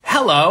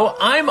Hello,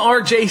 I'm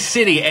RJ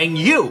City, and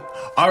you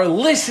are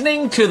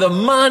listening to the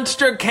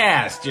Monster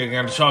Cast. You're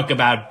going to talk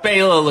about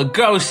Bela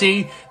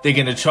Lugosi. They're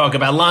going to talk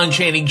about Lon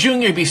Chaney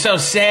Jr. be so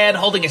sad,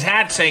 holding his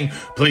hat, saying,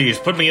 "Please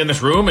put me in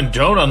this room and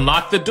don't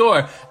unlock the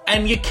door."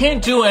 And you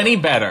can't do any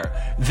better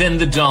than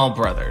the Dahl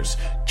brothers.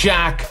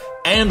 Jack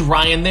and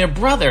Ryan, they're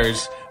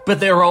brothers, but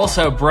they're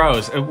also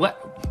bros.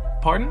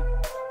 What? Pardon?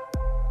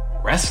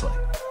 Wrestling.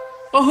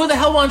 Well, who the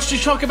hell wants to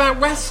talk about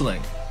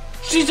wrestling?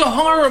 These are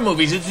horror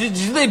movies.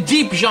 It's a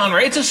deep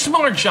genre. It's a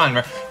smart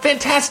genre.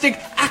 Fantastic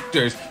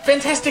actors.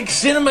 Fantastic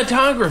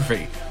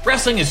cinematography.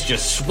 Wrestling is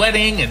just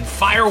sweating and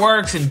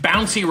fireworks and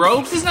bouncy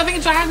ropes. There's nothing.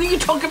 So how can you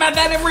talk about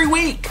that every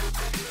week?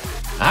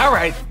 All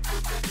right.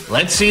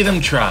 Let's see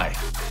them try.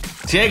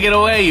 Take it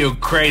away, you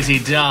crazy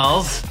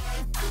dolls.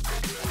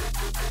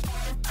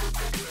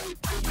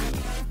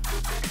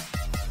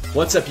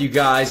 What's up, you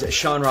guys?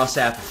 Sean Ross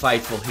Sapp,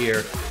 Fightful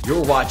here.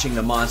 You're watching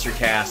the Monster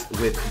Cast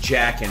with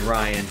Jack and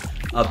Ryan.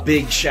 A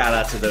big shout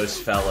out to those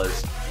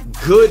fellas.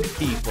 Good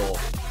people.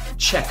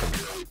 Check them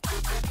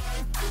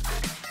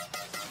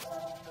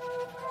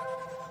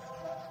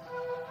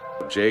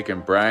out. Jake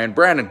and Brian.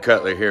 Brandon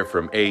Cutler here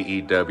from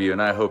AEW,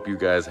 and I hope you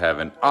guys have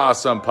an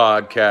awesome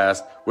podcast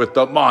with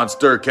the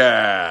Monster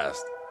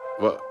Cast.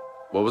 What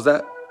was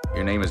that?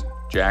 Your name is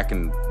Jack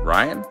and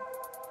Ryan?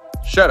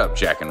 Shut up,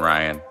 Jack and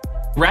Ryan.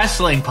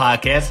 Wrestling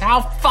podcast?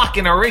 How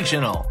fucking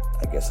original.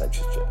 I guess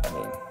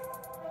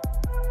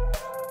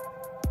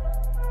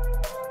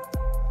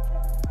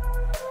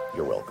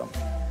you're welcome.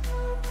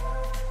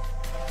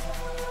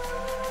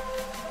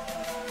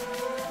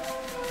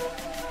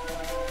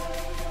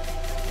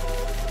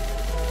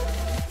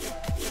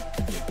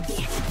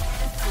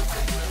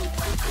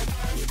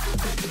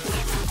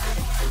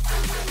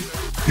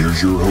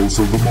 Here's your host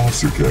of the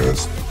Monster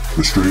Cast,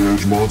 the Straight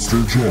Edge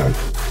Monster Jack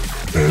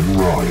and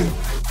Ryan.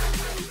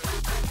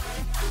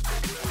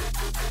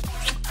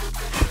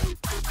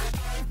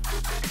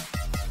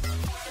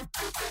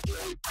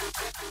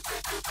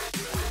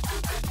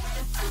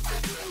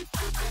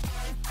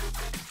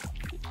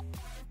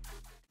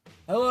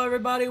 Hello,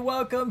 everybody.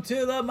 Welcome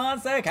to the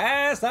Monster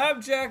Cast.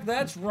 I'm Jack.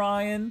 That's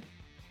Ryan.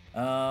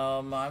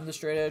 I'm the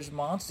Straight Edge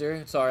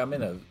Monster. Sorry, I'm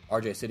in a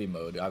RJ City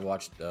mode. I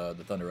watched the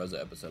Thunder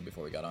Rosa episode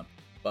before we got on.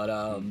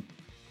 But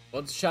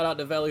let's shout out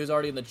to Veli, who's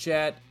already in the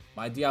chat.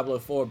 My Diablo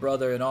 4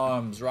 brother in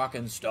arms,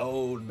 rockin'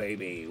 stone,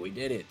 baby. We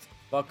did it.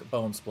 Fuck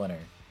Bone Splinter.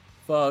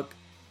 Fuck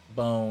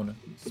Bone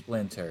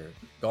Splinter.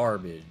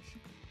 Garbage.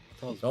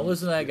 Don't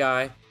listen to that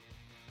guy.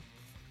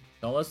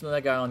 Don't listen to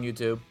that guy on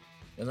YouTube.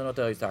 Doesn't know what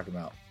the hell he's talking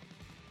about.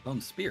 Bone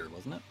Spear,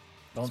 wasn't it?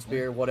 Bone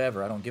Spear,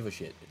 whatever. I don't give a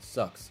shit. It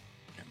sucks.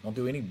 Don't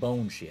do any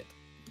bone shit.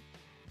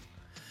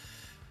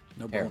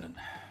 No boning.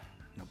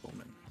 No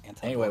boning.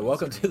 Anyway,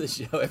 welcome to the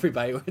show,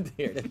 everybody. We're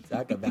here to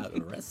talk about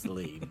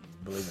wrestling,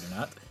 believe it or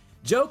not.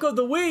 Joke of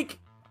the week.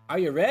 Are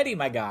you ready,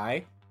 my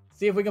guy?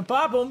 See if we can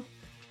pop him.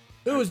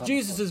 Who is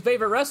Jesus'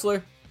 favorite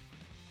wrestler?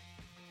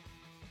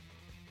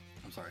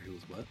 I'm sorry, who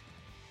was what?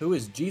 Who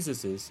is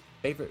Jesus'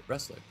 favorite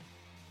wrestler?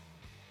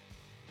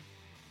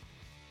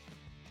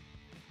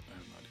 I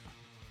have no idea.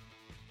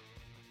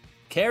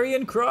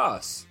 Karrion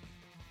Kross.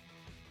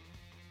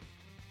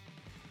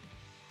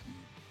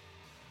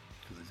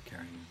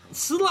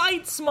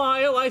 Slight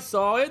smile, I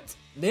saw it.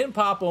 Didn't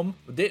pop him.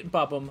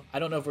 I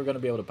don't know if we're going to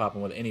be able to pop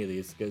him with any of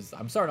these, because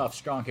I'm starting off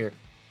strong here.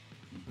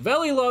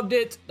 Veli loved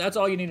it. That's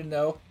all you need to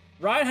know.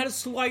 Ryan had a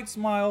slight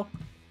smile,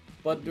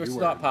 but we're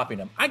not popping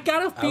him. I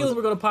got a feeling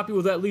we're going to pop you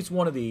with at least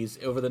one of these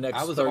over the next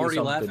 30 I was already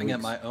laughing weeks.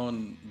 at my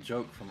own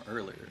joke from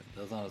earlier.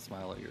 That was not a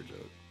smile at your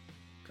joke.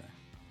 Okay.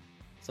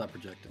 Stop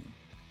projecting.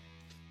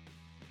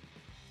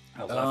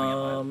 I was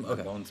laughing at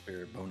my Bone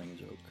Spear boning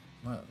joke.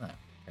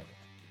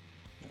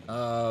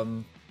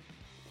 Well,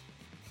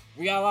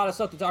 we got a lot of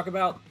stuff to talk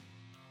about.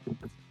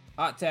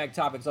 Hot tag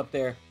topics up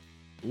there.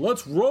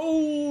 Let's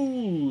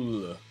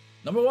roll.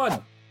 Number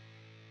one,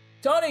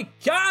 Tony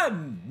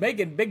Khan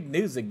making big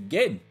news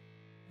again.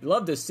 You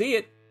love to see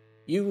it.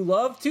 You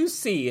love to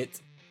see it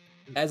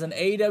as an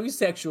AEW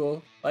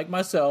sexual like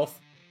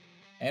myself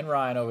and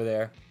Ryan over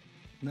there.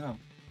 No.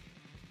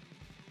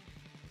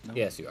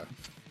 Yes, you are.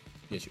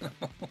 Yes, you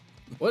are.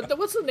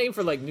 What's the name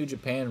for like New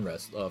Japan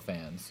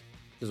fans?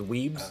 Just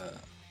weebs?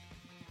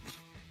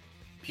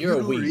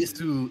 You're a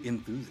weeb.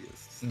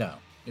 Enthusiasts. No,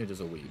 you're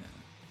just a weeb.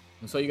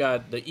 And so you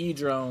got the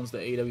E-drones, the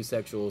AEW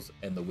sexuals,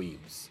 and the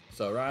weebs.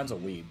 So Ryan's a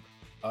weeb.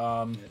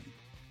 Yeah,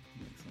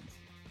 makes sense.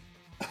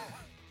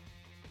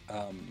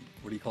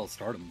 What do you call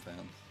Stardom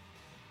fans?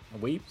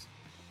 Weebs?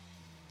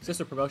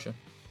 Sister promotion.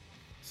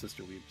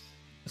 Sister weeps.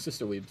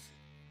 Sister weebs.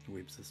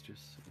 Weeb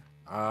sisters.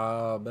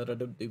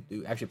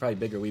 Actually, probably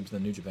bigger weebs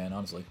than New Japan,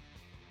 honestly.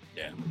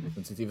 Yeah.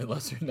 Since it's even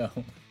lesser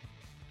known.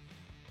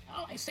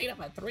 Oh, I stayed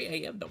up at 3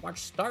 a.m. to watch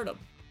Stardom.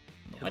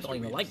 I don't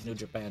even like New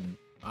Japan.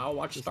 I'll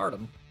watch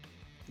Stardom.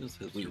 Just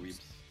hipster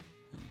weeps.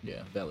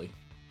 Yeah, belly.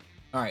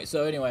 Alright,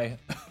 so anyway.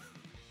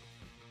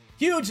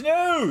 Huge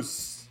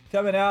news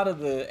coming out of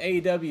the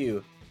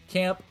AEW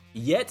camp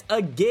yet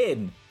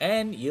again.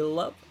 And you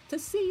love to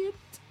see it.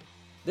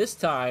 This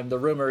time, the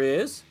rumor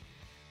is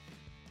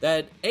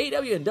that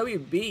AEW and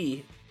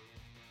WB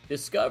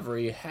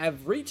Discovery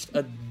have reached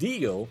a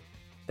deal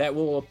that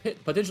will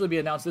potentially be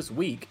announced this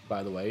week,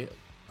 by the way,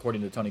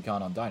 according to Tony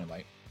Khan on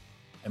Dynamite.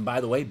 And by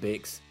the way,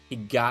 Bix, he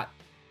got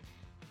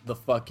the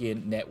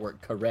fucking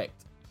network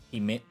correct. He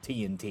meant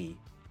TNT.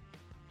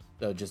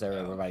 So just so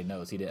everybody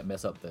knows, he didn't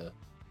mess up the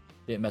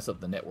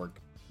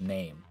network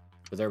name,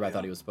 because everybody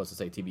thought he was supposed to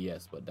say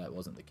TBS, but that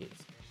wasn't the case.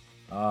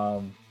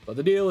 But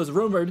the deal is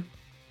rumored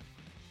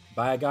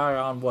by a guy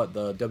on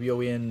the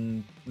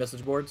WON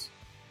message boards,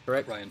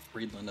 correct? Ryan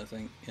Friedland, I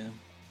think. Yeah.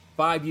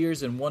 5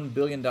 years and $1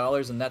 billion,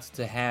 and that's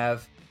to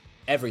have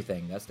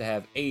everything. That's to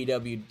have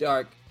AEW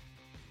Dark,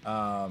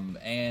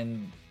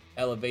 and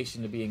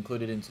Elevation to be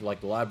included into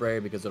like the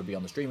library, because it'll be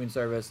on the streaming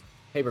service,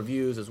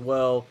 pay-per-views as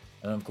well,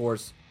 and of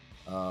course,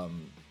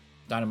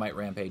 Dynamite,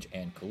 Rampage,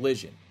 and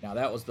Collision. Now,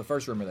 that was the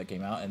first rumor that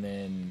came out, and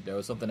then there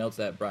was something else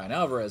that Brian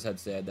Alvarez had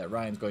said that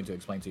Ryan's going to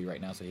explain to you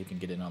right now so he can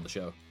get in on the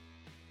show.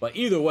 But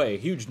either way,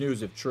 huge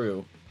news if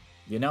true.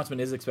 The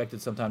announcement is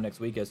expected sometime next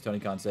week, as Tony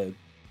Khan said,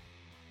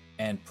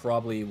 and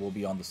probably will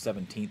be on the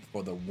 17th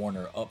for the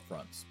Warner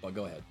upfronts. But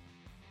go ahead.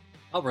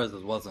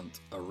 Alvarez's wasn't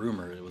a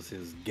rumor, it was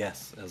his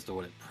guess as to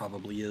what it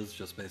probably is,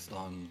 just based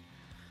on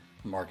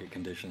market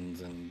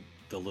conditions and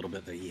the little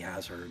bit that he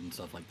has heard and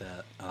stuff like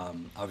that.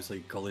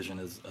 Obviously, Collision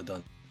is a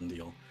done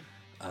deal,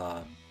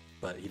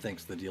 but he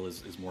thinks the deal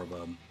is more of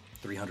a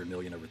 $300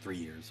 million over 3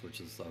 years,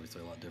 which is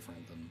obviously a lot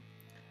different than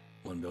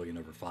 $1 billion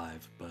over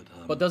 5.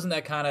 But doesn't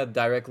that kind of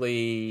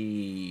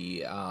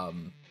directly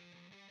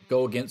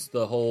go against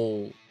the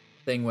whole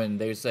thing when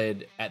they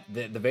said at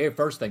the very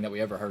first thing that we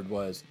ever heard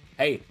was,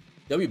 hey,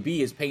 WB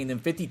is paying them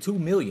 $52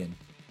 million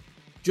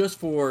just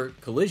for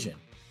Collision.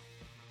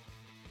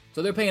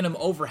 So they're paying them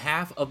over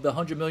half of the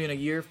 $100 million a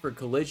year for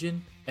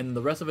Collision, and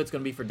the rest of it's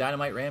going to be for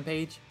Dynamite,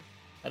 Rampage?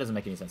 That doesn't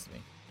make any sense to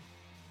me.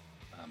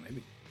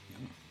 Maybe.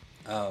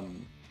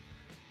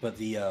 But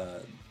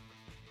the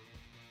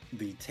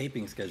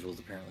taping schedule is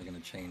apparently going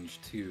to change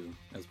too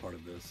as part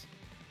of this,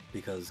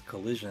 because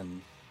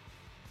Collision,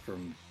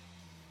 from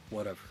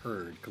what I've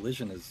heard,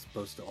 Collision is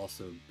supposed to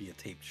also be a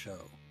taped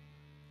show,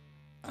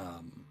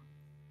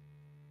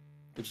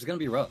 which is going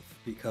to be rough,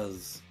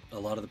 because a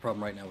lot of the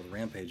problem right now with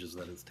Rampage is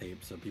that it's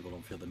taped, so people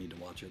don't feel the need to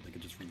watch it. They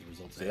could just read the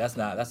results. See,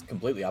 that's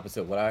completely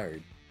opposite of what I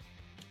heard.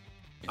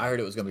 I heard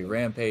it was going to be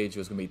Rampage, it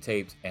was going to be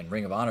taped, and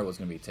Ring of Honor was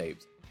going to be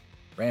taped.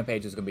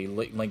 Rampage was going to be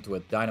linked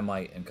with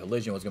Dynamite, and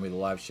Collision was going to be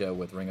the live show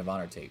with Ring of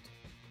Honor taped.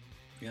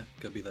 Yeah,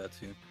 could be that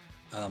too.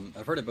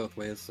 I've heard it both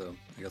ways, so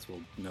I guess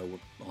we'll know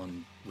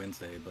on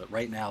Wednesday. But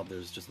right now,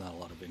 there's just not a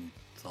lot of any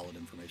solid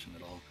information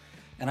at all.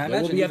 And I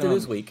imagine will be after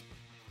this week.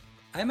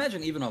 I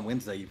imagine even on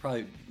Wednesday,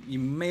 you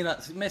may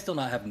still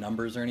not have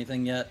numbers or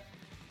anything yet.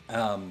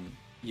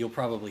 You'll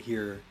probably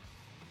hear,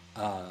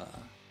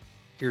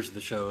 here's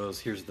the shows,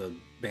 here's the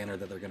banner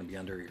that they're going to be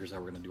under, here's how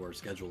we're going to do our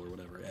schedule or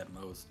whatever at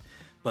most.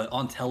 But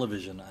on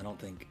television, I don't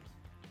think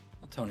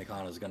Tony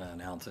Khan is going to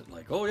announce it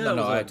like, oh yeah,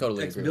 I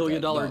totally agree with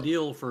that. $1 billion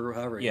deal for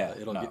however. Yeah,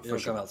 it'll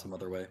come out some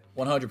other way.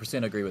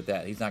 100% agree with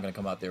that. He's not going to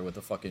come out there with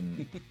the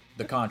fucking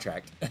the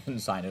contract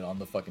and sign it on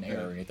the the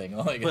air or anything.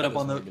 Like, put up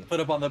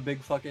on the big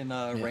fucking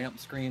ramp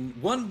screen.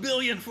 $1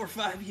 billion for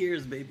 5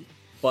 years, baby.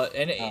 But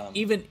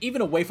even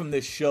away from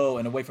this show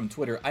and away from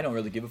Twitter, I don't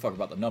really give a fuck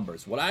about the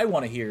numbers. What I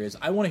want to hear is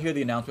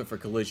the announcement for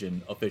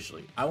Collision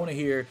officially. I want to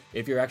hear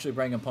if you're actually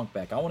bringing Punk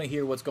back. I want to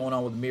hear what's going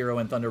on with Miro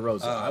and Thunder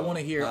Rosa. I want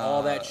to hear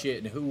all that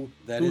shit and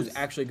who's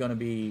actually going to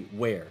be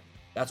where.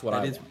 That's what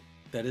I want.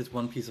 That is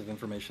one piece of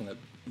information that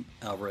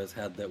Alvarez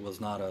had that was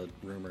not a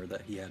rumor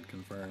that he had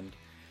confirmed.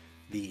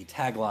 The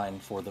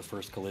tagline for the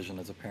first Collision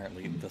is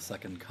apparently the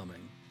second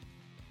coming.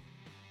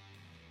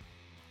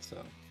 So...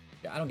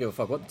 yeah, I don't give a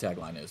fuck what the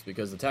tagline is,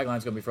 because the tagline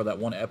is going to be for that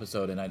one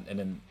episode, and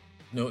then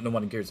no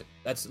one cares.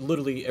 That's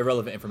literally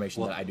irrelevant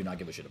information that I do not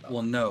give a shit about.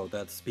 Well, no,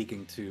 that's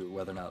speaking to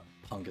whether or not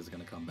Punk is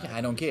going to come back. Yeah, I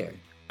don't care.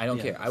 I don't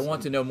care. I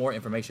want to know more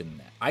information than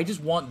that. I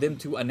just want them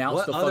to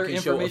announce the fucking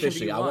show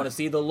officially. I want to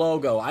see the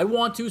logo. I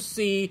want to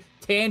see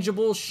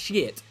tangible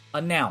shit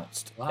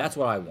announced. Wow. That's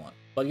what I want.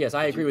 But yes,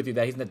 I agree with you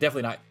that he's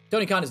definitely not.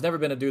 Tony Khan has never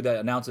been a dude that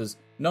announces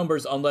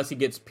numbers unless he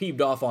gets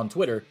peeved off on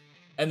Twitter,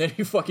 and then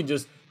he fucking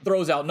just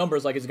throws out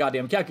numbers like it's a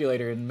goddamn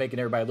calculator and making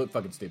everybody look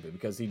fucking stupid,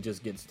 because he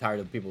just gets tired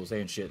of people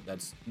saying shit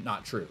that's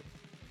not true.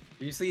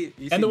 You see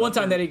and the one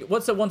time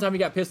what's the one time he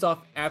got pissed off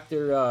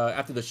after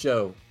the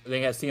show?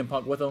 They had CM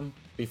Punk with him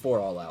before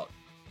All Out,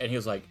 and he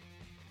was like,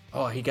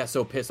 oh, he got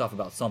so pissed off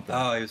about something.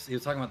 Oh, he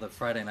was talking about the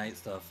Friday night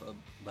stuff,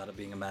 about it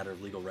being a matter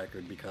of legal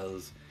record,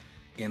 because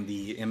in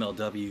the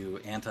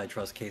MLW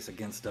antitrust case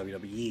against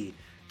WWE,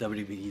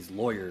 WWE's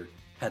lawyer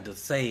had to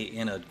say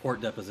in a court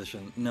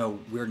deposition, no,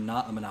 we're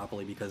not a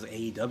monopoly, because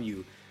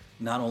AEW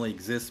not only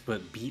exists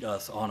but beat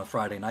us on a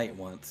Friday night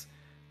once.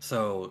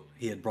 So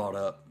he had brought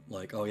up,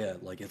 like, oh yeah,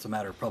 like it's a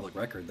matter of public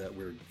record that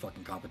we're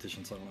fucking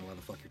competition, so I don't know why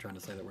the fuck you're trying to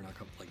say that we're not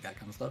like that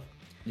kind of stuff.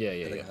 Yeah,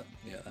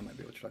 that might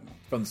be what you're talking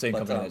about. From the same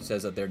company that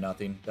says that they're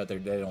nothing, that they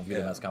don't view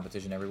them as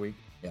competition every week.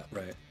 Yeah,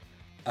 right.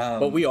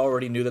 But we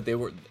already knew that they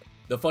were.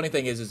 The funny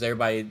thing is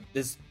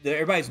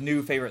everybody's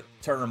new favorite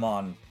term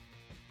on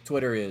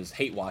Twitter is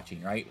hate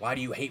watching, right? Why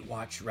do you hate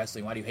watch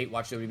wrestling? Why do you hate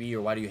watch WWE?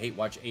 Or why do you hate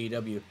watch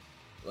AEW?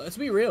 Let's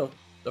be real.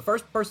 The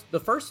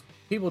first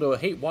people to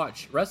hate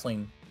watch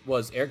wrestling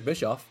was Eric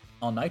Bischoff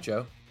on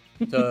Nitro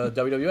to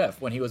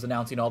WWF when he was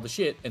announcing all the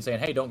shit and saying,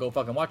 hey, don't go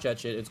fucking watch that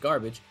shit. It's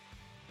garbage.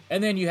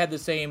 And then you had the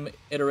same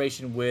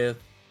iteration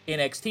with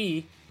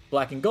NXT,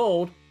 Black and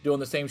Gold, doing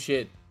the same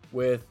shit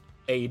with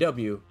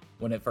AEW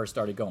when it first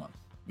started going.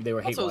 They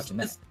were hate watching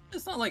that.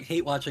 It's not like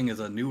hate watching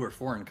is a new or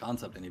foreign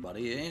concept to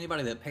anybody.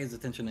 Anybody that pays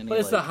attention to any. But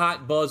it's the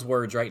hot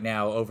buzzwords right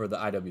now over the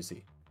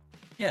IWC.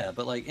 Yeah,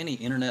 but like any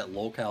internet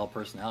locale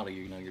personality,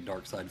 you know, your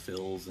Dark Side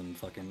Phils and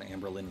fucking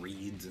Amberlynn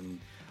Reeds and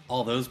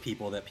all those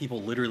people that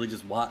people literally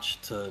just watch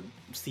to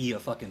see a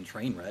fucking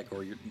train wreck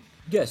or your.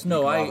 Yes,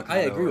 no, I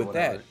agree with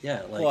that.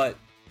 Yeah, like.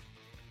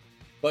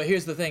 But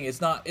here's the thing,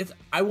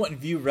 I wouldn't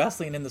view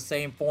wrestling in the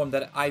same form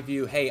that I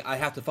view, hey, I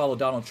have to follow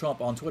Donald Trump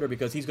on Twitter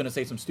because he's going to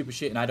say some stupid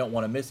shit and I don't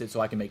want to miss it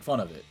so I can make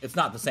fun of it. It's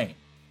not the same.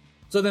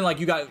 So then, like,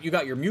 you got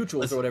your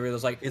mutuals or whatever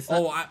that's like,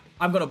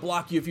 I'm going to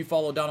block you if you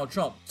follow Donald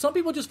Trump. Some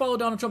people just follow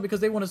Donald Trump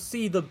because they want to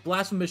see the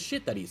blasphemous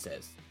shit that he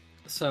says.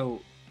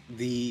 So,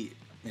 yeah,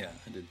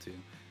 I did too.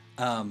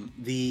 I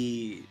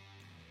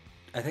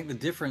think the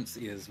difference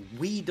is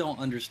we don't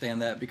understand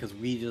that because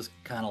we just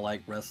kind of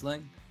like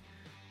wrestling.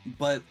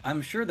 But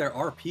I'm sure there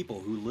are people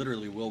who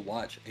literally will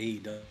watch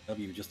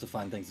AEW just to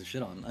find things to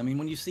shit on. I mean,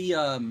 when you see,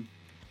 God,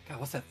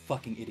 what's that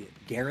fucking idiot?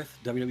 Gareth?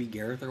 WWE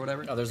Gareth or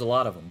whatever? Oh, there's a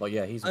lot of them, but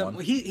yeah, he's one.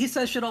 He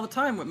says shit all the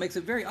time, what makes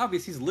it very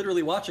obvious he's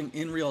literally watching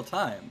in real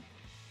time.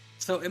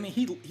 So, I mean,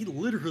 he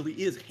literally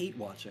is hate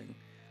watching.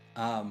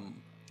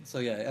 So,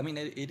 yeah, I mean,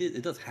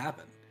 it does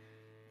happen.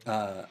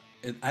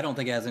 I don't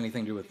think it has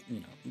anything to do with, you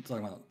know,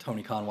 talking about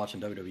Tony Khan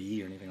watching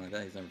WWE or anything like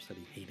that. He's never said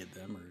he hated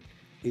them or...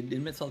 He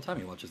admits all the time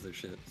he watches their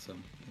shit, so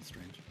it's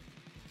strange.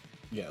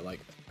 Yeah, like,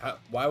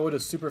 why would a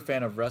super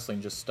fan of wrestling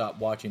just stop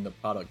watching the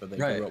product that they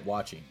grew up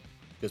watching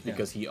just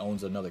because he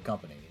owns another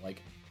company?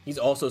 Like, he's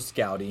also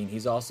scouting,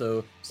 he's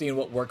also seeing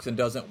what works and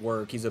doesn't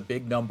work, he's a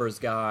big numbers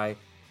guy,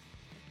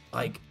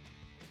 like,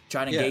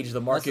 trying to gauge the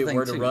market,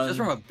 where to run. Just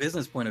from a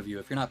business point of view,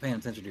 if you're not paying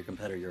attention to your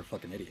competitor, you're a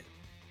fucking idiot.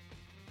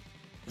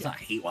 It's not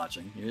hate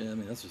watching. I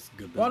mean, that's just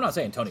good business. Well, I'm not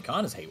saying Tony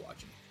Khan is hate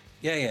watching.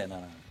 Yeah,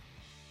 no.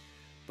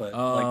 But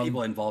like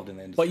people involved in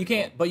the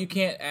industry. But you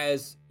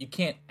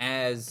can't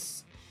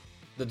as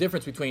the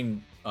difference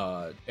between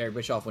Eric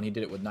Bischoff when he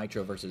did it with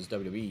Nitro versus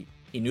WWE,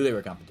 he knew they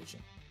were competition.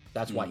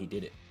 That's why he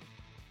did it.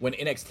 When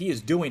NXT is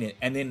doing it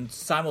and then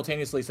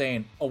simultaneously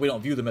saying, "Oh, we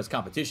don't view them as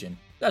competition,"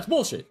 that's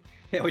bullshit.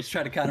 Yeah, we just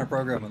try to counter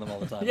program them all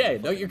the time. Yeah,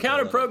 no, you're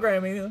counter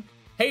programming them,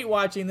 hate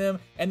watching them,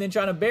 and then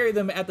trying to bury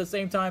them at the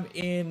same time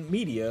in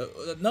media.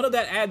 None of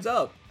that adds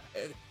up.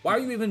 Why are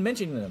you even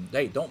mentioning them?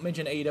 Hey, don't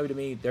mention AEW to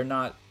me. They're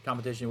not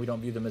competition. We don't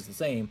view them as the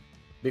same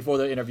before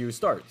the interview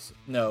starts.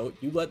 No,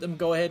 you let them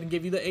go ahead and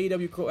give you the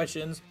AEW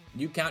questions.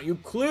 You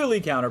clearly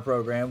counter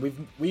program.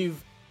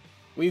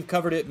 We've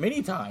covered it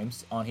many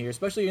times on here,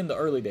 especially in the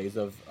early days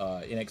of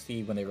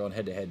NXT when they were going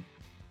head to head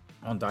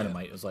on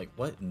Dynamite. It was like,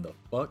 what in the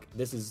fuck?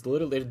 This is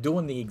literally, they're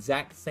doing the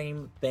exact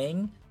same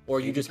thing,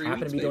 or you just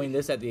happen to be doing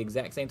this at the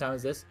exact same time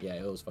as this? Yeah,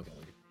 it was fucking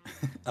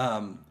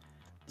weird.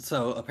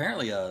 So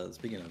apparently,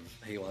 speaking of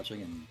hate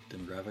watching and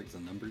demographics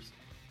and numbers,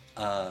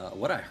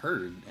 what I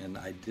heard, and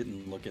I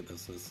didn't look at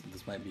this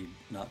might be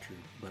not true,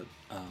 but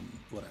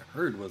what I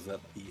heard was that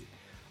the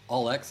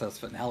All Access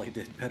finale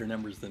did better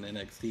numbers than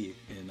NXT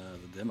in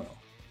the demo.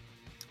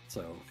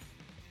 So,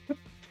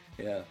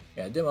 yeah,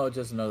 demo is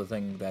just another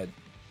thing that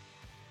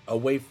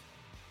away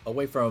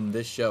from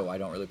this show, I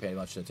don't really pay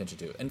much attention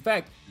to. In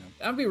fact,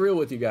 I'll be real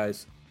with you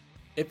guys.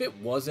 If it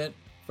wasn't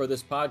for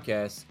this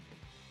podcast,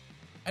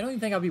 I don't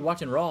even think I'd be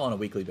watching Raw on a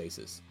weekly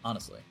basis,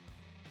 honestly.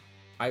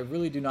 I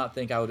really do not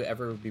think I would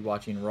ever be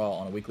watching Raw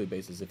on a weekly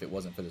basis if it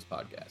wasn't for this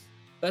podcast.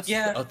 That's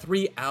a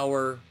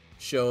 3-hour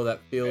show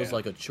that feels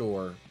like a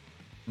chore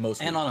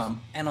most weeks. On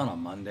a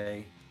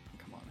Monday.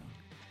 Come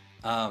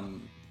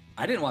on.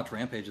 I didn't watch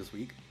Rampage this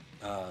week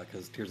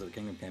because Tears of the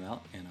Kingdom came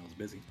out and I was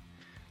busy.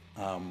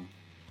 And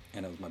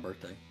it was my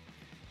birthday.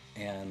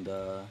 And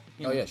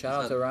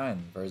shout out to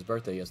Ryan for his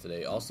birthday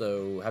yesterday.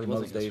 Also, happy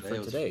Mother's Day for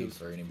today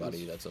for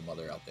anybody that's a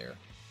mother out there.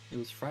 It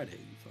was Friday.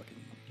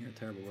 You're a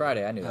terrible.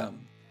 Friday, I knew that.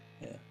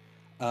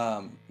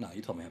 Yeah. No,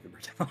 you told me happy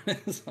birthday on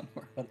it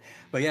somewhere.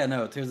 But yeah,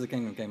 no, Tears of the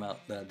Kingdom came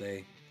out that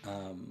day.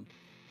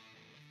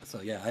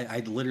 So yeah, I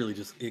literally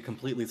it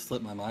completely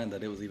slipped my mind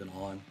that it was even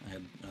on. I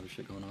had other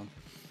shit going on.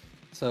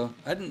 So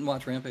I didn't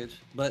watch Rampage,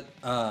 but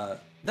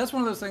that's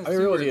one of those things. I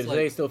real with you,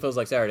 today still feels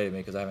like Saturday to me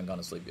because I haven't gone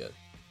to sleep yet.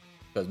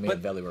 Because me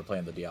and Velly were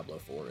playing the Diablo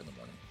 4 in the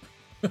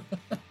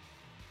morning.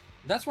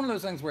 That's one of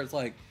those things where it's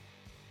like,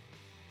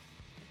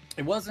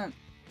 it wasn't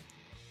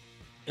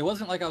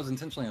like I was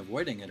intentionally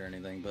avoiding it or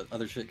anything, but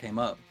other shit came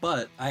up.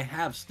 But I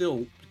have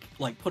still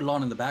like put it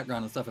on in the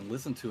background and stuff and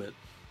listened to it,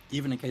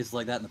 even in cases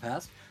like that in the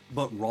past.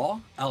 But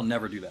Raw, I'll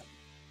never do that.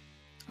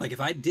 Like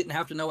if I didn't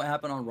have to know what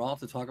happened on Raw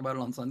to talk about it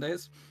on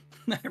Sundays,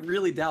 I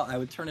really doubt I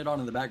would turn it on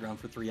in the background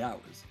for 3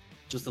 hours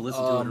just to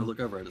listen to it or look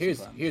over it.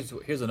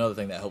 Here's another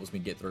thing that helps me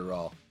get through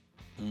Raw.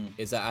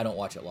 Is that I don't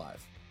watch it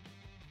live.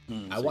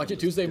 I watch it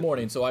Tuesday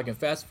morning so I can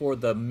fast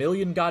forward the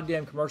million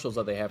goddamn commercials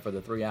that they have for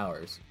the 3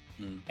 hours.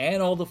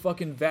 And all the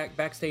fucking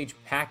backstage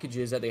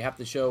packages that they have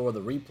to show, or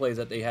the replays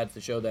that they had to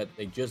show that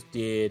they just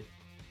did,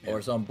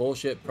 or some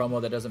bullshit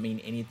promo that doesn't mean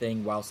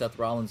anything while Seth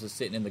Rollins is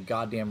sitting in the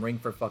goddamn ring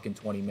for fucking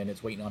 20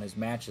 minutes waiting on his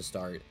match to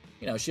start.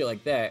 You know, shit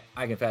like that.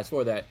 I can fast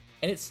forward that,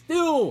 and it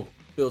still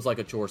feels like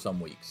a chore some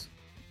weeks.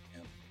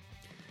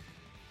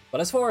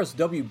 But as far as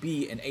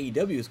WB and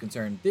AEW is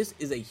concerned, this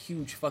is a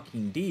huge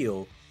fucking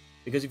deal,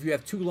 because if you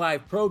have 2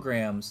 live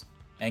programs,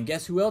 and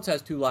guess who else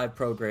has 2 live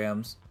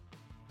programs?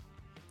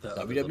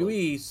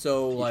 WWE.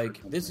 So,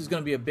 like, this is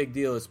going to be a big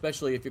deal,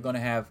 especially if you're going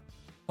to have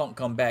Punk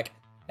come back.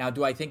 Now,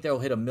 do I think they'll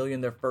hit 1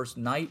 million their first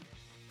night?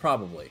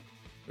 Probably,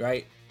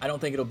 right? I don't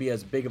think it'll be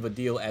as big of a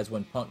deal as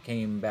when Punk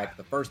came back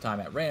the first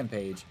time at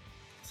Rampage.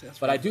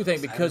 But I do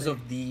think because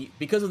of the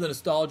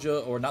nostalgia,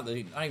 or not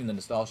even the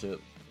nostalgia,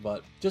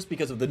 but just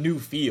because of the new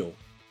feel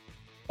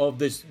of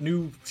this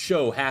new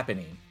show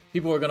happening,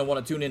 people are going to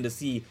want to tune in to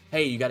see,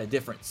 hey, you got a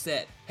different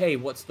set. Hey,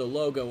 what's the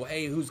logo?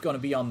 Hey, who's going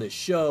to be on this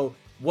show?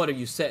 What are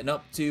you setting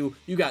up to?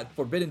 You got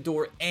Forbidden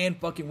Door and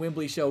fucking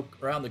Wembley show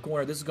around the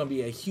corner. This is going to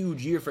be a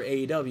huge year for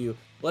AEW.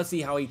 Let's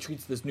see how he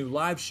treats this new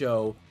live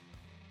show.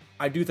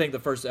 I do think the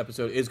first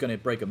episode is going to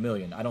break 1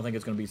 million. I don't think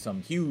it's going to be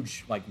some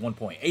huge, like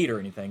 1.8 or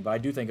anything, but I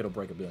do think it'll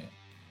break 1 billion.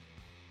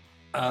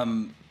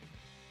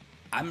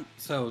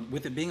 So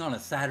with it being on a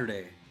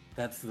Saturday,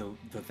 that's the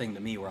thing to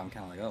me where I'm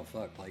kind of like, oh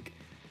fuck, like,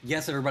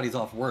 yes, everybody's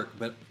off work,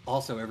 but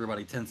also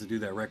everybody tends to do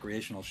their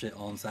recreational shit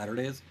on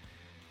Saturdays.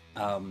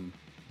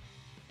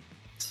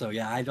 So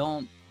yeah,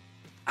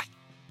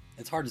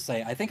 it's hard to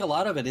say. I think a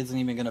lot of it isn't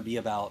even going to be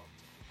about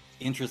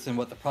interest in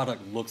what the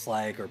product looks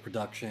like, or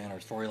production, or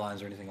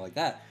storylines, or anything like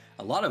that.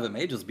 A lot of it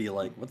may just be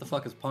like, what the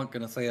fuck is Punk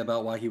going to say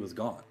about why he was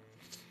gone?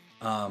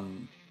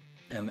 And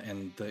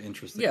the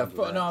interest.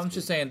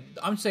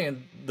 I'm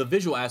saying the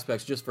visual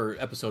aspects just for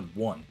episode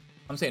 1.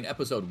 I'm saying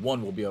episode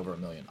 1 will be over 1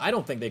 million. I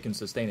don't think they can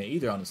sustain it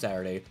either on a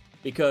Saturday,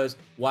 because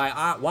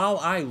while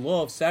I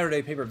love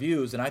Saturday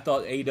pay-per-views, and I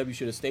thought AEW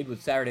should have stayed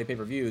with Saturday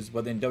pay-per-views,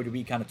 but then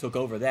WWE kind of took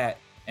over that,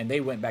 and they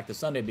went back to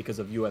Sunday because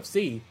of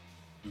UFC.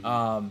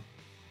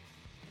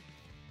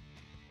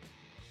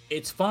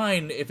 It's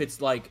fine if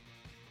it's like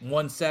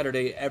one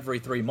Saturday every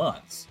 3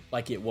 months,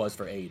 like it was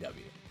for AEW.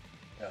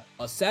 Yeah.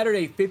 A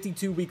Saturday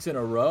 52 weeks in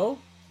a row,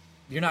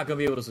 you're not going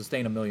to be able to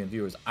sustain 1 million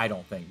viewers, I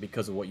don't think,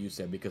 because of what you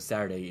said, because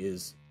Saturday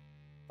is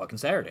fucking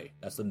Saturday.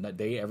 That's the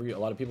day a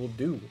lot of people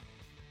do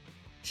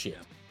shit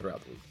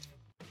throughout the week.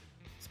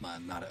 It's my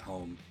not at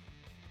home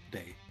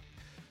day.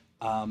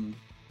 I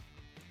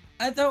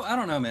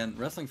don't know, man.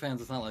 Wrestling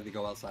fans, it's not like they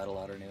go outside a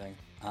lot or anything.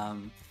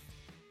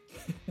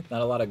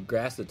 Not a lot of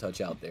grass to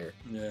touch out there.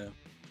 Yeah,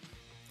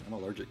 I'm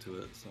allergic to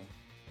it. So,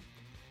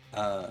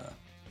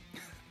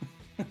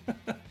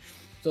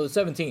 so the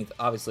 17th,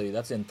 obviously,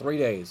 that's in 3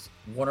 days.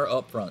 Warner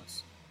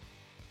upfronts.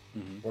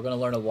 We're gonna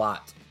learn a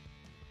lot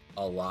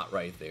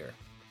right there.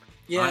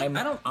 Yeah,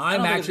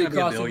 I'm actually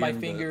crossing my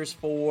fingers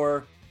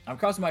for. I'm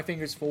crossing my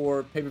fingers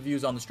for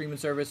pay-per-views on the streaming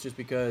service, just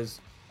because.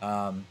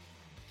 Tired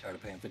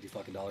of paying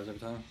 $50 every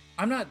time?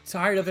 I'm not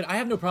tired of it. I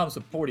have no problem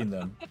supporting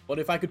them, but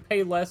if I could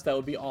pay less, that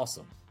would be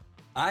awesome.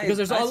 I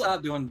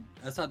stopped doing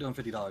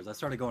 $50. I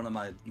started going on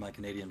my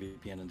Canadian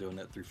VPN and doing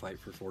it through Fight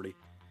for 40.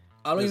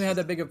 I don't even have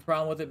that big of a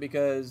problem with it,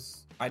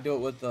 because I do it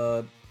with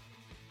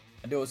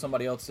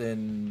somebody else,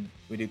 and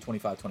we do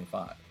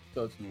 25-25.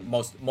 So it's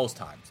most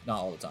times, not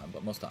all the time,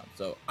 but most times.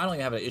 So I don't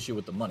even have an issue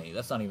with the money.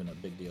 That's not even a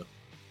big deal.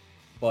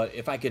 But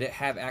if I could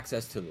have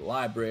access to the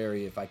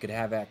library, if I could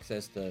have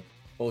access to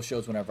both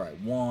shows whenever I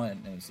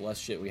want, and it's less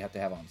shit we have to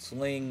have on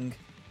Sling,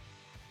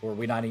 or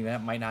we might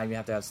not even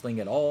have to have Sling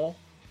at all,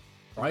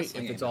 right?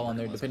 If it's all on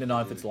there, depending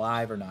on if it's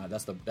live or not.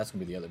 That's gonna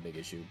be the other big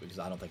issue, because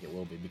I don't think it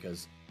will be,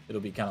 because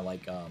it'll be kind of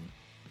like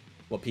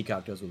what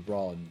Peacock does with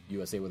Raw and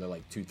USA, where they're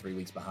like 2-3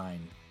 weeks behind,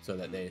 so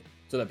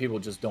that people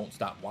just don't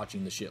stop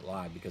watching the shit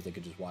live, because they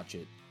could just watch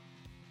it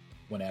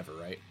whenever,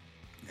 right?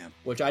 Yeah.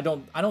 Which I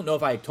don't know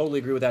if I totally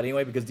agree with that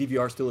anyway, because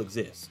DVR still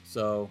exists.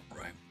 So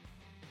right.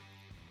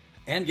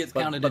 And gets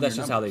counted. But in that's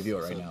your just numbers. how they do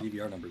it right now.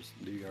 DVR numbers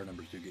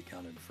do get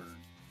counted for.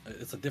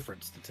 It's a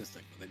different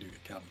statistic, but they do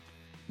get counted.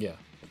 Yeah.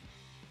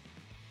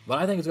 But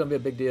I think it's going to be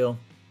a big deal.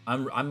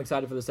 I'm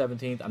excited for the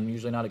 17th. I'm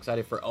usually not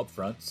excited for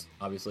upfronts,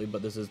 obviously,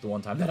 but this is the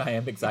one time that I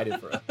am excited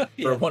for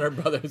for Warner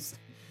Brothers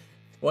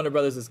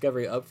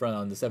Discovery upfront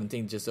on the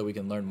 17th, just so we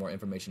can learn more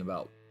information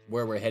about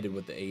where we're headed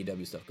with the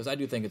AEW stuff, because I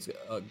do think it's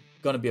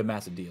going to be a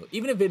massive deal.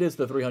 Even if it is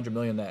the 300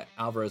 million that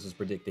Alvarez is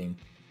predicting,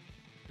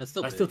 I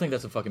still think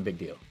that's a fucking big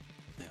deal.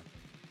 Yeah.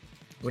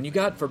 When you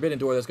got Forbidden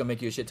Door, that's going to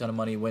make you a shit ton of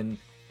money. When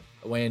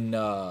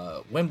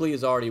Wembley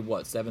is already,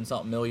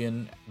 7-something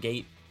million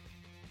gate,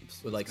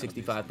 with like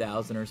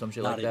 65,000 or some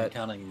shit like that. Not even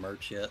counting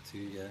merch yet, too,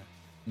 yeah.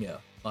 Yeah,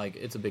 like,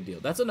 it's a big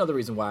deal. That's another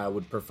reason why I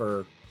would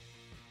prefer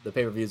the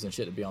pay-per-views and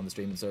shit to be on the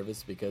streaming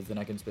service, because then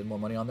I can spend more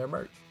money on their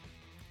merch.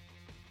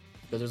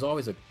 Because there's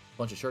always a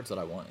bunch of shirts that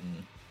I want,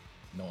 and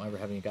don't ever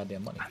have any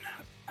goddamn money.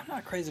 I'm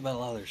not crazy about a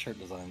lot of their shirt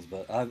designs,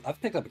 but I've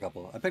picked up a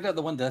couple. I picked up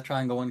the one Death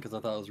Triangle one because I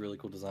thought it was a really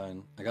cool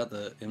design. I got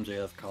the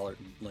MJF collared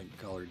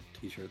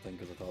T-shirt thing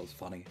because I thought it was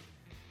funny,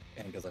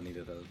 and because I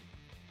needed a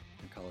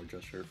collared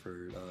dress shirt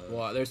for.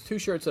 Well, there's 2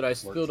 shirts that I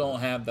still don't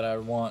have that I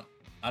want.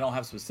 I don't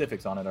have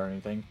specifics on it or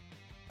anything.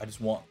 I just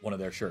want one of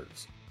their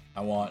shirts.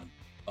 I want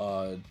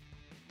a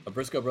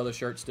Briscoe Brothers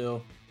shirt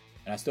still,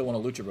 and I still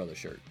want a Lucha Brothers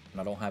shirt,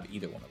 and I don't have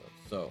either one of those.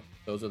 So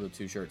those are the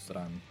 2 shirts that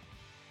I'm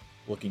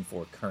looking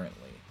for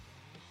currently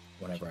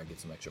whenever I get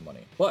some extra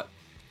money. But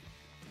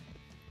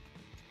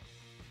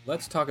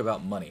let's talk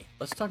about money.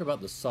 Let's talk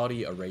about the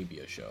Saudi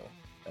Arabia show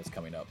that's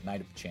coming up,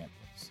 Night of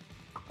Champions.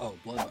 Oh,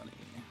 Blood Money.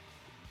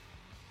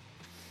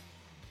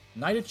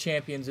 Night of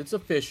Champions, it's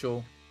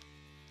official.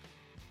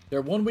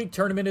 Their 1-week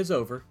tournament is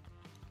over.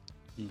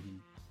 Mm-hmm.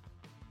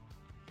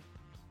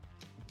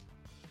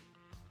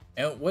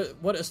 And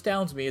what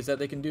astounds me is that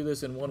they can do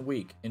this in 1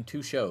 week, in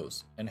 2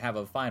 shows, and have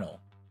a final.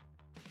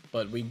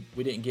 But we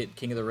didn't get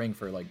King of the Ring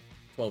for like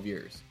 12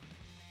 years.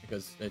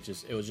 Because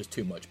it was just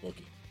too much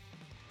booking.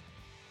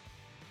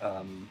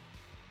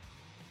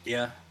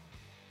 Yeah.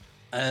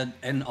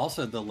 And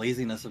also the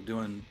laziness of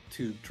doing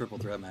 2 triple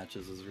threat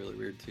matches is really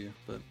weird too.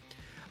 But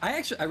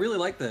I really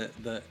like the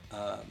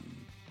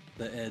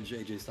Edge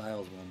AJ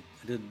Styles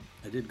one.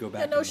 I did go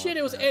back. Yeah, no shit.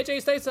 It was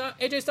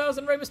AJ Styles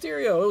and Rey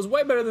Mysterio. It was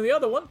way better than the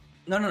other one.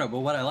 No. But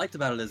what I liked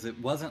about it is it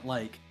wasn't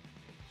like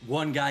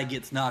one guy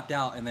gets knocked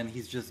out and then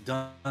he's just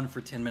done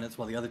for 10 minutes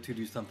while the other 2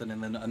 do something,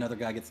 and then another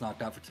guy gets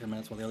knocked out for 10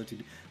 minutes while the other 2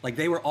 do. Like,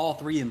 they were all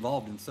 3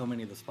 involved in so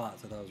many of the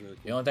spots. I thought it was really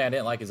cool. The only thing I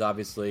didn't like is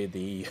obviously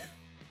the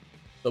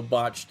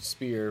botched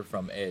spear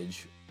from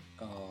Edge.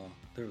 Oh,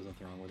 there was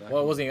nothing wrong with that.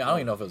 Well, it wasn't even, I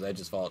don't even know if it was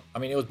Edge's fault. I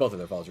mean, it was both of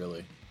their faults,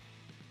 really.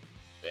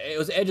 It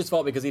was Edge's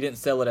fault because he didn't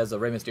sell it as a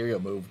Rey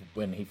Mysterio move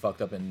when he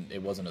fucked up and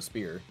it wasn't a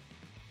spear.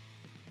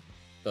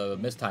 The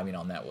mistiming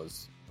on that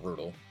was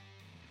brutal.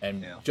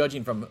 And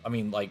judging from, I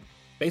mean, like,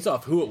 based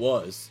off who it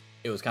was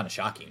kind of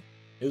shocking.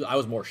 I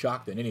was more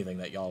shocked than anything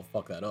that y'all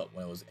fucked that up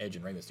when it was Edge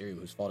and Rey Mysterio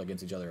who's fought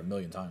against each other a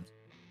million times.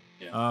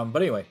 Yeah.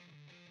 But anyway,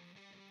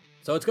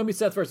 so it's going to be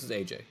Seth versus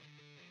AJ.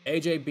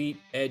 AJ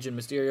beat Edge and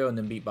Mysterio and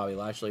then beat Bobby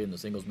Lashley in the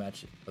singles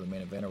match for the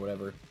main event or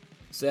whatever.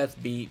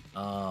 Seth beat,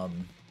 fuck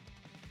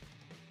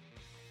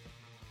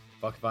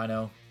if I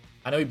know.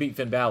 I know he beat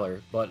Finn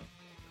Balor, but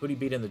who'd he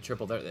beat in the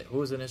triple threat? Who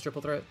was in his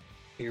triple threat?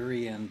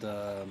 Theory and,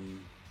 No,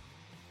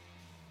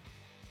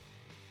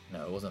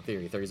 it wasn't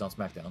Theory. Theory's on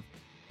SmackDown.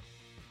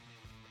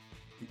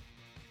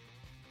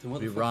 Then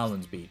what Who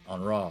Rollins beat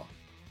on Raw.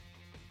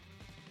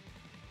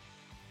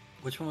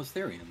 Which one was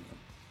Theory in then?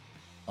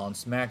 On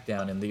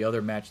SmackDown in the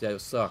other match that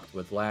sucked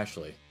with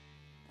Lashley.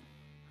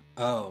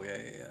 Oh,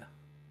 yeah.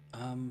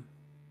 Fuck,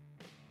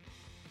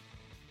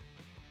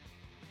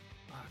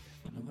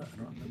 you know what? I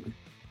don't remember.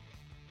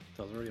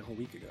 That was already a whole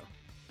week ago.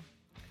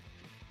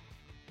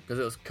 Because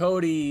it was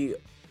Cody.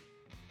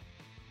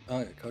 Oh,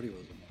 yeah, Cody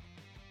wasn't.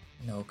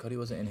 No, Cody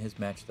wasn't in his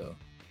match, though.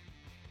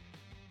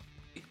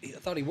 I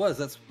thought he was.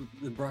 That's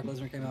when Brock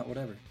Lesnar came out,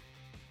 whatever.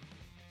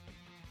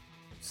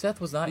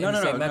 Seth was not in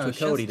the same match with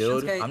Cody,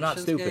 dude. I'm not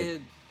Shinsuke,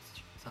 stupid.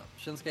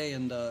 Shinsuke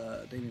and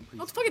Damian Priest.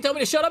 Don't fucking tell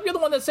me to shut up. You're the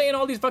one that's saying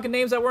all these fucking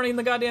names that weren't in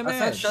the goddamn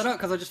match. I said shut up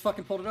because I just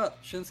fucking pulled it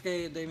up.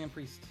 Shinsuke and Damian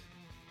Priest.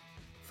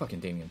 Fucking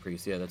Damian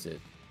Priest. Yeah, that's it.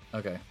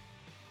 Okay.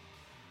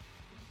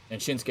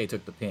 And Shinsuke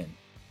took the pin.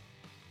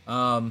 It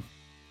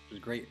was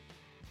great.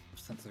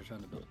 Since they're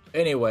trying to build it.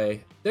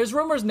 Anyway, there's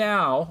rumors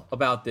now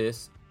about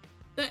this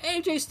that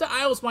AJ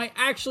Styles might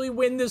actually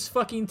win this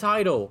fucking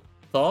title.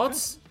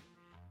 Thoughts?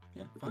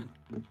 Yeah, fine.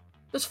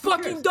 That's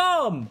fucking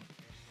dumb!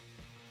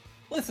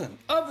 Listen,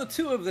 of the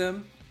 2 of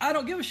them, I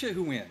don't give a shit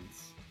who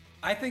wins.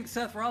 I think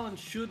Seth Rollins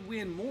should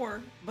win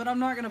more, but I'm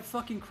not gonna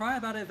fucking cry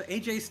about it if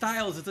AJ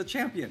Styles is a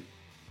champion.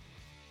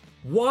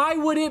 Why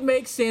would it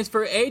make sense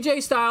for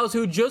AJ Styles,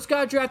 who just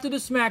got drafted to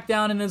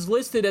SmackDown and is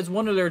listed as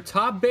one of their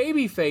top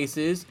baby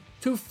faces,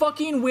 to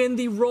fucking win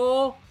the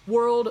Raw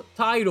World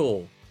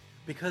title?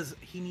 Because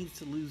he needs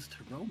to lose to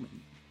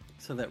Roman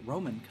so that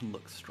Roman can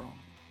look strong.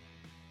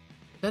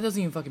 That doesn't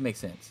even fucking make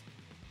sense.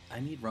 I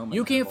need Roman.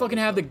 You can't fucking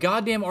have the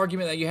goddamn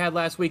argument that you had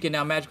last week and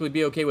now magically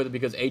be okay with it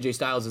because AJ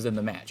Styles is in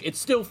the match. It's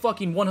still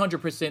fucking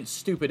 100%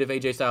 stupid if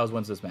AJ Styles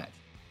wins this match.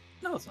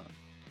 No, it's not.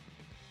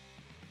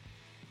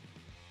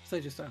 It's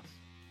AJ Styles.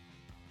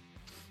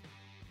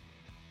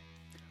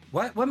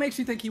 What makes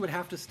you think he would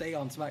have to stay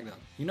on SmackDown?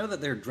 You know that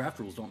their draft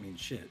rules don't mean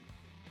shit.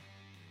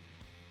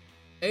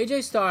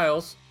 AJ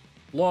Styles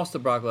lost to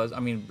Brock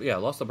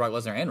Lesnar. Lost to Brock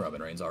Lesnar and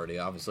Roman Reigns already,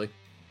 obviously,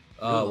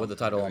 with the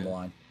title on the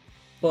line.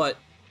 But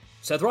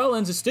Seth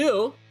Rollins is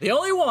still the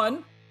only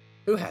one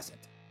who hasn't.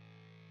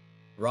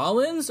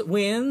 Rollins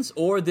wins,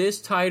 or this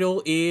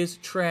title is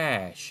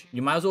trash.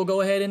 You might as well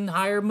go ahead and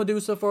hire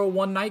Medusa for a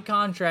one-night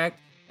contract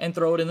and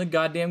throw it in the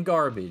goddamn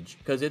garbage,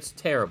 because it's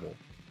terrible.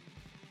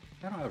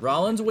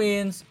 Rollins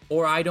wins,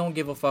 or I don't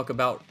give a fuck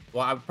about...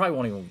 Well, I probably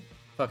won't even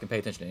fucking pay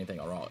attention to anything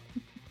on Raw.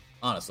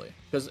 Honestly.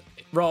 Because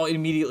Raw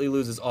immediately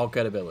loses all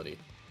credibility.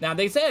 Now,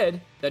 they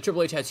said that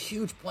Triple H has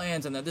huge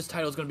plans and that this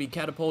title is going to be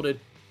catapulted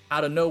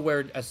out of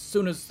nowhere as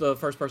soon as the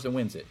first person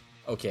wins it.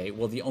 Okay,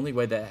 well, the only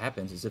way that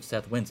happens is if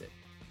Seth wins it.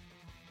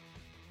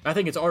 I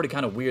think it's already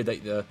kind of weird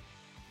that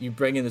you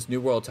bring in this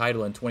New World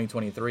title in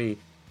 2023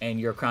 and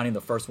you're crowning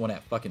the first one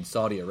at fucking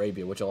Saudi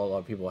Arabia, which a lot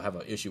of people have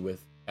an issue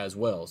with as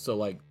well. So,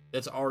 like,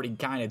 that's already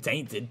kind of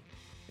tainted.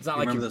 It's not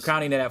like you're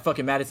crowning it at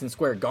fucking Madison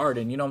Square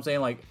Garden. You know what I'm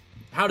saying? Like,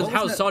 how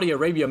does Saudi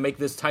Arabia make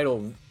this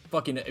title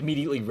fucking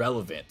immediately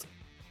relevant?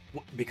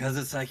 Because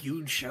it's a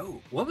huge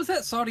show. What was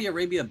that Saudi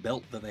Arabia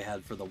belt that they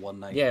had for the one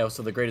night? Yeah,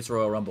 so the Greatest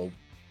Royal Rumble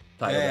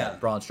title that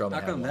Braun Strowman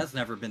How come had. that's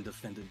never been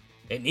defended?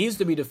 It needs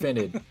to be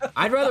defended.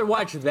 I'd rather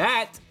watch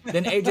that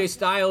than AJ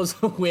Styles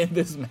win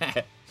this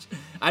match.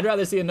 I'd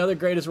rather see another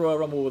Greatest Royal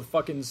Rumble with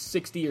fucking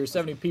 60 or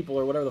 70 people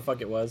or whatever the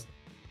fuck it was,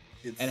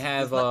 and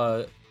have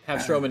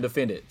Strowman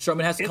defend it.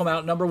 Strowman has to come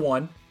out number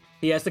one.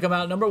 He has to come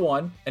out number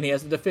one, and he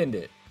has to defend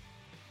it.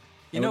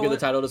 And we'll give the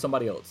title to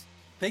somebody else.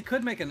 They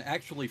could make an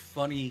actually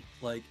funny,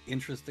 like,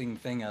 interesting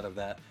thing out of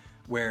that,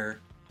 where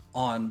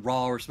on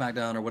Raw or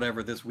SmackDown or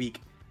whatever this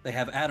week, they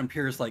have Adam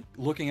Pearce, like,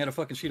 looking at a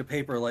fucking sheet of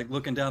paper, like,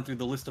 looking down through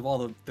the list of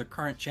all the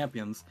current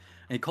champions,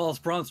 and he calls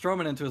Braun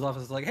Strowman into his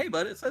office, like, hey,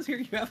 bud, it says here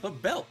you have a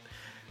belt.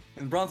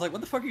 And Braun's like,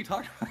 what the fuck are you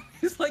talking about?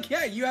 He's like,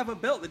 yeah, you have a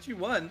belt that you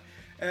won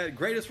at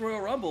Greatest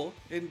Royal Rumble,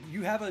 and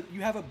you have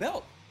a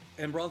belt.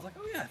 And Braun's like,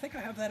 oh yeah, I think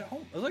I have that at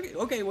home. I was like,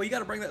 okay, well, you got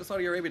to bring that to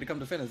Saudi Arabia to come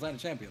defend as Night of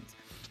Champions.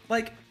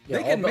 Like,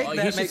 they can make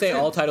that. You should say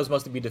all titles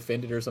must be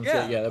defended or some shit.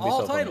 Yeah, that'd be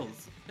all so funny.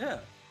 titles. Yeah,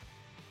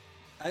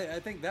 I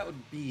think that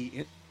would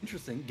be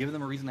interesting, giving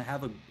them a reason to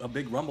have a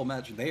big Rumble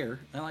match there.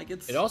 And like,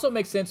 it also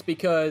makes sense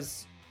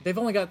because they've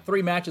only got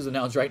 3 matches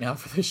announced right now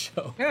for this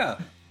show. Yeah,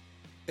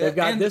 they've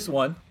got this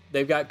one.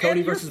 They've got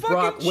Cody versus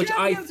Brock, which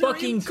I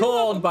fucking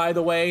called, by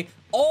the way.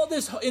 All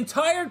this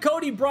entire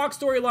Cody Brock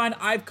storyline,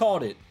 I've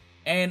called it.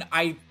 And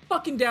I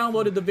fucking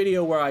downloaded the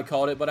video where I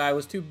called it, but I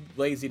was too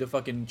lazy to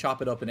fucking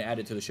chop it up and add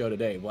it to the show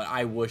today. But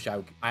I wish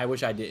I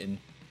didn't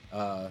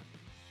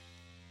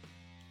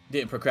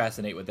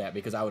procrastinate with that,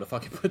 because I would have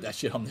fucking put that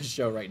shit on this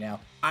show right now.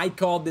 I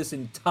called this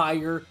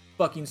entire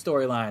fucking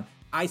storyline.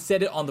 I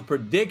said it on the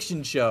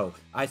prediction show.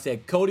 I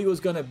said Cody was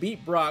going to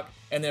beat Brock,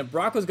 and then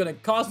Brock was going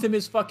to cost him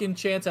his fucking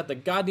chance at the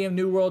goddamn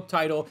New World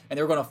title, and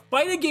they were going to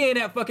fight again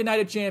at fucking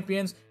Night of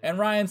Champions. And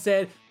Ryan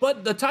said,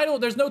 but the title,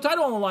 there's no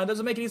title on the line.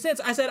 Doesn't make any sense.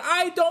 I said,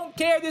 I don't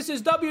care. This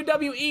is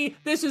WWE.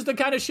 This is the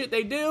kind of shit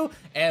they do.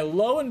 And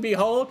lo and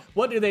behold,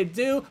 what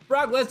do?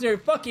 Brock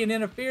Lesnar fucking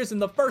interferes in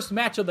the first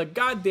match of the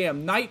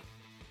goddamn night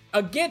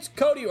against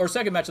Cody, or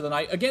second match of the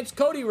night, against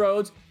Cody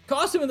Rhodes,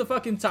 costs him the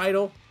fucking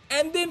title,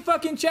 and then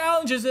fucking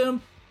challenges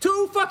him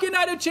to fucking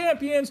Night of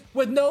Champions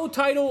with no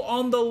title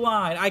on the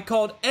line. I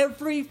called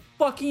every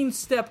fucking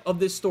step of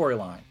this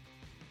storyline.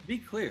 Be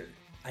clear,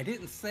 I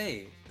didn't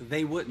say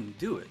they wouldn't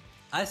do it.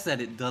 I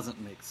said it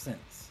doesn't make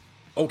sense.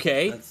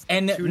 Okay,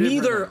 and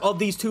neither of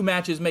these 2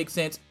 matches make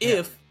sense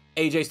if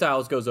AJ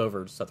Styles goes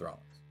over to Seth Rollins.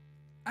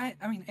 I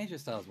mean, AJ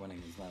Styles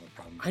winning is not a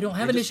problem. I don't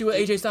have an issue with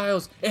AJ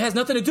Styles. It has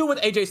nothing to do with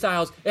AJ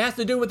Styles. It has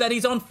to do with that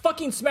he's on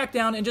fucking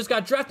SmackDown and just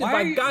got drafted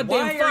by goddamn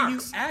Fox. Why are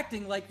you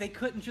acting like they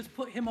couldn't just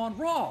put him on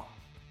Raw?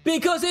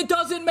 Because it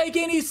doesn't make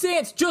any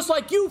sense. Just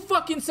like you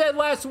fucking said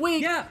last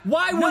week. Yeah,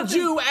 why would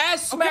you,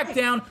 as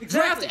SmackDown,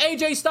 draft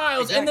AJ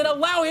Styles and then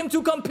allow him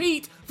to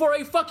compete for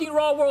a fucking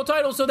Raw World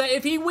title so that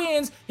if he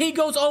wins, he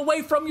goes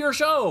away from your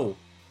show?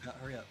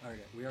 Hurry up.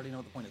 We already know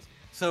what the point is.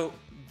 So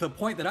the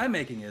point that I'm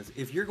making is,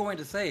 if you're going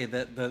to say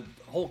that the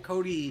whole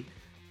Cody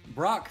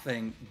Brock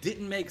thing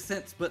didn't make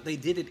sense, but they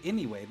did it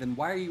anyway, then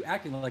why are you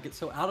acting like it's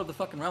so out of the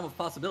fucking realm of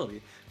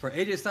possibility for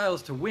AJ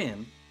Styles to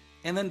win,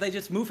 and then they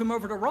just move him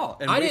over to Raw?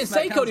 I didn't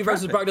say Cody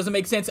versus Brock doesn't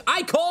make sense.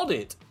 I called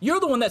it. You're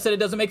the one that said it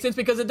doesn't make sense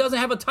because it doesn't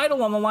have a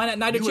title on the line at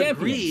Night of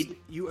Champions.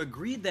 You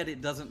agreed that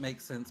it doesn't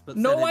make sense, but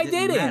no, said it I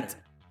didn't. Matter.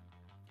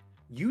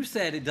 You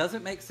said it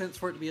doesn't make sense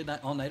for it to be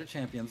on Night of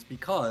Champions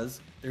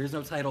because there is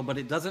no title, but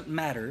it doesn't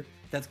matter.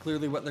 That's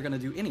clearly what they're going to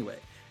do anyway.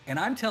 And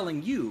I'm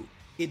telling you,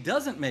 it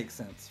doesn't make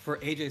sense for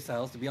AJ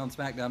Styles to be on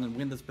SmackDown and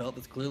win this belt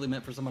that's clearly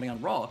meant for somebody on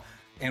Raw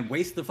and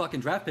waste the fucking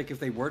draft pick if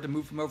they were to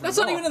move him over to Raw. That's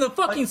not even in the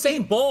fucking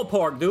same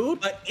ballpark,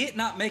 dude. But it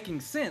not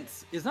making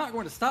sense is not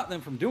going to stop them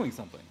from doing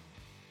something.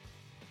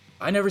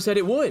 I never said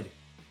it would.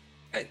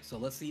 Okay, so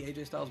let's see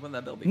AJ Styles win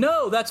that belt.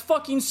 No, that's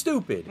fucking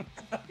stupid.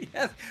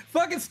 Yes,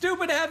 fucking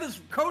stupid to have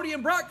this Cody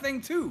and Brock thing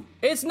too.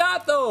 It's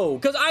not though,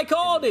 because I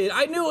called it.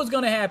 I knew it was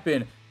going to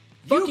happen.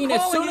 Fucking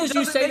as soon as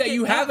you say that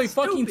you have a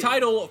fucking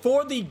title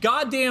for the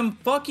goddamn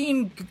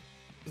show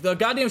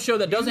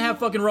that doesn't have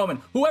fucking Roman,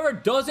 whoever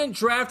doesn't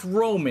draft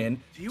Roman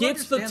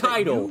gets the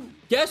title.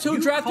 Guess who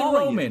drafted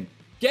Roman?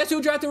 Guess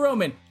who drafted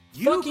Roman?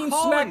 Fucking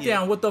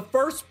SmackDown with the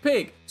first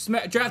pick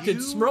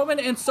drafted Roman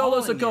and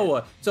Solo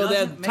Sikoa. So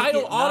the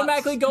title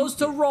automatically goes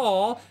to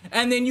Raw,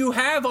 and then you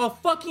have a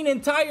fucking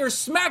entire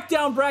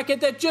SmackDown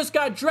bracket that just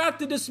got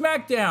drafted to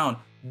SmackDown.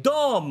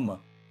 Dumb.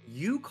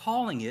 You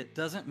calling it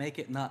doesn't make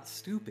it not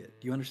stupid.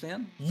 Do you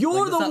understand?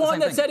 You're the one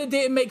that said it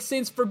didn't make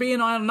sense for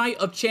being on a Night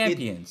of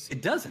Champions.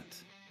 It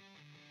doesn't.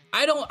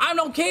 I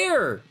don't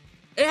care.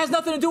 It has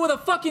nothing to do with a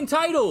fucking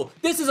title.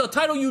 This is a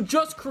title you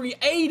just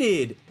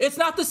created. It's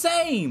not the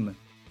same.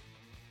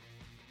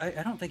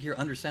 I don't think you're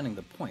understanding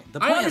the point.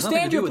 I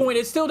understand your point.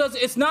 It still does.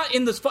 It's not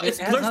in this. There's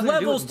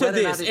levels to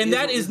this, and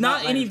that is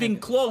not anything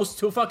close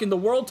to fucking the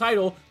world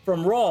title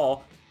from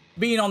Raw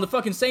being on the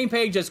fucking same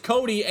page as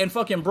Cody and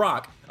fucking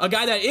Brock, a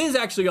guy that is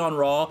actually on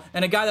Raw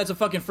and a guy that's a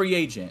fucking free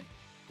agent.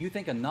 You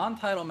think a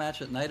non-title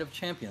match at Night of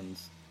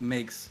Champions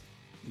makes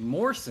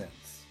more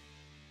sense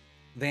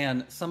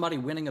than somebody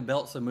winning a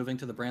belt so moving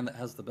to the brand that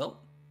has the belt?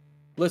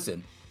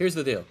 Listen, here's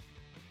the deal.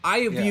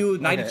 I view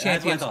Night of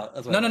Champions.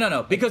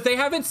 No. Because they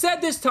haven't said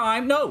this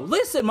time. No,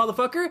 listen,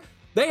 motherfucker.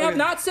 They have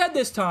not said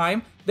this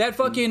time that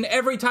fucking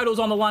every title's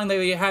on the line that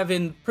they have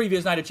in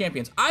previous Night of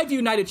Champions. I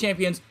view Night of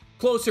Champions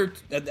closer,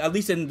 at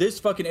least in this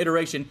fucking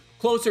iteration,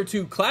 closer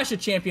to Clash of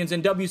Champions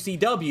in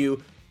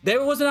WCW.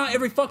 There was not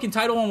every fucking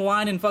title on the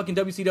line in fucking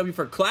WCW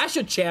for Clash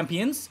of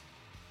Champions.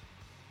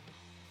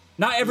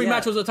 Not every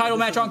match was a title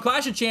match on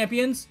Clash of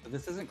Champions. But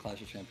this isn't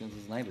Clash of Champions.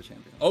 This is Night of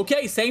Champions.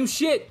 Okay, same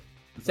shit.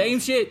 Same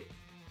shit.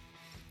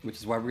 Which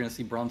is why we're going to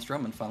see Braun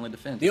Strowman finally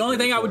defend. The only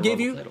thing I would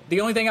give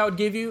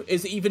you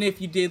is even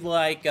if you did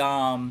like,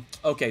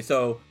 okay,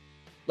 so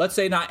let's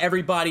say not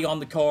everybody on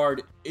the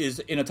card is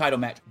in a title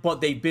match,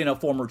 but they've been a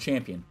former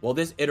champion. Well,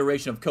 this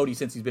iteration of Cody,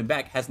 since he's been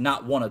back, has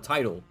not won a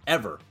title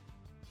ever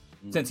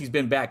since he's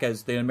been back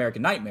as the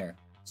American Nightmare.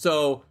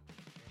 So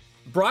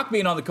Brock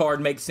being on the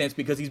card makes sense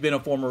because he's been a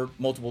former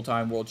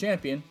multiple-time world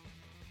champion.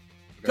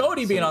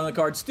 Cody being on the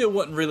card still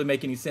wouldn't really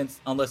make any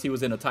sense unless he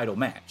was in a title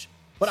match.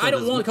 But I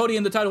don't want Cody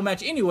in the title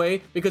match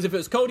anyway, because if it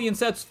was Cody and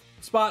Seth's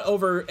spot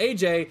over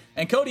AJ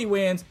and Cody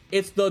wins,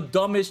 it's the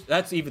dumbest.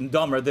 That's even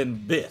dumber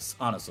than this,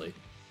 honestly.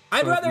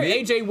 I'd rather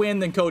AJ win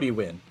than Cody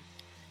win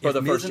for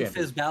the first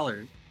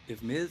champion.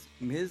 If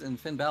Miz and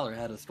Finn Balor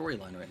had a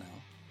storyline right now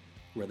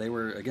where they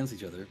were against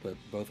each other, but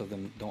both of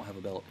them don't have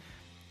a belt,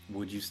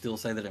 would you still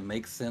say that it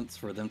makes sense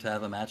for them to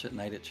have a match at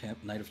Night of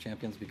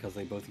Champions because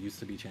they both used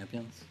to be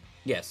champions?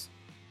 Yes.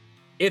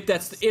 If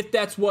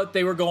that's what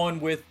they were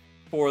going with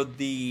for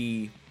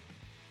the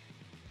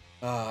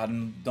I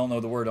don't know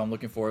the word I'm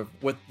looking for,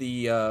 with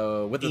the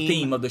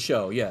theme of the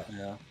show, yeah.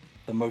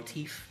 The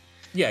motif.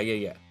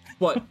 Yeah.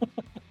 But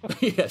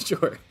yeah,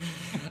 sure.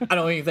 I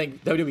don't even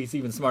think WWE's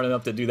even smart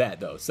enough to do that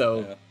though.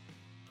 So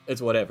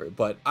it's whatever.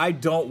 But I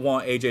don't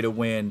want AJ to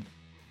win.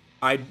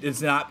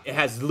 It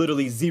has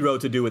literally zero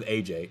to do with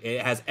AJ.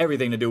 It has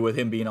everything to do with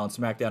him being on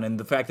SmackDown and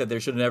the fact that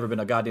there should have never been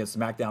a goddamn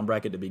SmackDown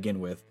bracket to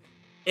begin with.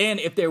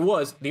 And if there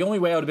was, the only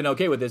way I would have been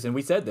okay with this, and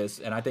we said this,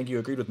 and I think you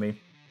agreed with me,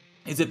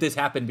 is if this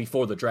happened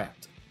before the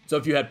draft. So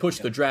if you had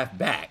pushed the draft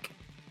back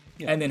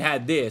and then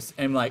had this,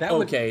 and like,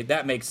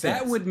 that makes sense.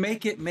 That would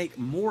make it make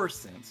more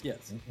sense,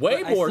 yes.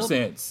 Way more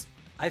sense.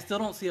 I still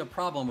don't see a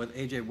problem with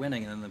AJ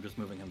winning and then them just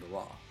moving him to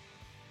Raw.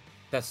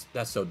 That's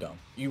so dumb.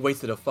 You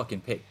wasted a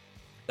fucking pick.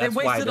 They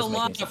wasted a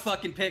lot of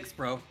fucking picks,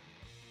 bro.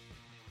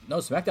 No,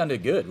 SmackDown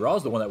did good.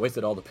 Raw's the one that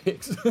wasted all the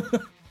picks.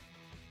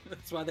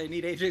 That's why they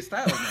need AJ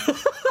Styles now.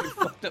 They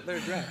fucked up their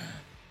draft.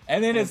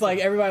 And then it's like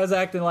everybody was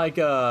acting like,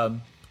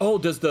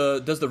 does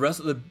the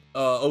rest of the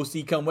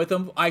OC come with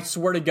him? I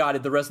swear to God,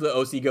 if the rest of the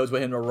OC goes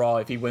with him to Raw,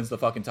 if he wins the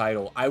fucking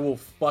title, I will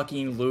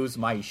fucking lose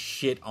my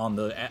shit on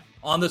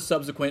the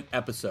subsequent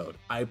episode.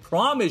 I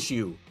promise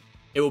you,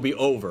 it will be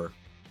over.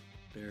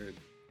 Dude.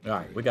 All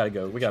right, we gotta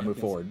go. We gotta move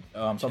forward.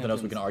 Something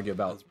else we can argue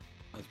about.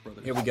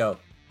 Here we go.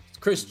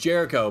 Chris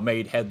Jericho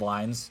made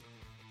headlines.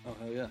 Oh,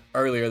 hell yeah.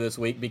 Earlier this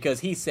week because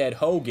he said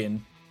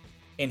Hogan,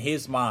 in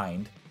his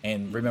mind,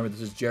 and remember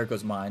this is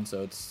Jericho's mind,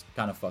 so it's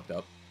kind of fucked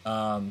up.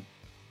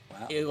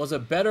 It was a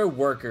better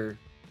worker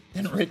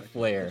than Ric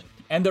Flair.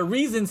 And the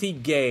reasons he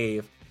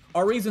gave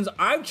are reasons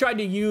I've tried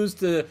to use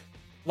to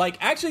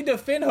actually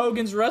defend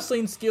Hogan's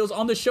wrestling skills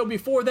on the show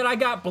before that I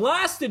got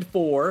blasted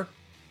for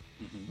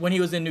when he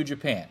was in New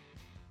Japan.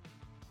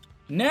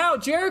 Now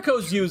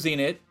Jericho's using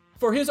it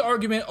for his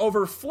argument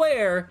over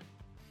Flair,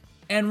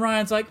 and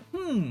Ryan's like,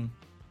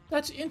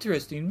 that's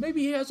interesting.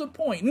 Maybe he has a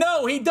point.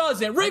 No, he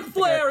doesn't. Ric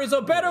Flair is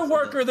a better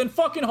worker than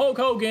fucking Hulk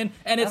Hogan,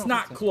 and it's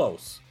not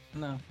close.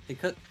 No,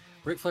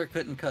 Ric Flair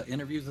couldn't cut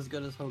interviews as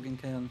good as Hogan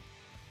can.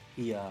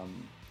 He,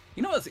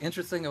 you know what's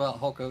interesting about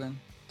Hulk Hogan?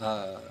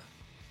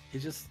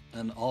 He's just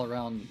an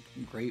all-around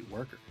great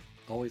worker.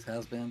 Always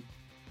has been.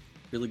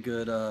 Really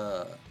good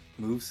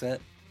moveset.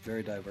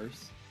 Very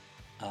diverse.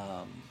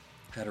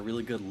 Had a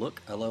really good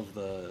look. I love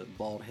the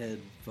bald head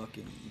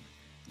fucking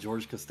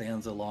George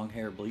Costanza long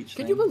hair bleach.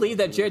 Can you believe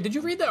that, Jared? Did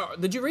you read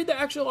the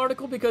actual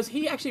article? Because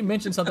he actually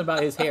mentioned something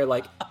about his hair,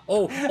 like,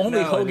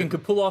 only Hogan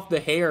could pull off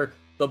the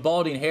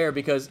balding hair,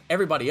 because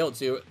everybody else,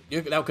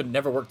 that could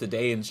never work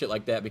today and shit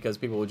like that, because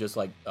people would just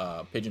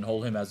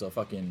pigeonhole him as a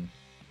fucking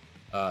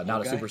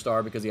not a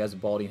superstar because he has a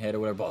balding head or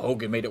whatever. But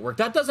Hogan made it work.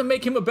 That doesn't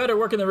make him a better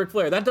worker than Ric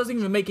Flair. That doesn't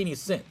even make any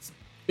sense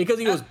because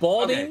he was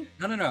balding.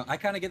 Okay. No. I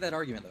kind of get that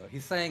argument though.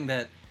 He's saying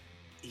that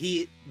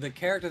the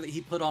character that he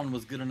put on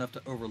was good enough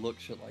to overlook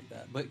shit like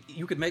that. But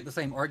you could make the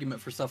same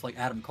argument for stuff like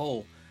Adam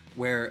Cole,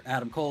 where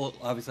Adam Cole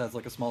obviously has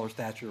a smaller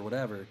stature or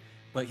whatever,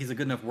 but he's a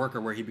good enough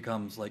worker where he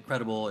becomes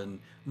credible, and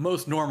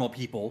most normal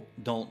people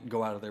don't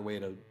go out of their way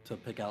to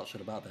pick out shit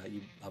about that.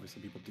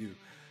 Obviously people do.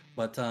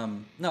 But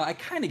no, I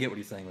kind of get what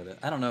he's saying with it.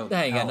 I don't know.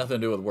 That ain't got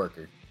nothing to do with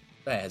worker.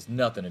 That has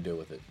nothing to do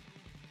with it.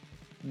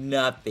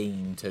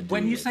 Nothing to do.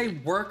 When you with say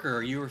it. worker,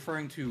 are you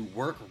referring to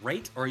work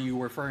rate, or are you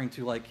referring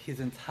to like his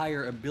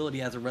entire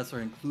ability as a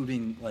wrestler,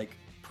 including like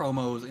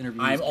promos,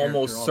 interviews? I'm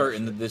almost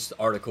certain that this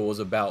article was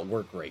about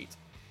work rate.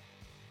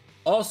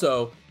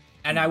 Also,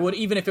 and I would,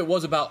 even if it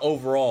was about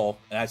overall,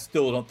 and I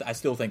still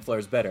think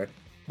Flair's better,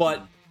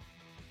 but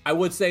I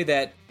would say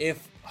that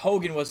if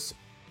Hogan was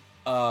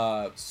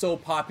so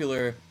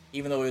popular,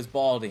 even though he was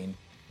balding,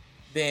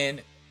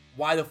 then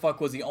why the fuck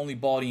was he only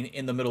balding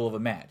in the middle of a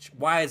match?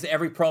 Why is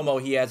every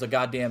promo he has a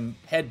goddamn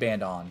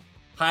headband on,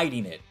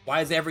 hiding it?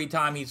 Why is every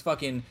time he's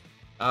fucking,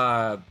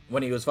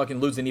 when he was fucking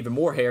losing even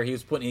more hair, he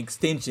was putting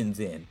extensions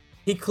in?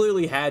 He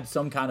clearly had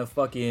some kind of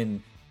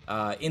fucking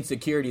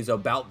insecurities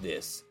about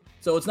this.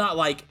 So it's not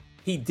like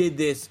he did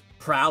this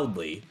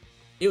proudly.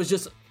 It was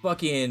just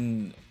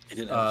fucking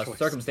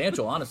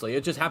circumstantial, honestly.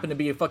 It just happened to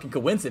be a fucking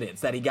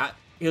coincidence that he got,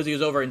 because he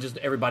was over and just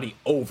everybody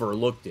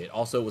overlooked it.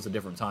 Also, it was a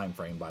different time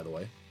frame, by the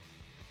way.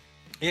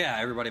 Yeah,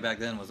 everybody back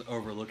then was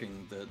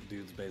overlooking the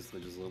dudes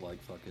basically just look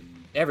like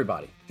fucking...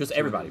 Everybody. Just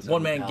everybody.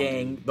 One-man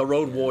gang, the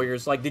Road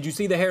Warriors. Like, did you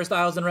see the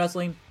hairstyles in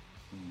wrestling?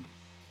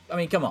 I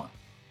mean, come on.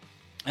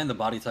 And the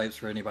body types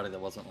for anybody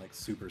that wasn't like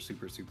super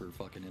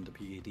fucking into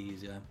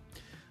PEDs, yeah.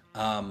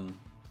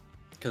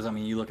 Because, I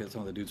mean, you look at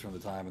some of the dudes from the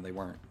time and they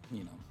weren't,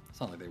 you know, it's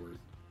not like they were...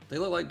 They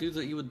look like dudes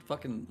that you would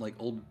fucking, like,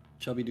 old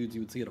chubby dudes you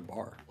would see at a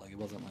bar. Like, it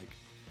wasn't like...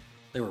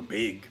 They were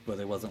big, but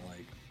it wasn't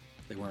like...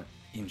 They weren't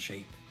in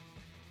shape.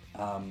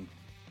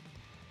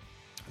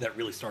 That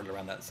really started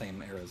around that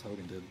same era as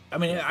Hogan did. I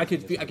mean, I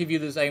could view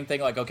the same thing.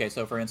 Like, okay,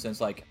 so for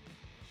instance, like,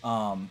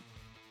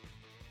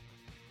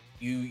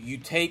 you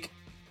take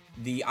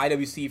the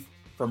IWC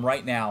from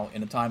right now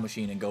in a time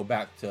machine and go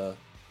back to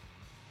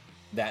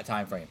that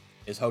time frame.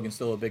 Is Hogan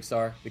still a big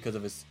star because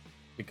of his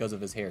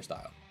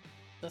hairstyle?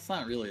 That's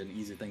not really an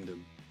easy thing to.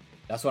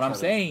 That's what I'm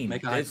saying. So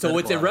it's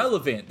hypothetical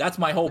irrelevant. That's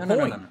my whole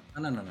point.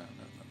 No.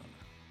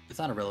 It's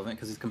not irrelevant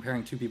because he's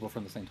comparing two people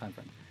from the same time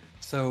frame.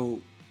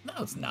 So. No,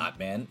 it's not,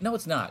 man. No,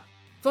 it's not.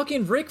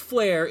 Fucking Ric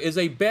Flair is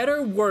a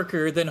better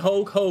worker than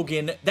Hulk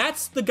Hogan.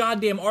 That's the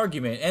goddamn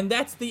argument, and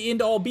that's the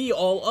end-all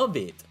be-all of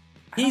it.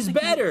 He's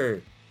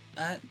better.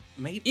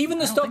 Maybe even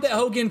the stuff that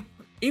Hogan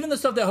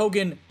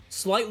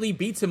slightly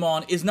beats him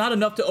on is not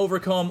enough to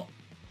overcome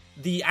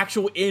the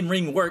actual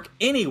in-ring work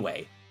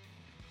anyway.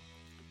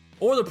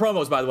 Or the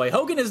promos, by the way.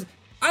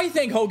 I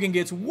think Hogan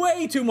gets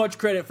way too much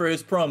credit for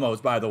his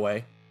promos, by the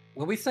way.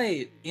 When we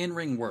say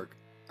in-ring work,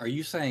 are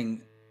you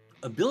saying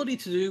ability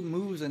to do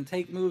moves and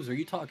take moves? Or are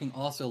you talking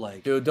also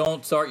like... Dude,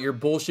 don't start your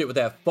bullshit with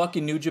that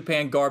fucking New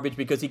Japan garbage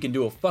because he can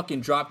do a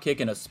fucking drop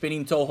kick and a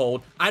spinning toe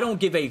hold. I don't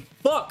give a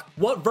fuck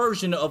what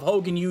version of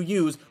Hogan you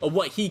use or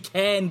what he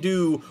can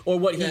do or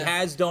what he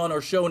has done or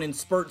shown in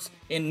spurts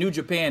in New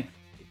Japan.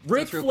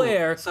 Ric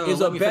Flair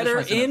is a better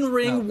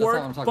in-ring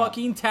work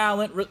fucking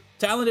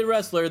talented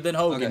wrestler than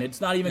Hogan. Okay. It's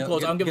not even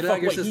close. I don't give a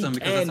fuck what he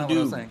can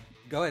do.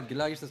 Go ahead, get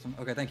it out of your system.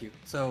 Okay, thank you.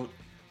 So...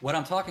 What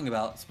I'm talking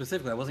about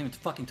specifically, I wasn't even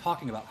fucking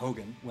talking about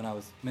Hogan when I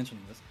was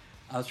mentioning this.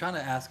 I was trying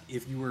to ask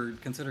if you were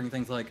considering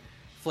things like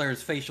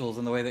Flair's facials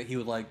and the way that he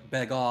would like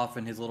beg off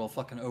and his little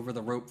fucking over the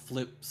rope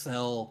flip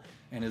sell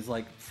and his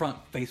like front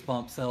face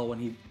bump sell when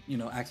he, you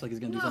know, acts like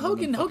he's gonna do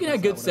something. Hogan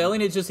had good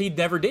selling. It's just he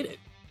never did it.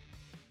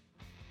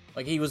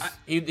 Like he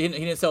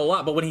didn't sell a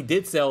lot, but when he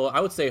did sell, I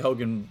would say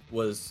Hogan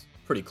was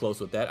pretty close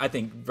with that. I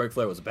think Ric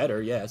Flair was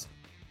better, yes,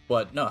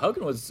 but no,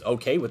 Hogan was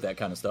okay with that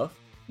kind of stuff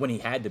when he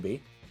had to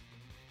be.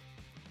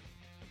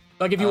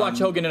 Like if you watch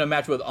Hogan in a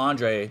match with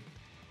Andre,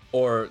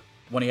 or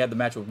when he had the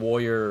match with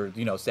Warrior, or,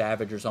 you know,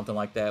 Savage or something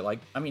like that. Like,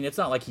 I mean, it's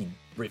not like he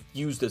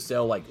refused to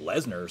sell like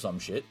Lesnar or some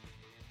shit.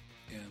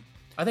 Yeah.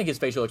 I think his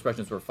facial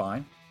expressions were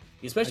fine,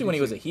 especially when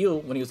he was a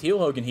heel. When he was heel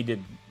Hogan, he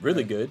did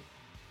really good.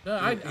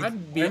 I'd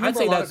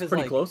say that's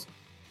pretty close.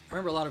 I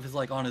remember a lot of his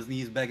like on his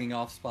knees begging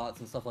off spots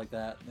and stuff like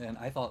that, and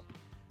I thought,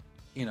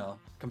 you know,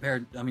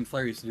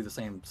 Flair used to do the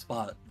same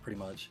spot pretty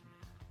much.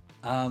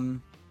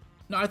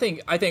 No, I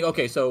think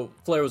okay, so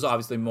Flair was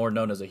obviously more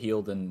known as a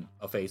heel than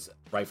a face,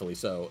 rightfully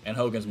so, and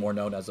Hogan's more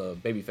known as a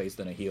babyface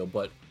than a heel,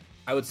 but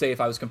I would say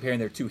if I was comparing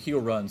their two heel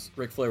runs,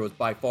 Ric Flair was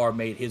by far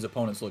made his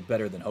opponents look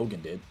better than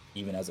Hogan did,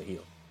 even as a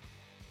heel.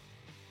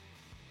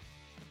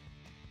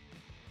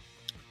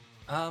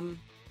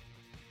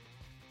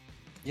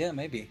 Yeah,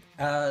 maybe.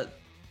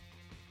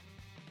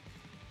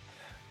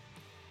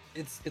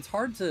 It's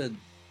hard to...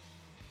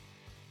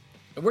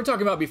 We're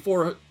talking about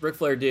before Ric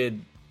Flair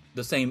did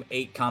the same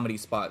 8 comedy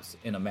spots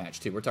in a match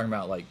too. We're talking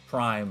about like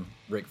prime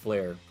Ric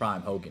Flair,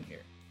 prime Hogan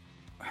here.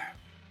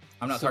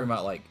 I'm not talking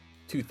about like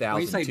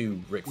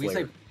 2002 Ric Flair. When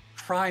you say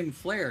prime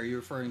Flair, you're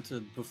referring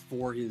to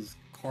before his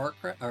car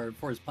crash or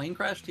before his plane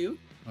crash too?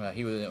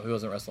 He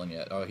wasn't wrestling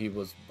yet. He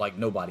was like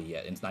nobody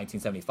yet. In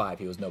 1975,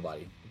 he was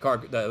nobody.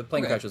 The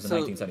plane crash was in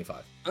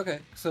 1975. Okay,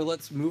 so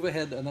let's move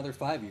ahead another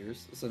 5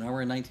 years. So now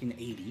we're in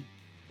 1980.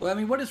 Well, I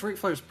mean, what is Ric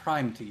Flair's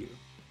prime to you?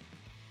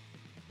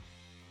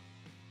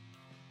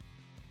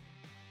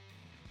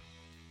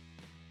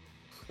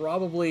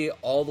 probably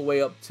all the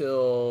way up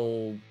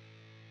till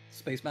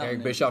Space Mountain.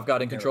 Eric Bischoff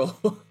got in control.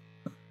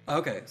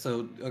 Okay,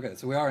 so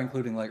we are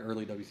including like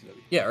early WCW.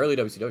 Yeah, early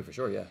WCW for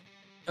sure. Yeah.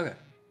 Okay,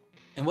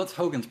 and what's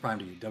Hogan's prime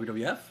to you?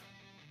 WWF?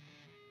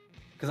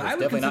 Because I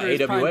would definitely not consider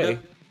his AWA.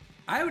 prime.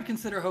 I would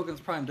consider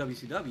Hogan's prime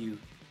WCW,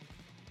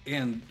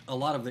 and a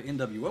lot of the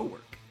NWO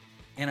work.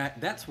 And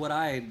that's what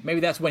I... Maybe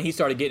that's when he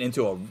started getting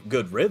into a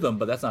good rhythm,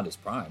 but that's not his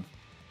prime.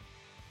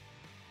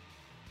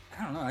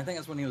 I don't know. I think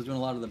that's when he was doing a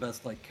lot of the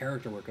best like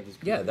character work of his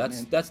career. Yeah,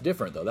 that's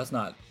different though. That's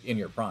not in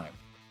your prime.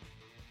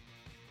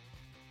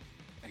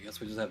 I guess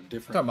we just have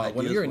different. We're talking about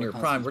when ideas you're of in what your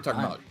prime, we're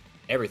constitutes talking about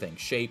everything,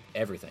 shape,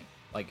 everything.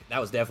 Like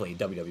that was definitely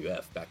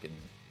WWF back in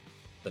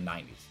the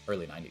 90s,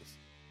 early 90s,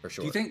 for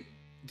sure.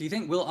 Do you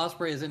think Will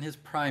Ospreay is in his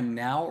prime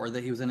now, or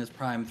that he was in his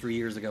prime 3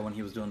 years ago when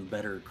he was doing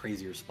better,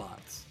 crazier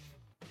spots?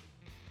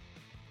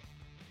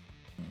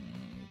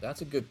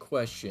 That's a good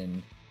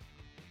question.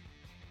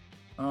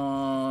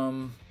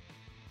 Because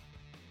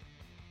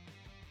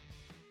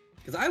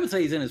I would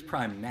say he's in his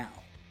prime now.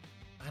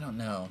 I don't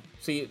know.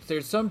 See,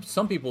 there's some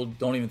people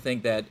don't even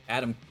think that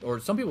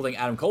some people think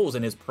Adam Cole's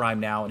in his prime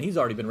now, and he's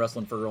already been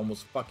wrestling for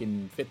almost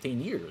fucking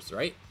 15 years,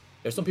 right?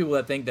 There's some people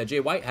that think that Jay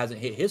White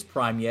hasn't hit his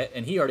prime yet,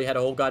 and he already had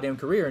a whole goddamn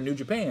career in New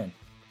Japan.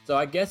 So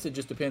I guess it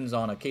just depends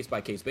on a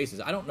case-by-case basis.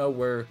 I don't know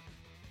where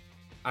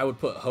I would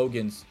put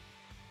Ospreay's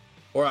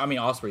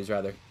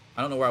rather.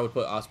 I don't know where I would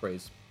put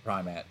Ospreay's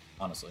prime at,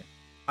 honestly.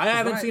 I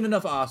haven't seen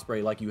enough of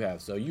Ospreay like you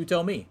have, so you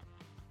tell me.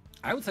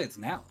 I would say it's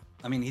now.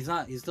 I mean, he's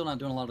still not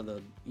doing a lot of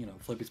the,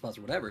 flippy spots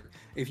or whatever.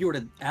 If you were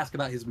to ask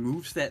about his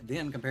moveset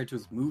then compared to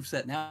his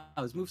moveset now,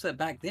 his moveset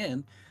back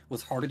then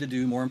was harder to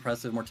do, more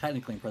impressive, more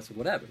technically impressive,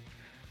 whatever.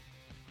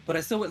 But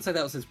I still wouldn't say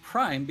that was his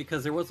prime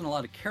because there wasn't a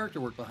lot of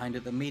character work behind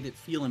it that made it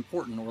feel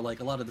important, or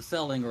like a lot of the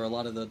selling or a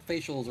lot of the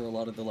facials or a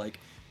lot of the like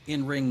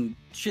in-ring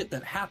shit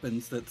that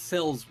happens that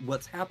sells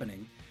what's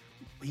happening.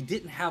 He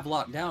didn't have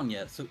locked down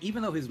yet. So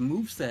even though his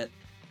moveset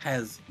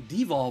has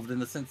devolved in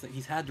the sense that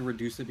he's had to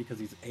reduce it because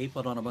he's A,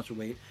 put on a bunch of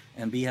weight,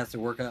 and B, has to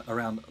work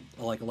around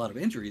like a lot of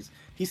injuries,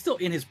 he's still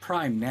in his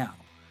prime now.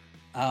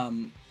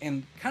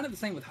 And kind of the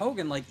same with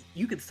Hogan. Like,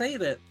 you could say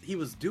that he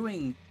was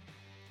doing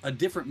a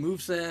different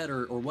moveset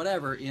or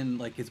whatever in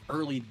like his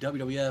early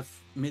WWF,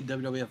 mid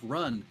WWF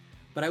run,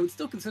 but I would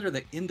still consider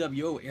the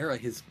NWO era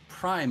his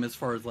prime as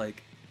far as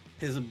like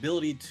his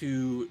ability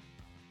to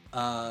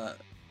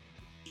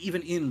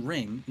even in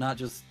ring, not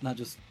just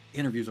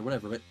interviews or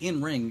whatever, but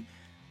in ring,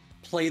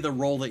 play the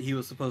role that he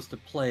was supposed to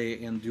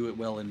play and do it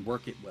well and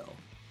work it well.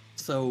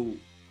 So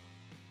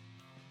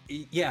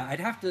yeah, I'd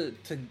have to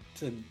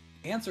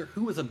answer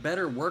who was a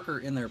better worker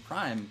in their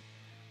prime.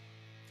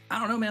 I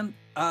don't know, man.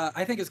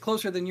 I think it's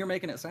closer than you're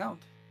making it sound.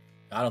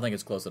 I don't think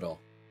it's close at all.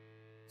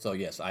 So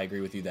yes, I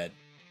agree with you that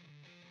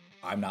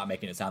I'm not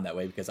making it sound that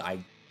way because I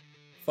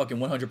fucking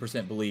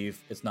 100%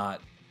 believe it's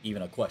not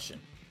even a question.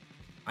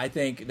 I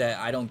think that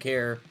I don't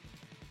care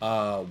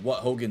what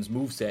Hogan's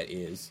moveset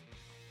is.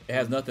 It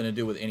has nothing to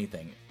do with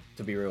anything,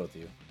 to be real with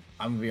you.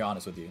 I'm gonna be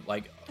honest with you.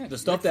 Like the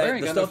stuff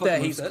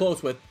that he's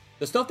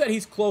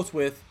close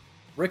with,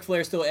 Ric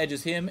Flair still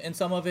edges him in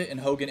some of it, and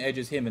Hogan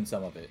edges him in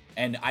some of it.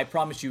 And I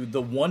promise you,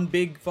 the one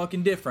big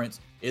fucking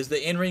difference is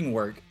the in-ring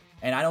work.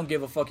 And I don't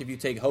give a fuck if you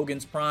take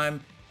Hogan's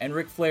prime and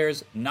Ric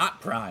Flair's not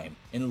prime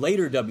in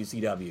later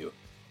WCW.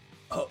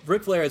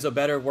 Ric Flair is a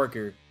better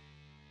worker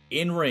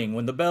in ring.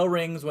 When the bell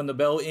rings, when the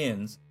bell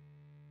ends,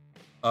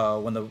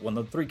 when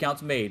the 3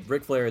 counts made,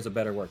 Ric Flair is a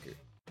better worker.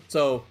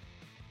 So,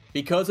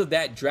 because of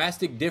that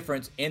drastic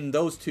difference in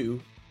those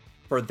two,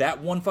 for that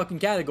one fucking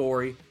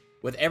category,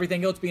 with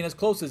everything else being as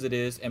close as it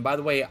is, and by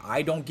the way,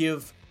 I don't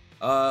give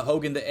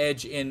Hogan the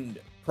edge in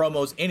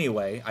promos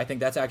anyway. I think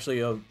that's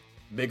actually a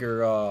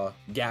bigger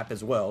gap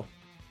as well.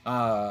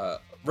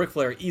 Ric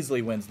Flair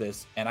easily wins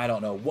this, and I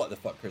don't know what the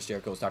fuck Chris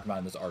Jericho was talking about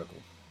in this article.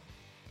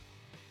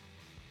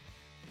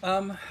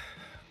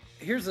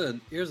 Here's a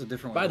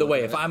different way. By the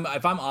way, if I'm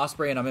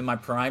Ospreay and I'm in my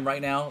prime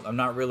right now, I'm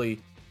not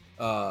really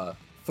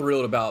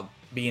thrilled about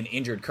being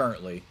injured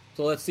currently.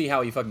 So let's see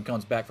how he fucking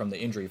comes back from the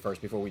injury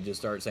first before we just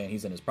start saying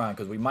he's in his prime,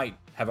 because we might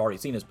have already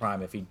seen his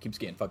prime if he keeps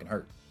getting fucking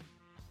hurt.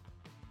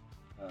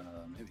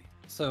 Maybe.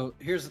 So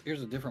here's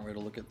a different way to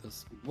look at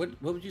this.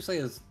 What would you say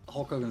is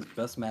Hulk Hogan's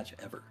best match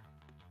ever?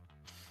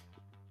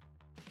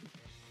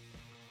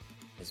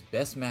 His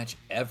best match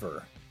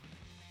ever?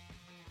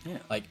 Yeah.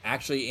 Like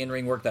actually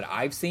in-ring work that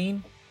I've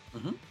seen?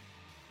 Mm-hmm.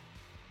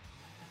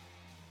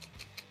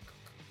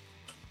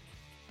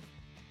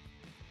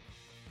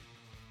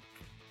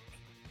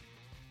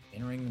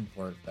 In-ring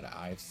work that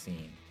I've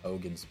seen.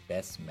 Hogan's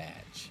best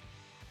match.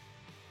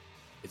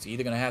 It's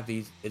either gonna have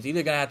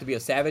to be a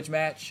Savage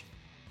match,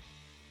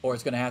 or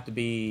it's gonna have to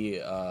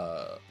be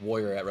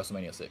Warrior at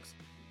WrestleMania 6.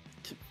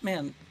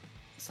 Man,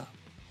 stop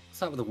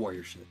with the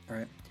Warrior shit. All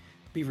right,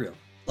 be real.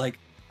 Like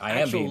I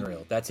am being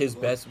real. That's his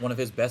best, one of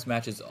his best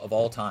matches of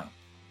all time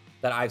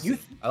that I've seen.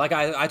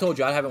 I told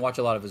you, I haven't watched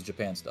a lot of his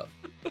Japan stuff.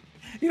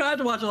 You don't have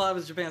to watch a lot of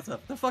his Japan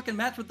stuff. The fucking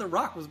match with The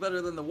Rock was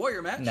better than the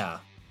Warrior match. No.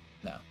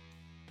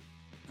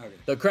 Okay.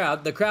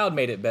 The crowd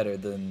made it better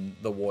than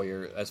the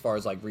Warrior as far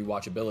as like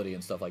rewatchability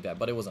and stuff like that,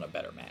 but it wasn't a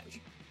better match.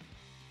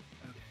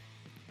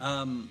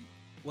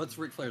 What's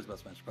Ric Flair's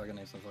best match? Probably gonna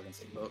name some fucking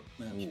Steamboat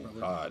match. Ooh,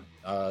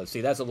 God.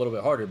 See, that's a little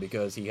bit harder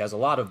because he has a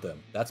lot of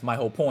them. That's my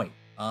whole point.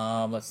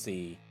 Let's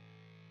see.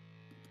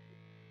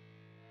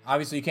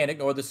 Obviously, you can't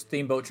ignore the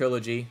Steamboat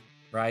trilogy,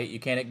 right? You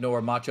can't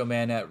ignore Macho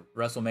Man at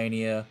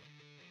WrestleMania,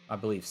 I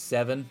believe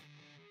 7.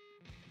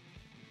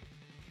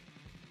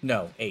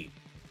 No, 8.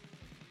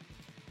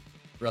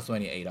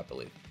 WrestleMania 8, I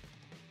believe.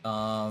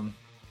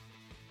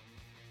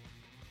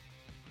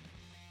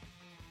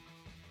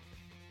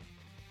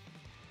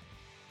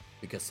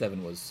 Because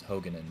 7 was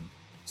Hogan and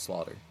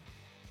Slaughter.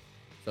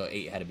 So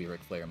 8 had to be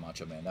Ric Flair and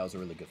Macho Man. That was a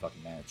really good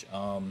fucking match.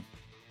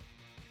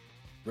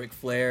 Ric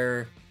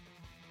Flair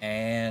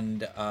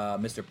and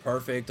Mr.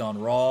 Perfect on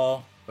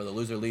Raw for the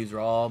Loser Leaves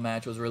Raw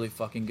match was really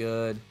fucking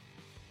good.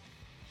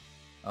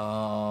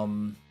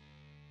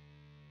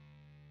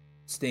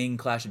 Sting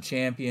Clash of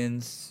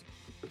Champions.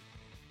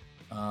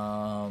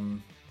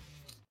 And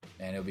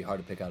it would be hard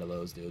to pick out of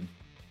those, dude.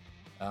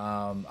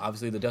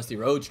 Obviously, the Dusty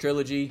Rhodes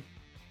trilogy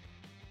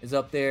is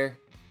up there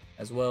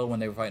as well when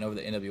they were fighting over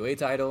the NWA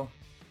title.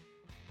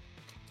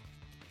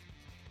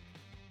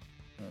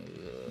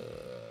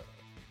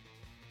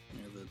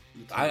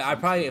 I'd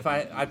probably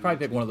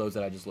pick one of those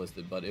that I just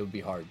listed, but it would be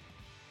hard.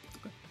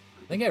 I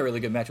think he had a really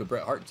good match with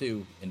Bret Hart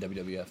too in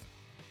WWF.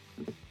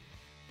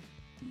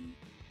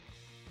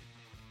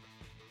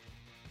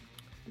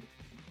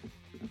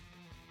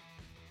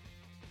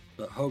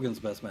 But Hogan's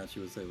best match,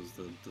 you would say, was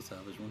the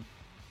Savage one?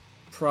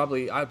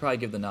 I'd probably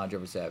give the nod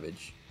over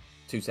Savage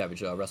to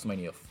Savage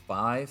WrestleMania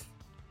 5.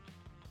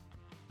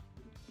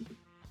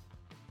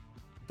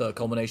 The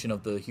culmination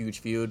of the huge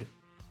feud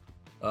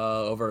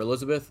over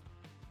Elizabeth.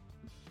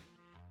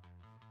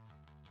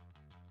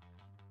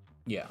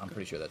 Yeah, I'm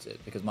pretty sure that's it.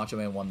 Because Macho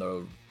Man won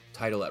the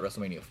title at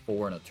WrestleMania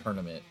 4 in a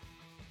tournament.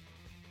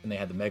 And they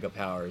had the Mega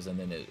Powers, and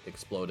then it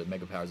exploded.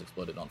 Mega Powers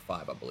exploded on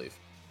 5, I believe.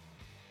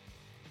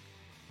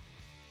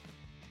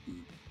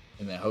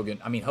 And then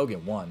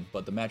Hogan won,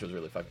 but the match was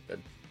really fucking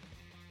good.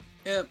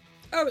 Yeah,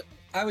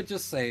 I would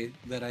just say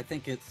that I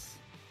think it's...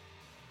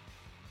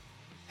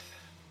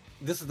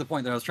 This is the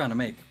point that I was trying to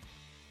make.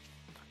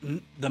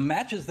 The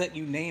matches that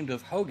you named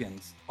of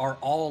Hogan's are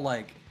all,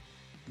 like,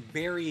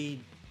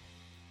 very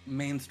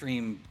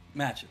mainstream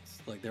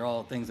matches. Like, they're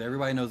all things that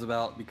everybody knows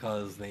about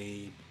because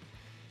they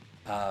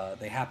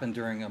happen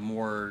during a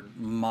more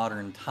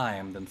modern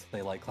time than,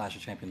 say, like Clash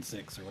of Champions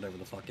 6 or whatever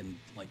the fucking,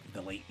 like,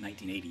 the late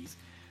 1980s.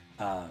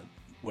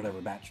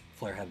 Whatever match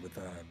Flair had with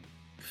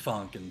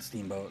Funk and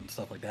Steamboat and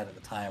stuff like that at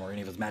the time, or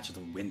any of his matches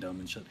with Wyndham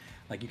and shit.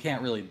 Like, you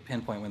can't really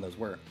pinpoint when those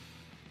were.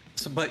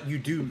 So, but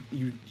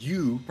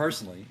you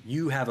personally,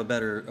 you have a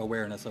better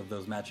awareness of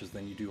those matches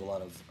than you do a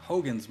lot of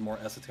Hogan's more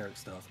esoteric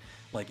stuff.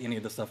 Like any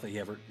of the stuff that he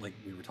ever, like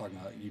we were talking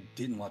about, you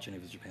didn't watch any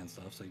of his Japan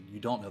stuff, so you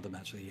don't know the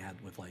match that he had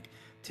with like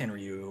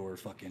Tenryu or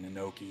fucking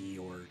Inoki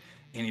or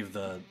any of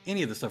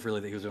the stuff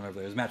really that he was doing over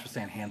there. His match with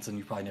Stan Hansen,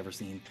 you've probably never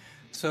seen.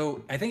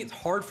 So I think it's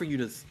hard for you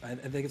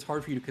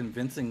to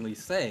convincingly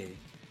say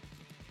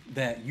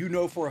that you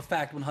know for a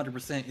fact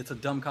 100% it's a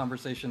dumb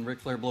conversation,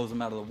 Ric Flair blows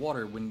him out of the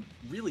water, when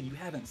really you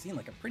haven't seen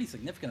like a pretty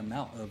significant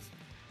amount of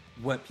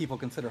what people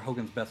consider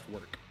Hogan's best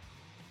work.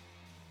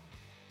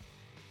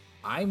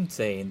 I'm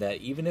saying that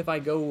even if I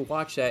go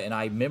watch that and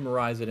I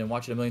memorize it and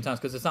watch it a million times,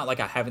 because it's not like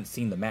I haven't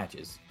seen the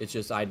matches. It's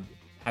just I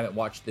haven't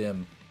watched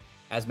them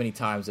as many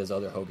times as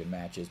other Hogan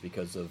matches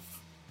because of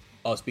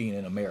us being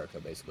in America,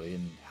 basically,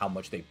 and how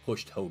much they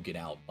pushed Hogan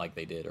out like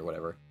they did or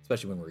whatever,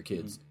 especially when we were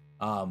kids.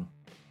 Mm-hmm.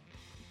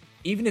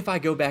 Even if I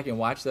go back and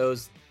watch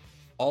those,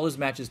 all his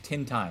matches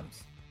 10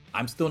 times,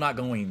 I'm still not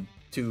going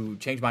to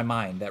change my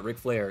mind that Ric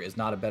Flair is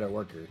not a better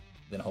worker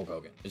than Hulk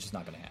Hogan. It's just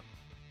not going to happen.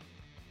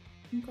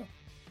 Okay.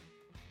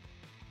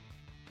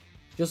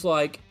 Just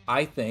like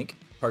I think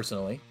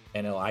personally,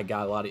 and I get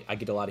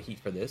a lot of heat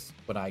for this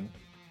when I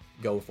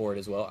go for it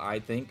as well. I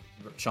think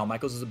Shawn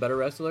Michaels is a better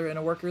wrestler and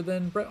a worker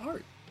than Bret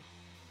Hart.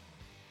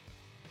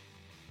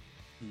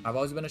 I've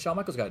always been a Shawn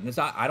Michaels guy. And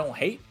I don't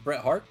hate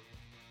Bret Hart.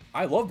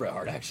 I love Bret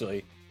Hart,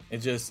 actually.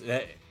 It's just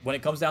that when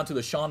it comes down to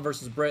the Shawn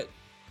versus Bret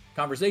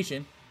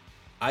conversation,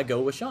 I go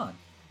with Shawn.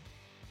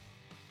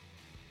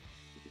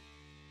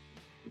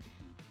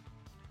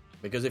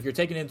 Because if you're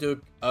taking into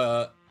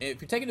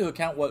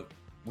account what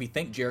we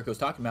think Jericho's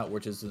talking about,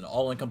 which is an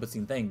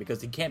all-encompassing thing,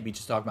 because he can't be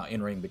just talking about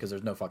in-ring because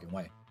there's no fucking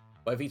way.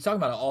 But if he's talking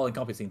about an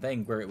all-encompassing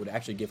thing where it would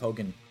actually give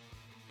Hogan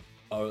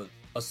a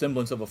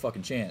semblance of a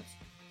fucking chance,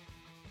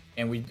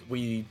 and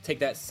we take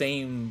that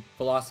same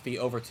philosophy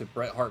over to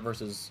Bret Hart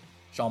versus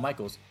Shawn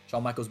Michaels.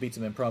 Shawn Michaels beats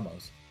him in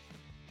promos.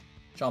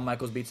 Shawn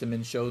Michaels beats him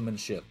in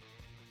showmanship.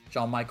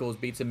 Shawn Michaels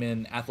beats him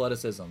in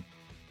athleticism.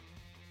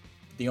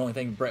 The only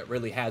thing Bret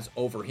really has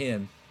over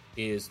him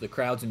is the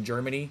crowds in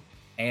Germany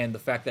and the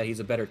fact that he's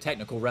a better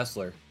technical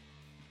wrestler.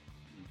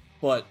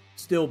 But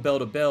still, bell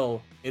to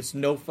bell, it's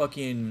no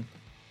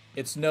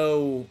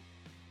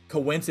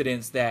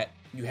coincidence that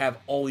you have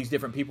all these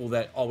different people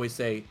that always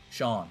say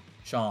Shawn,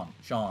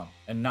 Sean,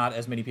 and not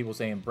as many people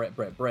saying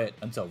Brett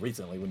until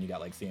recently when you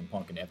got like CM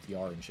Punk and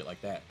FTR and shit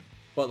like that.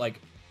 But like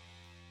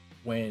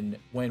when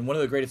one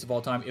of the greatest of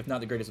all time, if not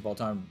the greatest of all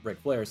time, Ric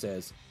Flair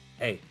says,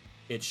 "Hey,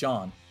 it's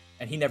Sean,"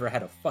 and he never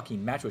had a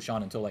fucking match with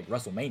Sean until like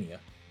WrestleMania,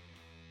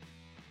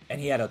 and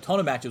he had a ton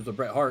of matches with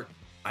Bret Hart,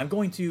 I'm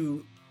going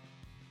to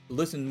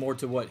listen more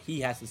to what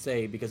he has to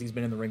say because he's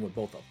been in the ring with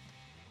both of them.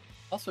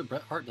 Also,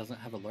 Bret Hart doesn't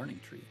have a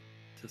learning tree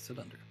to sit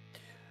under.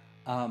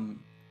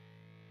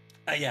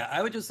 Yeah,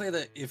 I would just say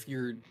that if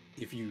you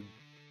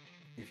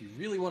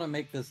really want to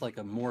make this like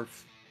a more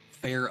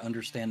fair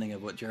understanding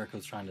of what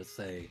Jericho's trying to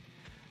say,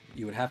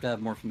 you would have to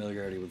have more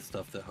familiarity with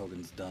stuff that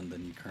Hogan's done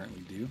than you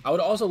currently do. I would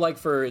also like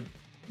for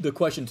the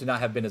question to not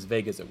have been as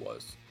vague as it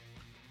was.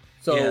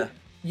 So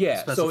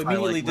yeah. So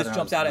immediately this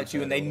jumps out at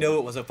you, and they know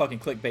it was a fucking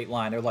clickbait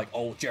line. They're like,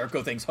 "Oh,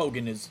 Jericho thinks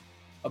Hogan is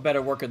a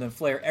better worker than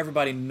Flair."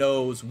 Everybody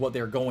knows what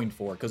they're going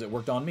for because it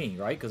worked on me,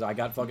 right? Because I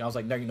was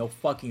like, no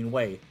fucking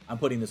way I'm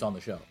putting this on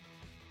the show.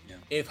 Yeah.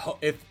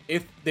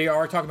 If they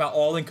are talking about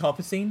all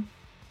encompassing,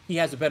 he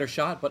has a better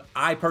shot, but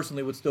I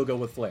personally would still go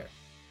with Flair.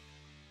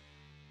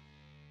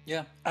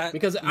 Yeah.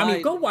 Because I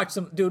mean, go watch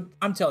some, dude.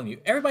 I'm telling you,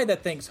 everybody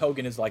that thinks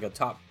Hogan is like a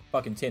top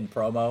fucking 10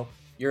 promo,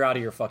 you're out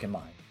of your fucking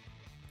mind.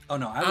 Oh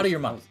no, out of your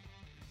mind.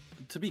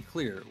 To be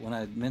clear, when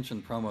I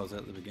mentioned promos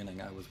at the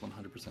beginning, I was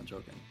 100%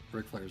 joking.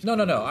 Ric Flair's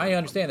No, I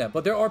understand that,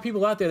 but there are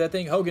people out there that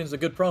think Hogan's a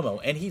good promo,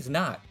 and he's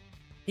not.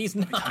 He's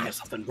not. Tell you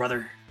something,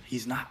 brother.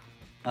 He's not.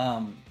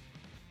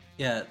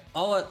 Yeah.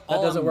 All that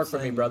doesn't work for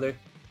me, brother.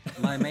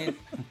 My main.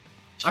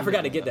 I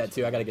forgot to get that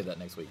too. I got to get that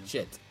next week.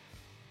 Shit.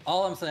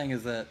 All I'm saying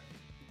is that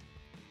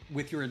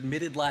with your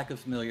admitted lack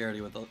of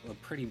familiarity with a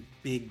pretty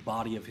big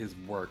body of his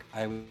work,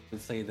 I would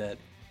say that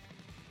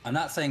I'm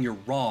not saying you're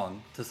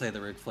wrong to say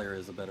that Ric Flair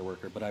is a better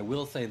worker, but I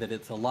will say that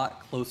it's a lot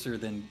closer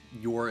than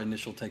your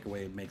initial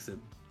takeaway makes it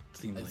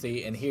seem like.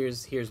 See, and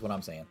here's what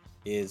I'm saying,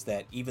 is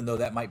that even though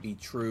that might be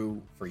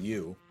true for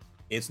you,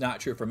 it's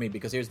not true for me,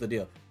 because here's the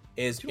deal.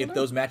 If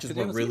those matches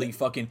were really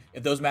fucking,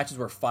 if those matches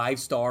were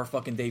 5-star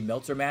fucking Dave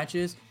Meltzer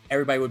matches,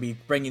 everybody would be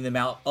bringing them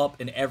up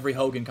in every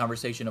Hogan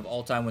conversation of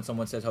all time when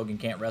someone says Hogan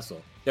can't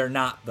wrestle. They're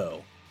not,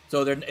 though.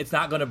 So it's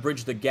not going to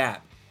bridge the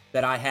gap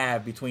that I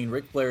have between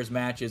Ric Flair's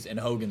matches and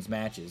Hogan's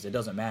matches. It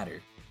doesn't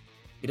matter.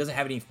 He doesn't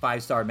have any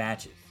 5-star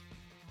matches.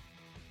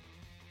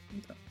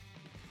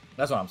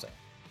 That's what I'm saying.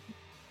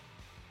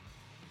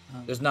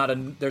 There's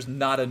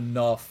not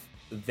enough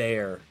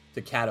there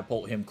to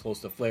catapult him close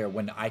to Flair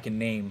when I can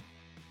name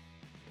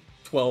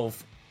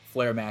 12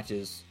 Flair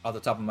matches off the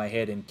top of my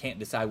head and can't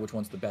decide which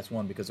one's the best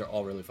one because they're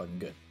all really fucking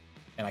good.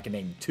 And I can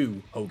name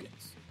 2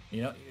 Hogans.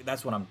 You know,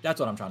 that's what I'm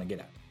trying to get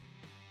at.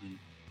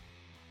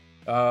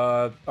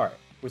 All right,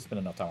 we spent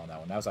enough time on that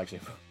one. That was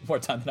actually more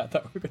time than I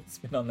thought we were going to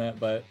spend on that,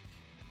 but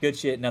good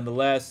shit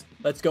nonetheless.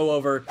 Let's go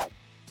over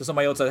to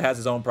somebody else that has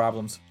his own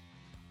problems.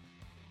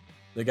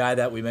 The guy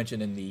that we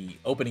mentioned in the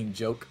opening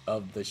joke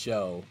of the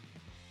show,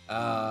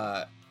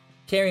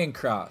 Karrion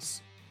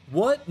Kross.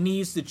 What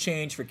needs to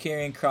change for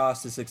Karrion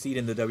Kross to succeed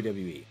in the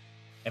WWE?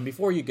 And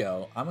before you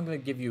go, I'm going to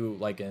give you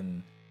like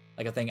a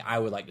thing I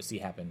would like to see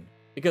happen,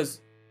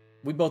 because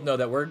we both know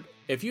that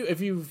if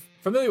you're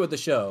familiar with the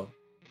show,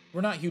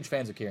 we're not huge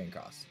fans of Karrion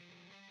Kross.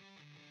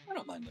 I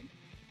don't mind him.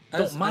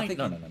 Don't mind?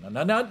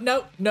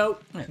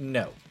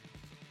 No.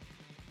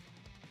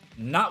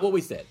 Not what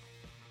we said.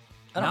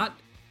 Not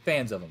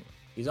fans of him.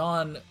 He's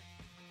on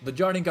the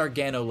Jardin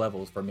Gargano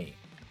levels for me.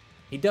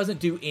 He doesn't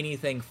do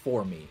anything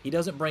for me. He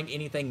doesn't bring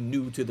anything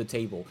new to the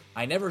table.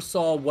 I never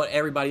saw what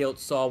everybody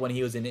else saw when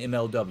he was in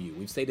MLW.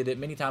 We've stated it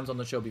many times on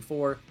the show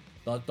before.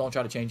 Don't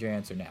try to change your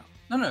answer now.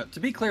 No. To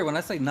be clear, when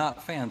I say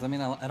not fans, I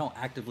mean I don't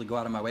actively go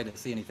out of my way to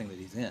see anything that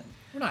he's in.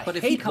 We're not but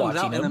if he comes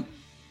out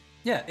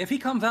if he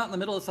comes out in the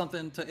middle of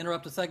something to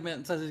interrupt a segment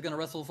and says he's going to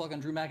wrestle fucking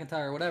Drew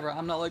McIntyre or whatever,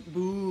 I'm not like,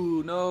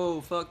 boo, no,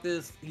 fuck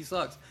this, he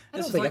sucks. I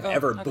don't think I've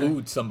ever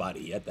booed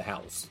somebody at the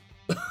house.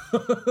 I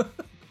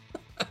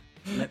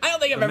don't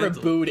think I've ever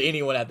booed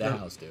anyone at the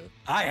house, dude.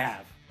 I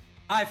have.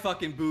 I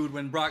fucking booed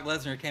when Brock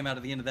Lesnar came out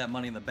at the end of that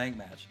Money in the Bank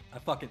match.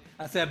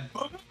 I said,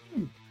 boo!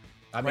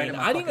 I mean,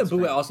 I didn't even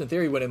boo at Austin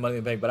Theory winning Money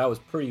in the Bank, but I was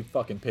pretty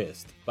fucking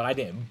pissed. But I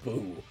didn't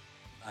boo.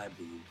 I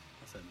booed.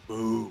 I said,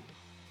 boo.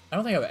 I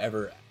don't think I've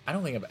ever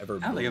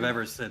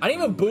said I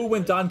didn't even boo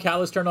when Don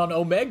Callis turned on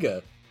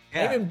Omega. Yeah,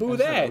 I didn't even boo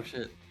that. Oh,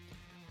 shit.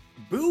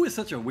 Boo is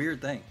such a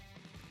weird thing.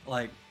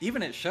 Like,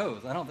 even at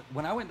shows,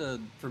 when I went to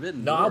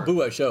Forbidden Door... No, I'll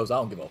boo at shows. I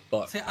don't give a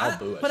fuck. See, I'll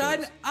boo at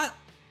shows. I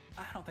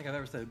don't think I've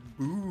ever said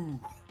boo.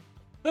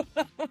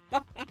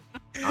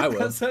 I will.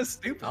 That's so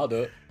stupid. I'll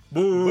do it.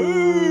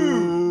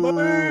 Boo!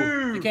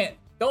 Boo! You can't...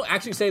 Don't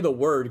actually say the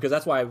word, because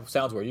that's why it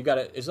sounds weird. You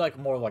gotta... It's like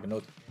more like a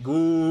note.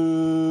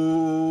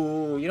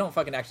 Boo! You don't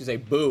fucking actually say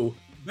boo.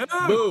 No.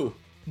 Boo!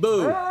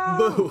 Boo!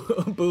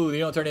 Boo! Boo! You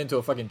don't turn it into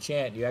a fucking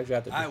chant. You actually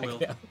have to... I will.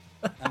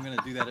 I'm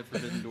gonna do that at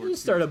Forbidden Door. You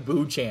start a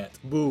boo chant.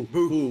 Boo,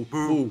 boo,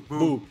 boo,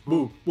 boo,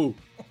 boo, boo.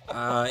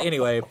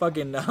 Anyway,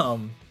 fucking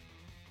Karrion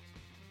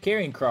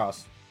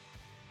Kross.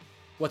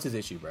 What's his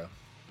issue, bro?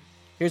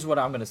 Here's what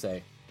I'm gonna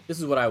say. This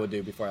is what I would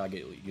do before I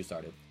get you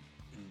started.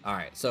 All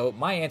right, so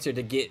my answer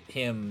to get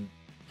him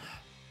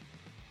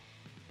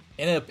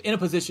in a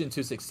position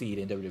to succeed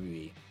in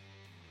WWE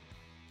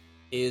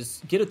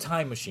is get a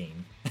time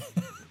machine,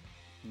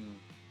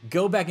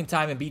 go back in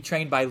time and be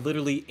trained by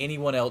literally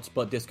anyone else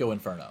but Disco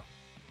Inferno.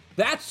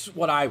 That's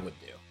what I would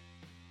do.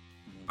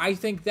 I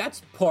think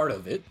that's part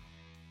of it,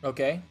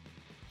 okay?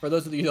 For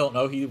those of you who don't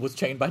know, he was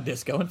trained by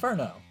Disco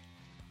Inferno.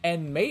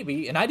 And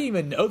maybe, and I didn't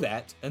even know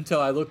that until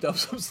I looked up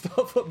some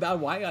stuff about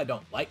why I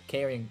don't like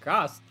Karrion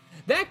Kross.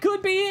 That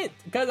could be it,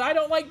 because I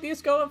don't like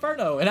Disco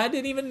Inferno, and I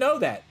didn't even know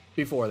that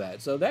before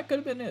that. So that could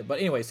have been it. But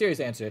anyway, serious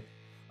answer.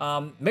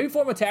 Maybe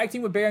form a tag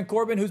team with Baron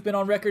Corbin, who's been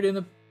on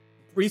record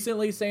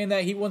recently saying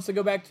that he wants to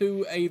go back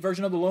to a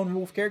version of the Lone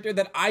Wolf character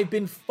that I've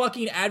been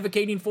fucking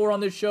advocating for on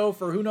this show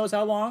for who knows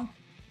how long.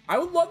 I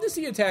would love to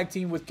see a tag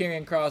team with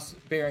Karrion Kross,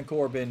 Baron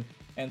Corbin,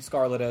 and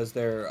Scarlett as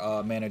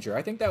their manager.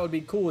 I think that would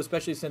be cool,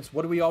 especially since,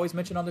 what do we always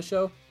mention on the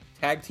show?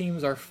 Tag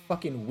teams are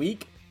fucking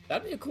weak.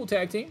 That'd be a cool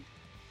tag team.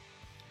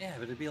 Yeah,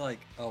 but it'd be like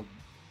a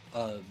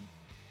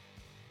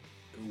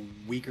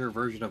weaker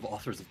version of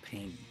Authors of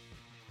Pain.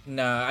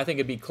 Nah, I think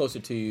it'd be closer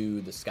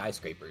to the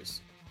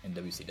Skyscrapers in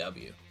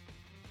WCW.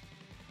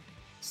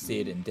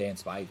 Sid and Dan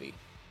Spivey.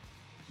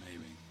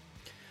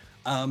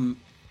 Maybe.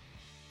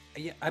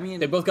 Yeah, I mean,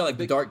 they both got like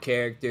the dark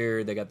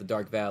character. They got the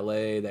dark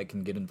valet that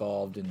can get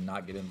involved and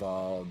not get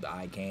involved.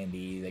 Eye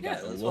candy. They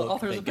got the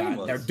look.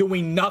 They're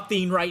doing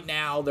nothing right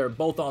now. They're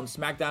both on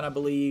SmackDown, I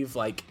believe.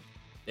 Like,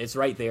 it's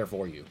right there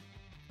for you.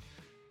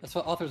 That's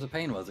what Authors of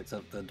Pain was,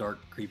 except the dark,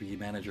 creepy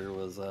manager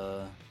was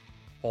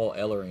Paul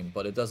Ellering.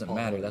 But it doesn't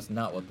matter. That's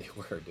not what they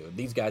were, dude.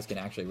 These guys can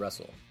actually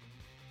wrestle.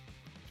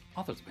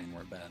 Authors of Pain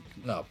weren't bad.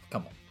 No,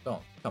 come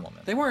on, man.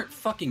 They weren't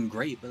fucking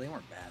great, but they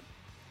weren't bad.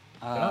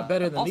 They're not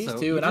better than these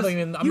two, and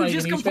I'm not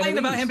even complained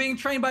about him being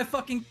trained by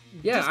fucking.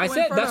 Yeah, I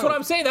said that's what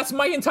I'm saying. That's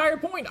my entire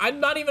point. I'm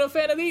not even a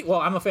fan of these.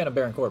 Well, I'm a fan of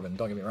Baron Corbin.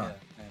 Don't get me wrong,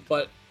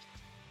 but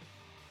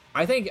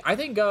I think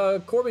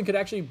Corbin could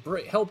actually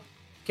help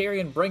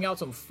Karrion bring out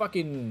some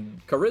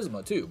fucking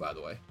charisma too. By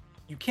the way,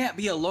 you can't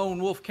be a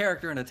lone wolf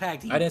character in a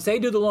tag team. I didn't say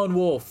do the lone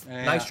wolf.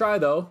 Yeah. Nice try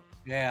though.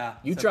 Yeah,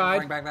 you tried.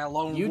 Bring back that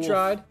lone wolf. You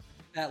tried.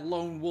 That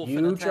lone wolf.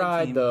 You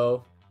tried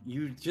though.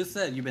 You just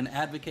said you've been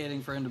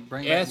advocating for him to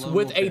bring back the Lone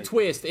with Wolf a character.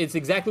 Twist. It's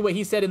exactly what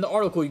he said in the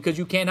article, because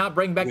you cannot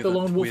bring back the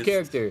Lone Wolf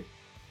character.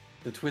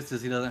 The twist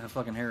is he doesn't have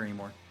fucking hair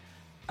anymore.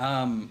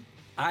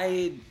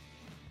 I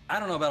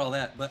don't know about all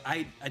that, but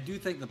I do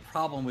think the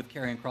problem with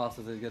Karrion Kross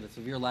is he's got a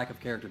severe lack of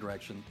character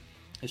direction.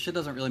 His shit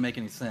doesn't really make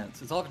any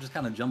sense. It's all just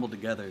kind of jumbled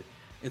together.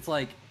 It's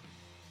like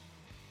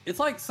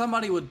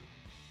somebody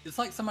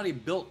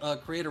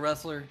built create a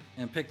wrestler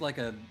and picked like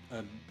a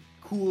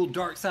cool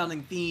dark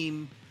sounding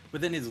theme, but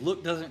then his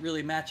look doesn't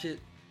really match it.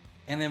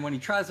 And then when he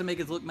tries to make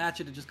his look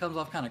match it, it just comes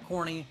off kind of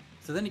corny.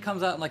 So then he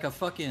comes out in like a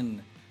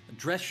fucking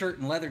dress shirt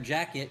and leather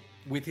jacket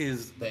with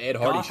his Ed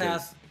Hardy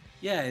shirt.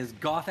 His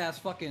goth ass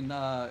fucking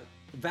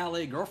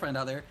valet girlfriend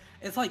out there.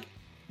 It's like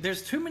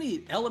there's too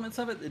many elements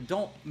of it that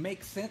don't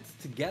make sense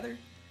together.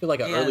 I feel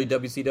like an early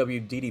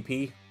WCW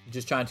DDP,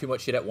 just trying too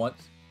much shit at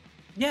once.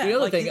 Yeah. The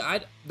other thing,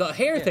 the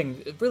hair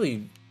thing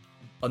really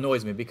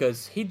annoys me,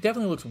 because he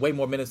definitely looks way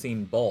more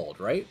menacing bald,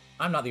 right?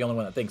 I'm not the only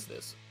one that thinks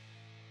this.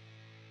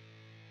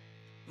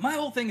 My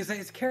whole thing is that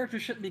his character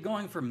shouldn't be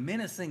going for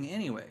menacing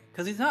anyway,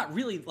 because he's not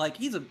really like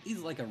he's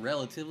like a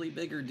relatively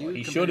bigger dude. Well,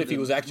 he should if he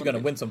was actually going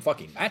to win some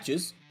fucking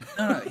matches.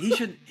 No,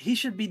 he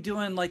should be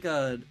doing like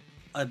a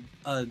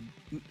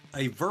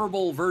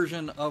verbal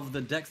version of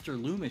the Dexter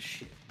Lumis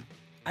shit.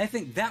 I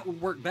think that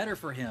would work better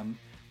for him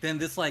than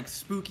this like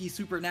spooky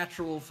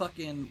supernatural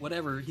fucking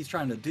whatever he's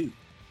trying to do.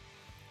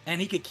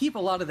 And he could keep a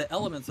lot of the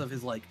elements of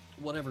his like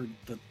whatever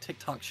the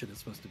TikTok shit is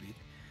supposed to be,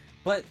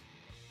 but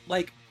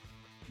like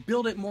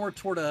build it more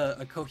toward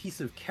a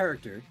cohesive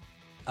character.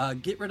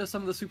 Get rid of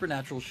some of the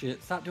supernatural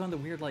shit. Stop doing the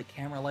weird like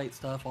camera light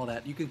stuff, all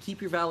that. You can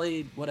keep your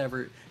valet,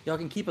 whatever. Y'all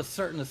can keep a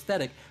certain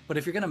aesthetic, but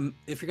if you're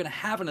gonna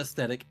have an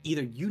aesthetic,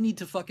 either you need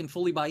to fucking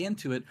fully buy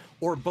into it,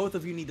 or both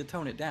of you need to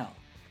tone it down.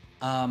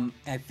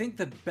 I think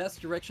the best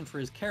direction for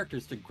his character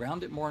is to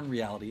ground it more in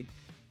reality.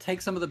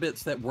 Take some of the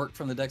bits that work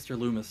from the Dexter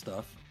Lumis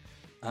stuff.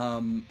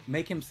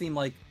 Make him seem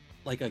like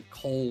a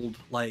cold,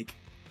 like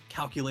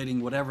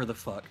calculating whatever the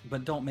fuck,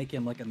 but don't make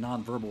him like a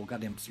non-verbal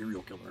goddamn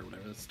serial killer or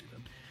whatever. That's stupid.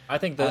 I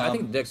think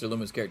the Dexter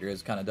Lumis character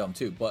is kind of dumb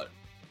too, but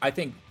I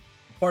think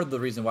part of the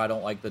reason why I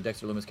don't like the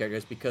Dexter Lumis character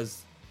is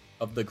because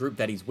of the group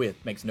that he's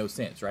with. Makes no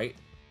sense, right?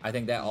 I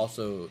think that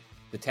also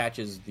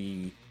detaches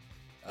the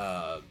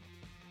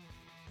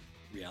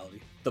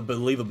reality, the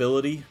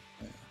believability.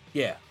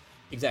 Yeah,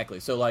 exactly.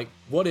 So like,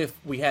 what if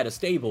we had a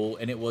stable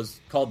and it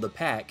was called the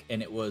Pack,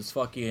 and it was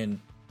fucking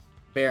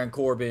Baron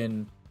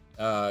Corbin,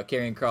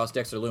 Karrion Kross,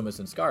 Dexter Lumis,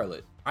 and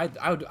Scarlett?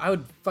 I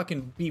would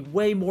fucking be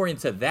way more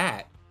into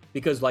that,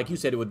 because like you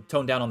said, it would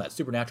tone down on that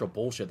supernatural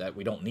bullshit that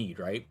we don't need,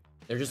 right?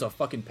 They're just a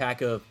fucking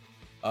pack of,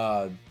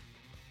 look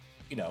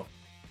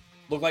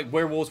like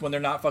werewolves when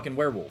they're not fucking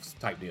werewolves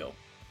type deal.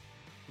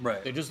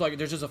 Right. They're just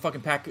a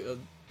fucking pack of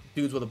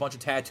dudes with a bunch of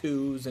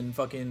tattoos and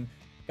fucking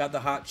got the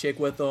hot chick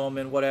with them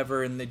and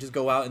whatever, and they just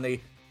go out and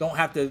they don't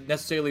have to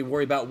necessarily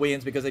worry about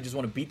wins because they just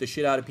want to beat the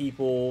shit out of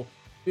people.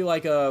 Be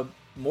like a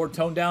more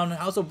toned down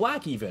House of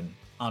Black even,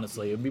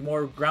 honestly. It would be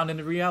more grounded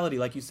in reality,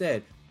 like you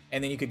said.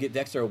 And then you could get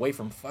Dexter away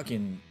from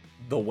fucking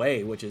The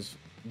Way, which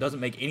doesn't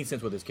make any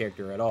sense with his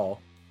character at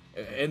all.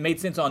 It made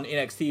sense on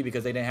NXT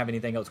because they didn't have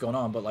anything else going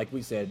on, but like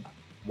we said,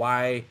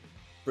 why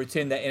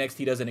pretend that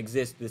NXT doesn't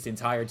exist this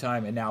entire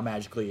time and now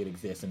magically it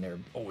exists and they're,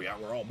 oh yeah,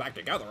 we're all back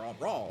together on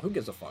Raw. Who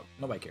gives a fuck?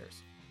 Nobody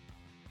cares.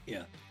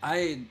 Yeah,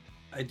 I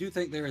do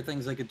think there are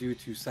things they could do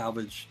to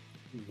salvage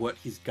what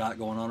he's got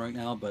going on right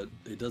now, but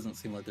it doesn't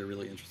seem like they're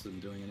really interested in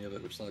doing any of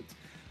it, which sucks.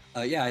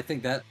 Yeah, I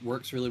think that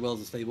works really well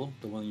as a stable,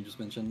 the one you just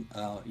mentioned.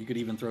 You could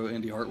even throw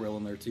Indy Hartwell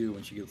in there too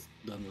when she gets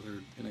done with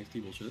her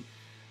NXT bullshit.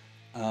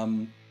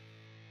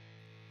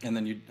 And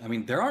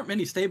then there aren't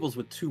many stables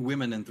with 2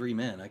 women and 3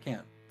 men. I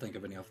can't think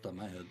of any off the top of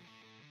my head.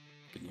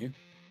 Can you?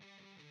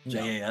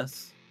 No.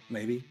 JAS,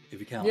 maybe, if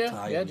you count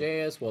Ty. Yeah,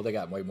 JAS. Well, they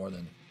got way more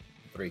than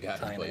 3 guys,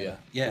 but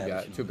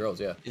yeah. 2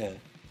 girls, yeah. Yeah.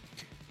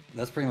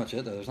 That's pretty much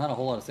it, though. There's not a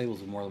whole lot of stables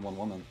with more than 1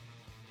 woman.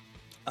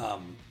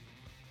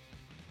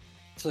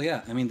 So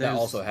yeah, I mean, that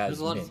also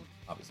has men,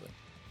 obviously.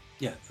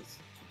 Yeah.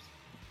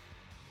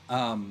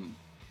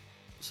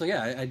 So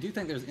yeah, I do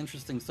think there's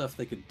interesting stuff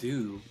they could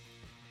do,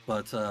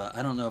 but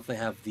I don't know if they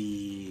have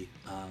the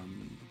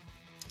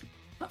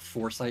not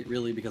foresight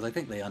really, because I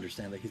think they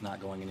understand that he's not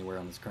going anywhere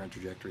on his current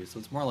trajectory. So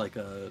it's more like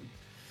a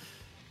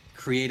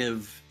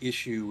creative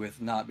issue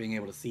with not being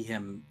able to see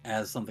him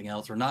as something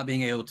else, or not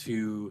being able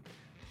to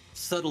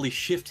subtly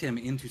shift him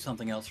into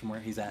something else from where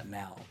he's at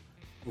now,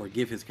 or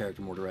give his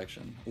character more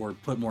direction, or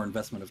put more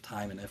investment of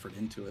time and effort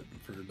into it.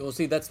 Well,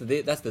 see, that's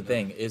the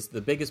thing. Is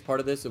the biggest part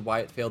of this of why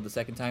it failed the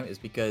second time is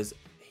because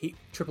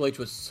Triple H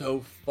was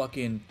so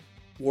fucking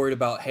worried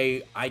about,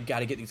 hey, I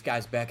gotta get these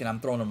guys back and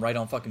I'm throwing them right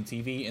on fucking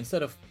TV,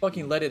 instead of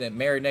fucking letting it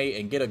marinate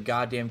and get a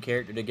goddamn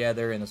character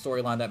together and a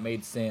storyline that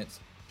made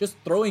sense. Just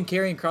throwing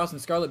Karrion Kross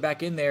and Scarlett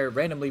back in there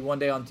randomly one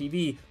day on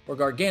TV, or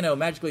Gargano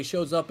magically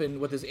shows up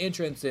with his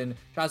entrance and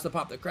tries to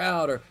pop the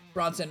crowd, or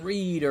Bronson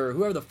Reed, or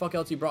whoever the fuck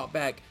else he brought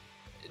back.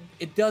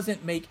 It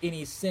doesn't make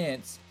any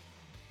sense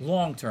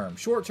long term.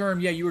 Short term,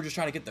 yeah, you were just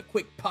trying to get the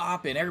quick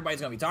pop and everybody's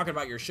going to be talking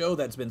about your show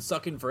that's been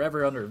sucking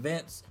forever under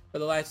Vince for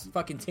the last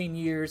fucking 10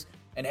 years.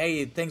 And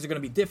hey, things are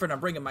going to be different. I'm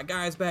bringing my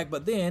guys back.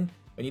 But then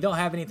when you don't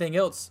have anything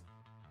else,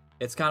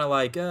 it's kind of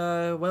like,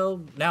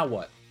 well, now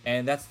what?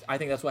 And I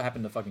think that's what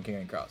happened to fucking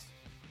Karrion Kross.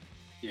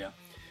 Yeah.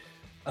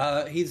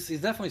 He's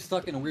definitely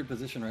stuck in a weird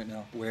position right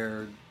now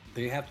where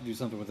they have to do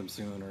something with him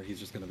soon, or he's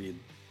just going to be,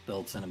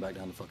 they'll send him back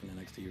down to fucking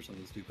NXT or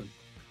something stupid.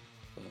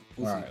 But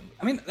we'll see. Right.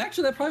 I mean,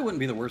 actually, that probably wouldn't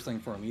be the worst thing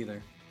for him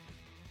either.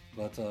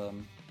 But,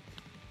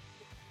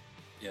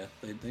 yeah,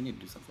 they need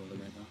to do something with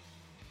him right now.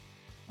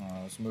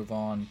 Let's move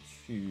on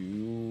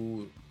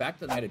to back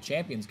to Night of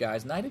Champions,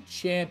 guys. Night of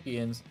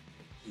Champions.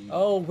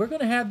 Oh, we're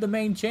going to have the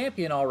main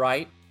champion, all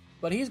right,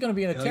 but he's going to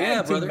be in a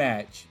tag team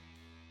match.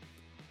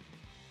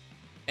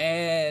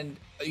 And,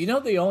 you know,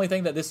 the only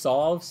thing that this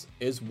solves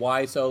is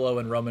why Solo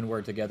and Roman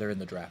were together in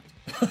the draft.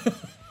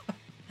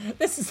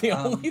 This is the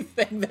only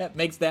thing that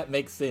makes that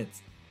make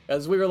sense.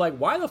 Because we were like,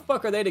 why the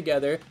fuck are they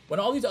together when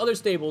all these other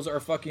stables are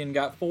fucking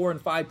got 4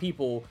 and 5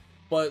 people,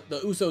 but the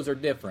Usos are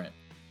different?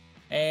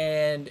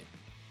 And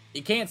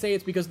you can't say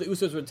it's because the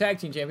Usos were tag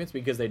team champions,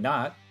 because they're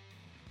not.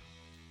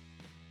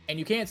 And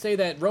you can't say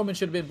that Roman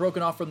should have been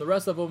broken off from the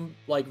rest of them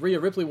like Rhea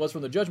Ripley was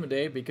from the Judgment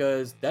Day,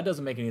 because that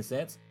doesn't make any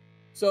sense.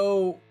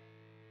 So,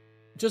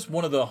 just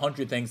one of the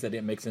 100 things that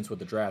didn't make sense with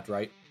the draft,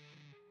 right?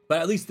 But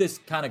at least this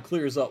kind of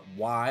clears up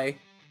why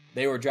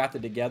they were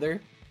drafted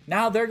together.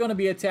 Now they're going to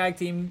be a tag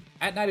team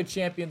at Night of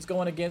Champions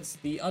going against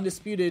the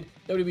undisputed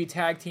WWE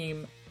Tag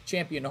Team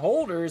Champion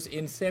holders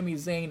in Sami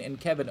Zayn and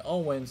Kevin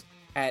Owens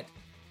at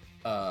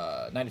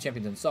Night of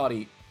Champions in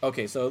Saudi.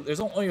 Okay, so there's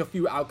only a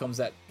few outcomes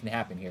that can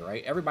happen here,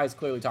 right? Everybody's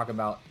clearly talking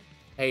about,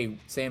 hey,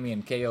 Sami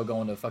and KO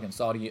going to fucking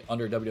Saudi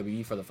under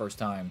WWE for the first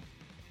time,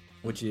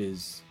 which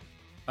is,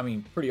 I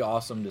mean, pretty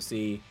awesome to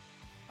see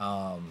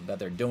that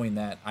they're doing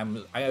that.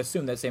 I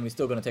assume that Sami's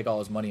still going to take all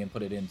his money and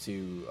put it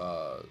into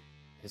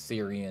his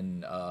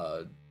Syrian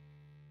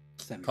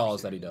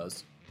calls that he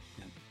does.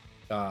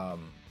 Yeah.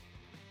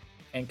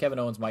 And Kevin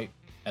Owens might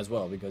as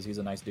well, because he's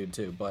a nice dude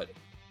too. But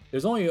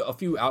there's only a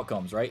few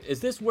outcomes, right? Is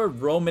this where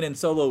Roman and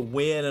Solo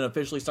win and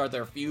officially start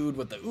their feud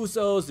with the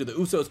Usos? Do the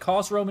Usos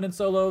cost Roman and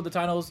Solo the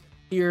titles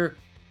here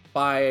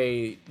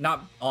by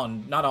not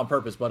on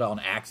purpose, but on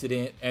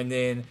accident? And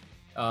then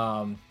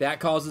that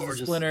causes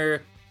a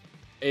splinter.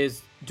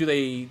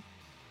 Do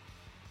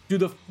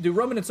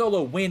Roman and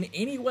Solo win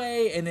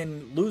anyway and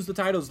then lose the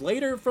titles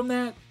later from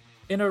that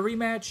in a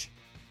rematch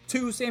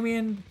to Sami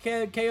and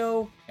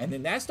KO? And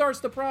then that starts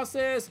the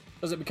process?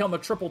 Does it become a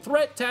triple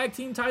threat tag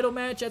team title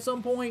match at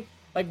some point?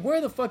 Like,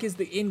 where the fuck is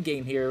the end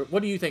game here?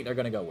 What do you think they're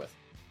going to go with?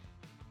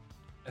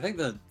 I think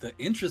the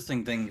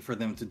interesting thing for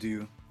them to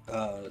do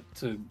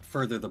to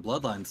further the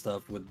bloodline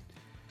stuff would,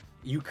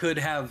 you could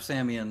have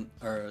Sami and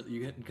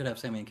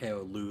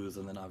KO lose,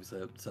 and then obviously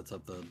it sets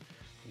up the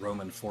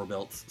Roman 4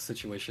 belts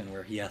situation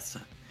where he has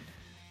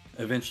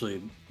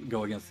eventually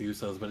go against the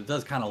Usos, but it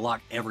does kind of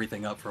lock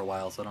everything up for a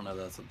while, so I don't know if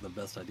that's the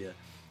best idea.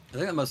 I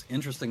think the most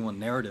interesting one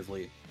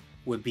narratively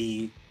would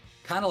be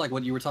kind of like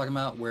what you were talking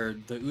about, where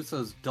the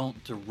Usos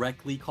don't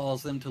directly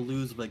cause them to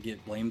lose, but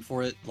get blamed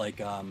for it.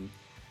 Like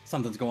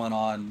something's going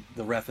on,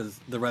 the ref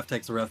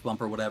takes a ref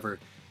bump or whatever.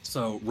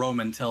 So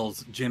Roman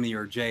tells Jimmy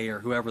or Jay or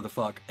whoever the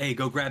fuck, "Hey,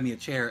 go grab me a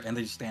chair," and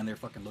they just stand there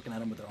fucking looking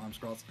at him with their arms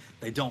crossed.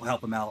 They don't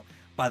help him out.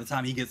 By the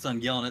time he gets done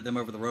yelling at them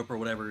over the rope or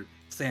whatever,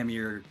 Sammy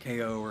or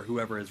KO or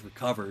whoever is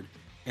recovered,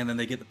 and then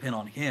they get the pin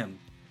on him.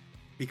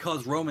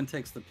 Because Roman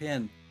takes the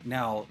pin,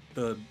 now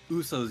the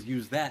Usos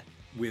use that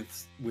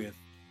with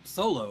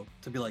Solo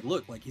to be like,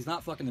 look, like, he's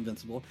not fucking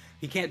invincible.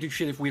 He can't do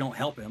shit if we don't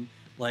help him.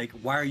 Like,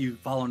 why are you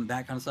following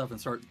that kind of stuff and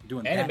start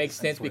doing that? And it makes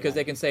sense because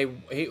they can say,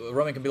 hey,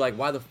 Roman can be like,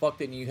 why the fuck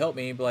didn't you help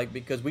me? But like,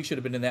 because we should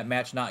have been in that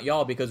match, not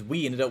y'all, because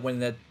we ended up winning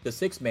the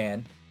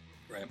 6-man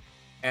right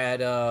at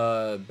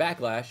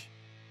Backlash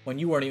when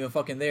you weren't even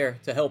fucking there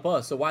to help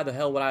us. So why the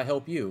hell would I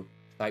help you?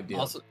 Type deal.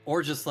 Also,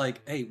 or just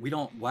like, hey,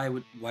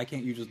 why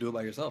can't you just do it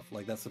by yourself?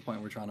 Like, that's the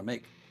point we're trying to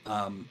make.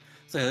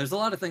 So yeah, there's a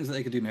lot of things that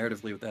they could do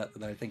narratively with that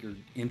I think are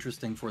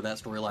interesting for that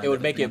storyline. It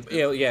would make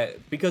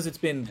it, because it's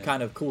been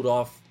kind of cooled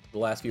off the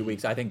last few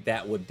weeks. I think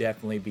that would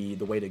definitely be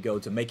the way to go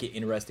to make it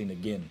interesting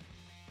again.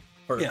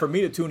 For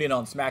me to tune in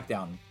on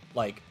SmackDown,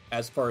 like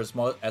as far as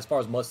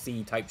must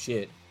see type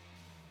shit,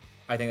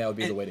 I think that would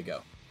be the way to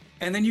go.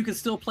 And then you could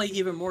still play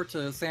even more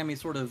to Sammy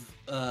sort of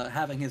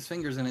having his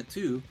fingers in it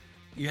too.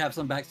 You have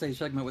some backstage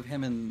segment with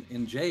him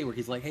and Jay where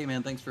he's like, "Hey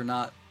man, thanks for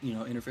not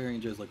interfering."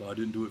 And Jay's like, "Oh, I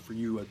didn't do it for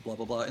you," blah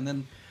blah blah. And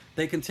then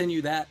they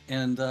continue that,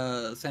 and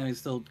Sammy's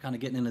still kind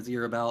of getting in his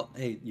ear about,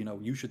 "Hey,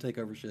 you should take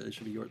over shit. It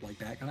should be yours," like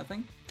that kind of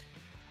thing.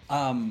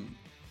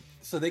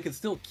 So they could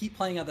still keep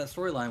playing out that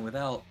storyline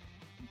without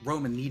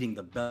Roman needing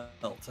the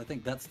belts. I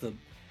think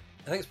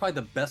it's probably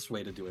the best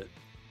way to do it.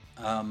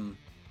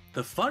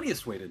 The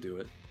funniest way to do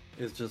it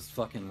is just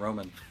fucking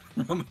Roman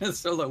and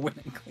Solo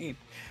winning clean,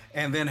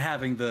 and then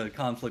having the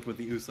conflict with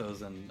the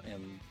Usos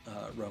and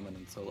Roman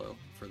and Solo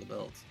for the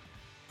belts.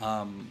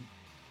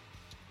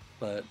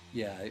 But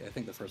yeah, I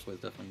think the first way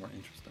is definitely more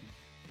interesting.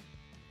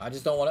 I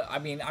just don't want to. I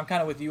mean, I'm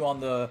kind of with you on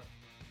the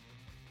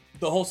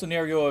whole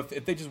scenario.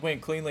 If they just win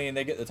cleanly and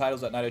they get the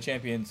titles at Night of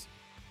Champions,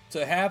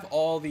 to have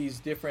all these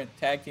different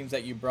tag teams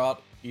that you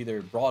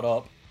either brought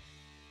up,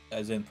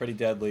 as in Pretty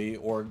Deadly,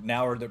 or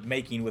now are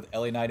making with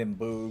LA Knight and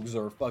Boogs,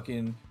 or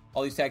fucking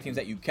all these tag teams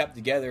that you kept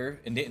together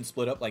and didn't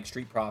split up like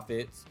Street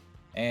Profits,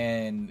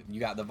 and you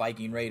got the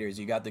Viking Raiders,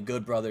 you got the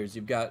Good Brothers,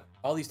 you've got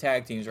all these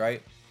tag teams,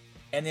 right?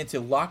 And then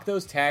to lock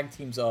those tag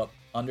teams up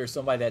under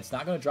somebody that's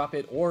not going to drop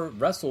it or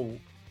wrestle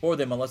for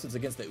them unless it's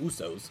against the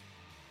Usos,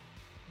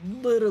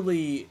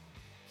 literally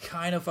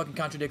kind of fucking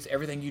contradicts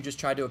everything you just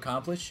tried to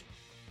accomplish.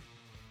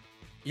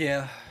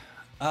 Yeah.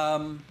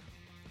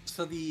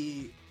 So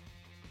the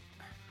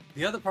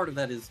other part of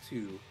that is,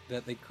 too,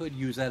 that they could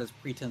use that as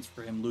pretense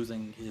for him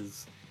losing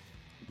his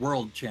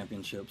world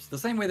championships. The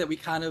same way that we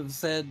kind of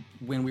said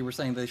when we were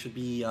saying they should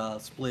be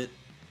split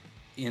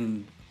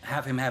in,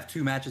 have him have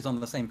 2 matches on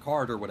the same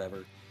card or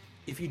whatever.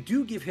 If you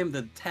do give him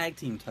the tag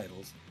team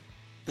titles,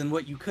 then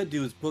what you could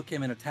do is book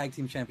him in a tag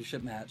team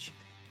championship match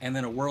and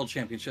then a world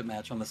championship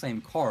match on the same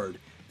card.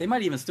 They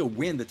might even still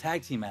win the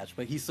tag team match,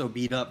 but he's so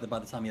beat up that by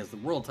the time he has the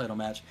world title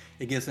match,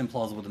 it gives him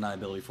plausible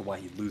deniability for why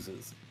he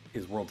loses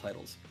his world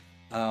titles.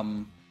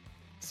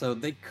 So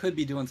they could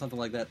be doing something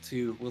like that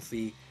too. We'll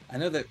see. I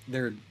know that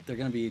they're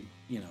going to be,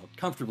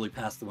 comfortably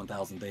past the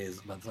 1,000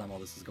 days by the time all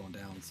this is going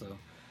down. So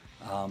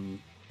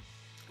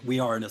we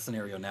are in a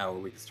scenario now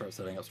where we can start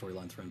setting up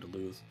storylines for him to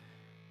lose.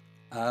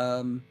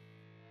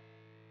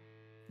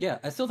 Yeah,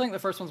 I still think the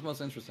first one's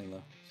most interesting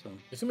though. So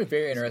it's gonna be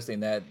very interesting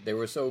that they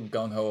were so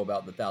gung ho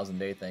about the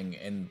 1,000-day thing,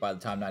 and by the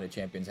time Night of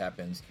Champions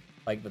happens,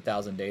 like the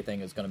 1,000-day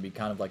thing is gonna be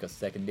kind of like a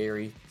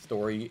secondary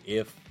story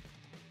if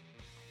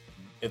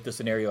the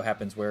scenario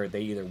happens where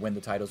they either win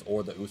the titles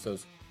or the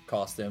Usos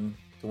cost them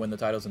to win the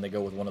titles and they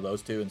go with one of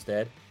those two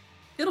instead.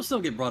 It'll still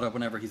get brought up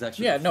whenever he's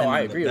actually. Yeah, no, I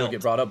agree. It'll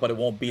get brought up, but it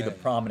won't be the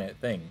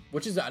prominent thing,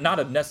 which is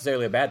not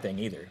necessarily a bad thing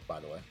either, by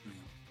the way.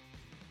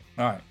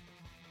 All right.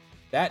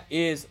 That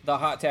is the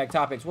hot tag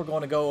topics. We're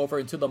going to go over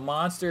into the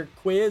monster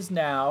quiz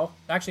now.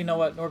 Actually, you know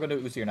what? We're going to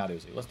do Usi or not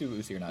Usi. Let's do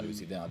Usi or not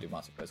Usi, then I'll do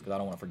monster quiz because I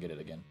don't want to forget it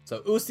again.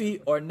 So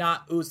Usi or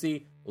not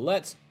Usi,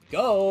 let's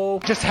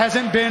go. Just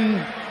hasn't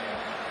been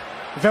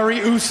very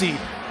Usi.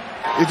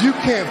 If you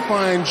can't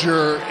find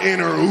your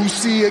inner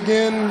Usi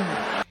again.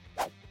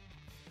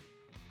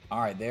 All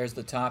right, there's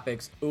the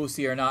topics.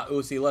 Usi or not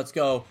Usi, let's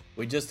go.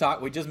 We just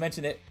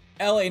mentioned it.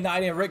 LA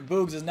Knight and Rick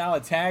Boogs is now a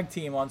tag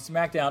team on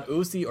SmackDown.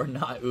 Usi or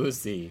not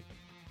Usi?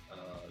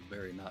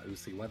 Very not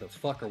Usi. Why the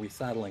fuck are we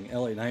saddling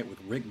LA Knight with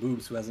Rick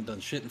Boogs, who hasn't done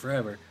shit in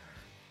forever?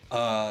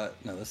 No,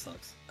 this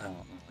sucks. I don't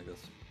know. Like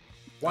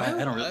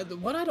this.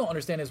 What I don't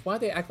understand is why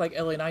they act like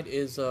LA Knight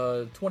is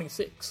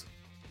 26.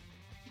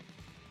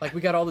 Like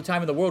we got all the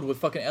time in the world with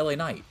fucking LA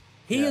Knight.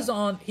 He is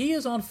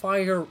on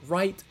fire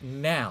right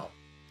now.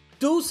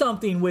 Do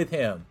something with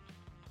him.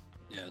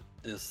 Yeah,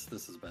 this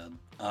is bad.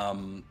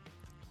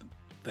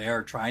 they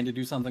are trying to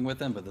do something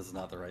with him, but this is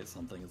not the right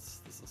something.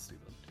 This is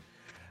stupid.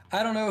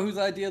 I don't know whose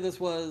idea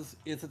this was.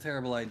 It's a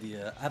terrible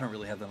idea. I don't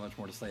really have that much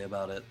more to say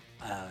about it.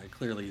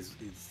 Clearly,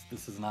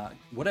 this is not,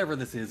 whatever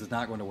this is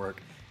not going to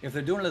work. If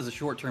they're doing it as a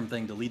short-term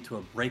thing to lead to a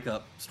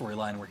breakup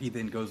storyline where he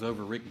then goes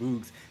over Rick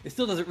Boogs, it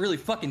still doesn't really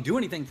fucking do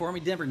anything for him.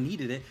 He never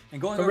needed it.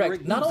 And going over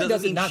Rick Boogs not only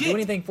does it not shit. do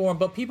anything for him,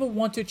 but people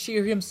want to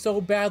cheer him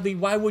so badly.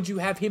 Why would you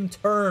have him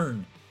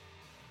turn?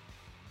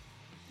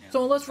 Yeah,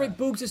 so unless Rick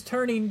Boogs is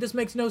turning, this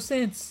makes no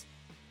sense.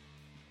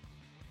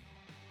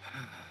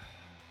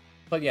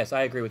 But yes,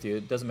 I agree with you.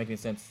 It doesn't make any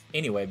sense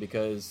anyway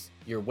because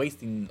you're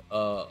wasting,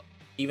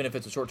 even if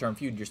it's a short-term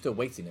feud, you're still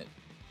wasting it.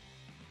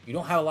 You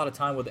don't have a lot of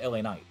time with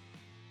LA Knight.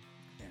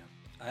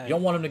 You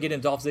don't want him to get in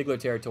Dolph Ziggler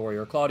territory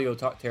or Claudio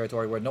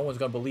territory where no one's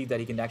going to believe that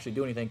he can actually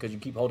do anything because you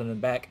keep holding him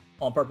back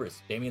on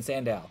purpose. Damien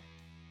Sandow.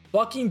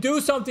 Fucking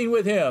do something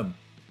with him!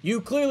 You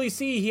clearly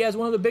see he has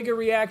one of the bigger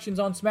reactions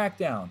on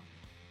SmackDown.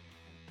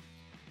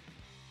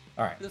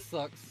 Alright. This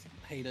sucks.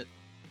 Hate it.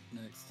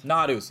 Next.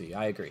 Not Usi.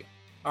 I agree.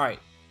 Alright.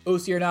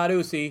 Usi or not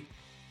Usi,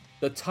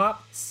 the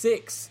top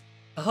 6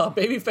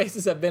 baby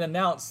faces have been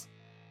announced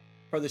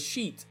for the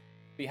sheet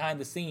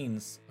behind the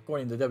scenes.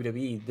 According to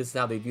WWE, this is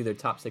how they view their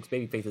top 6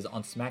 baby faces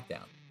on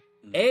SmackDown.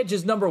 Edge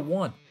is number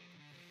 1.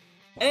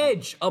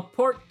 Edge, a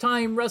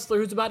part-time wrestler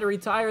who's about to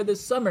retire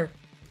this summer,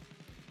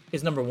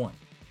 is number 1.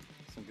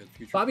 Some good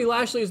future. Bobby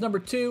Lashley is number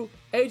 2.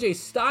 AJ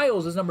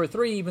Styles is number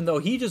 3, even though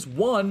he just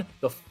won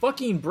the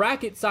fucking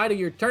bracket side of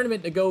your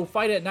tournament to go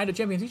fight at Night of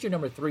Champions. He's your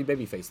number 3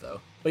 babyface,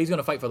 though. But he's going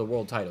to fight for the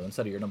world title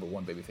instead of your number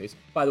 1 babyface.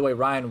 By the way,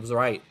 Ryan was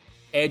right.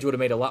 Edge would have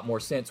made a lot more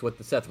sense with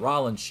the Seth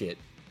Rollins shit.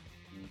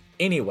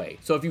 Anyway,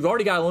 so if you've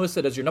already got him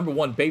listed as your number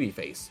 1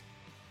 babyface,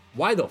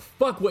 why the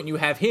fuck wouldn't you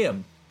have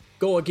him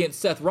go against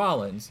Seth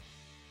Rollins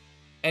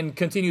and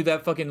continue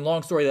that fucking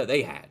long story that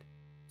they had?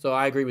 So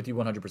I agree with you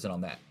 100%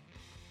 on that.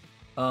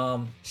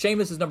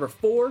 Sheamus is number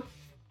 4,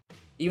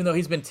 even though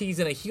he's been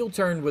teasing a heel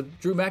turn with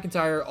Drew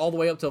McIntyre all the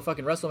way up till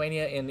fucking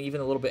WrestleMania and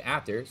even a little bit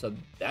after, so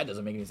that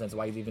doesn't make any sense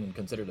why he's even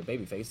considered a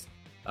babyface.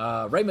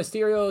 Rey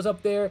Mysterio is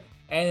up there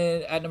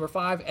and at number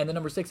 5, and then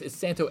number 6 is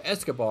Santo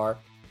Escobar.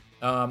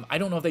 I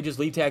don't know if they just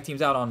leave tag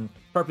teams out on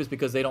purpose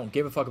because they don't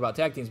give a fuck about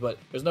tag teams, but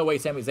there's no way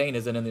Sami Zayn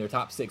isn't in their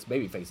top 6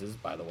 babyfaces,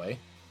 by the way.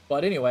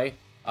 But anyway,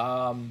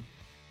 what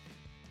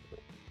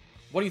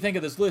do you think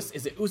of this list?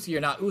 Is it Usi or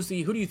not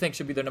Usi? Who do you think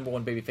should be their number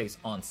 1 babyface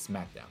on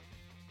SmackDown?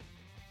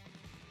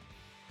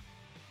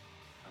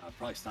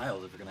 Probably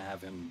Styles if you're going to have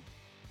him.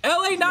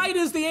 LA Knight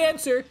is the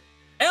answer.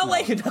 LA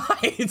Knight,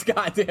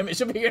 goddammit, it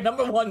should be your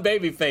number 1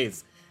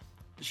 babyface.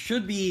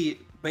 Should be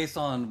based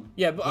on...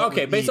 Yeah,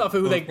 okay, based off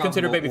of who they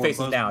consider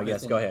babyfaces now.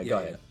 Yes, go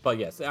ahead. But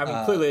yes, I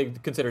mean, clearly they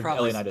consider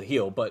LA Knight a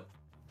heel, but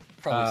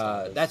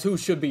that's who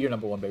should be your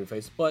number 1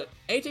 babyface. But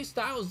AJ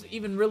Styles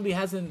even really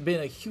hasn't been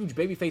a huge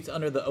babyface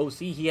under the OC.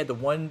 He had the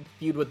one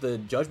feud with the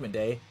Judgment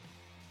Day.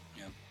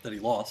 Yeah, that he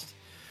lost.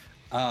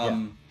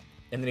 And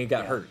then he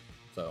got hurt.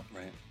 So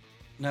right.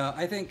 No,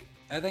 I think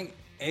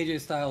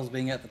AJ Styles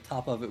being at the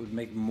top of it would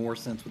make more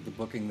sense with the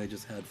booking they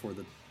just had for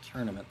the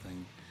tournament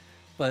thing.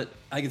 But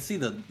I can see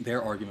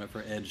their argument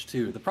for Edge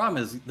too. The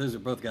problem is those are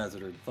both guys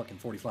that are fucking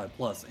 45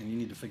 plus, and you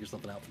need to figure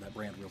something out for that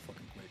brand real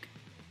fucking quick.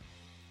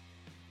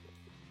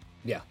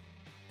 Yeah,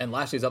 and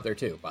Lashley's up there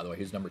too. By the way,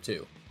 he's number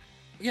 2.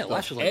 Yeah, so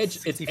Lashley's like Edge.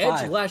 65.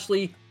 It's Edge,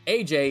 Lashley,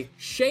 AJ,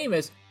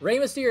 Sheamus, Rey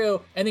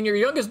Mysterio, and then your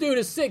youngest dude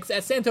is 6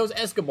 at Santos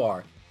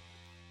Escobar.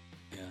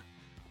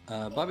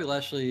 Yeah, Bobby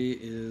Lashley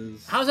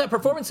is. How's that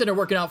Performance Center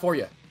working out for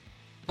you?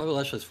 Bobby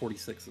Lashley's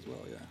 46 as well.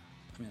 Yeah,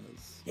 I mean,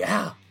 it's.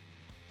 Yeah.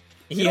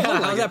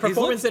 How's that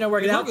Performance Center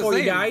working out for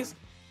you guys?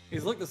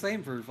 He's looked the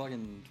same for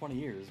fucking 20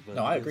 years. But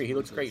no, I agree. He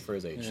looks great for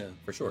his age,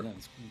 for sure. Yeah,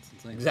 it's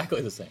insane.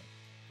 Exactly the same.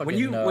 When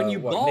you bald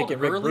Nick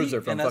and Rick early,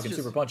 Bruiser from and that's fucking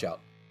just, Super Punch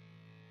Out.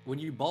 When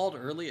you bald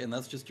early and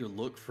that's just your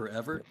look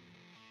forever,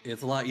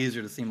 it's a lot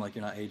easier to seem like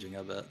you're not aging.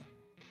 I bet.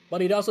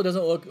 But he also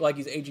doesn't look like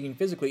he's aging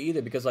physically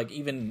either, because like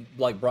even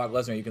like Brock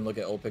Lesnar, you can look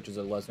at old pictures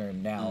of Lesnar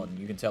now, and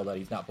you can tell that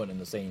he's not putting in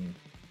the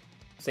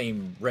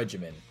same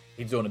regimen.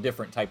 He's doing a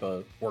different type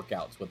of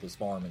workouts with his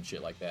farm and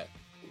shit like that.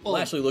 Well,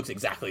 Lashley looks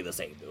exactly the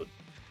same, dude.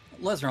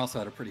 Lesnar also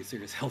had a pretty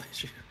serious health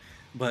issue,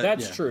 but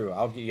that's true.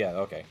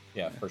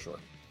 For sure.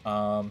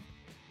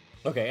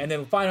 Okay, and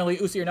then finally,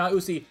 Usi or not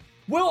Usi,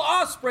 Will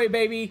Ospreay,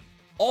 baby,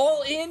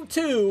 all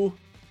into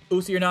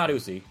Usi or not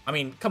Usi. I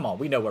mean, come on,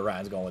 we know where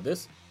Ryan's going with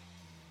this.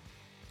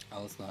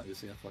 Oh, it's not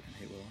Usi. I fucking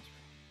hate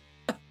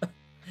Will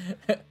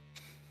Ospreay.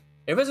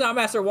 If it's not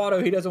Master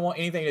Wato, he doesn't want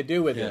anything to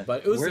do with it.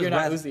 But Usi or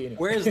not Usi. Anyway.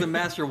 Where's the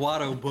Master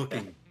Wato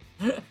booking?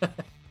 I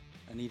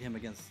need him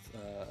against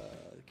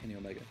Kenny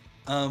Omega.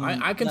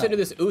 I consider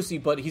this Usi,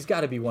 but he's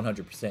got to be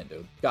 100%,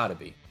 dude. Got to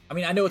be. I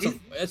mean, I know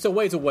it's a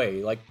ways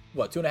away. Like,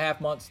 what, 2.5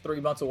 months,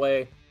 3 months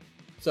away?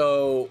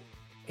 So,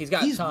 he's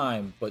got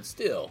time, but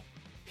still.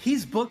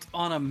 He's booked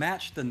on a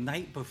match the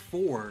night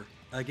before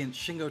against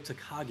Shingo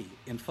Takagi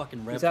in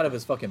fucking Rev. He's out of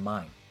his fucking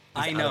mind.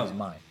 I know. Out of his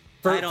mind.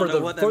 For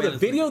the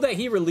video that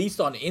he released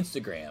on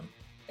Instagram,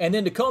 and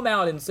then to come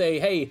out and say,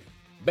 hey,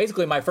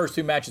 basically my first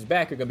 2 matches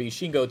back are gonna be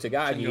Shingo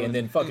Takagi and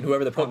then fucking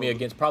whoever they put me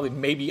against, probably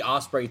maybe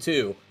Ospreay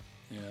too.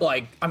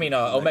 Yeah.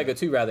 Omega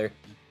 2 rather.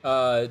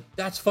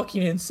 That's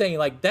fucking insane.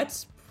 Like,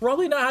 that's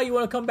probably not how you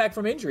want to come back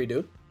from injury,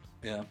 dude.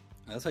 Yeah,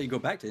 that's how you go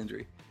back to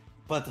injury.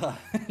 But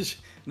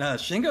no,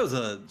 Shingo's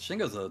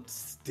a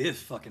stiff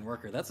fucking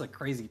worker. That's a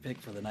crazy pick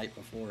for the night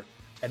before.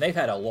 And they've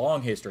had a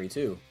long history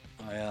too.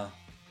 Oh yeah,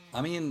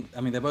 I mean,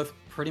 they both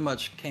pretty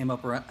much came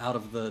up out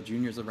of the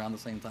juniors around the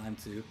same time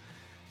too.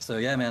 So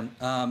yeah, man,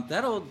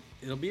 it'll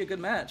be a good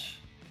match.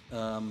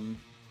 I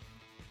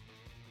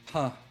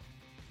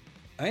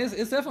mean,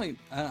 it's definitely.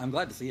 I'm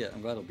glad to see it.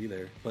 I'm glad it'll be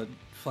there. But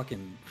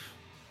fucking,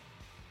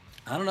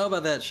 I don't know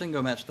about that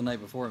Shingo match the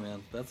night before,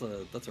 man. That's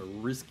a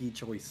risky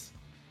choice.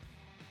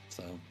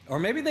 So, or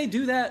maybe they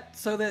do that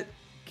so that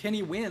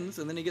Kenny wins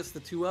and then he gets the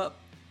 2-up,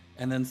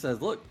 and then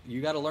says, "Look,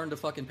 you got to learn to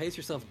fucking pace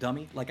yourself,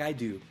 dummy, like I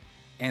do."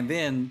 And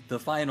then the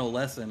final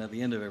lesson at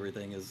the end of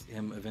everything is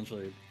him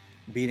eventually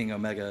beating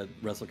Omega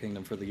Wrestle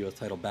Kingdom for the U.S.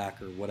 title back,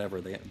 or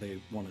whatever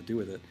they want to do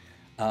with it.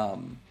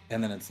 And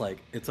then it's like,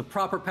 it's a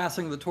proper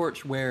passing of the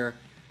torch where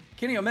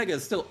Kenny Omega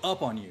is still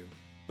up on you,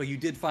 but you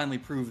did finally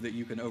prove that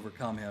you can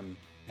overcome him,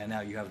 and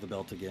now you have the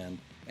belt again,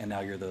 and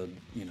now you're the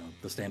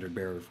standard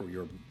bearer for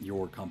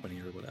your company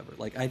or whatever.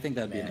 Like, I think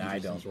that'd be an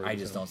interesting story. I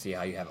just don't see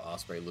how you have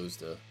Ospreay lose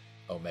to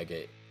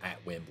Omega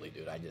at Wembley,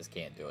 dude. I just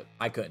can't do it.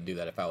 I couldn't do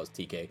that if I was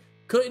TK.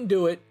 Couldn't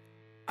do it.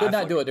 Could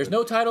not do it. There's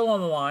no title on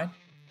the line.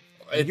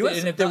 If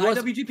there was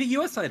IWGP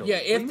US title. Yeah,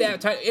 if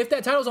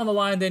that title's on the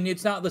line, then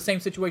it's not the same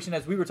situation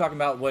as we were talking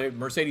about where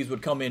Mercedes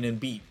would come in and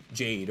beat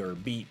Jade or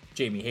beat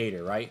Jamie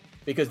Hayter, right?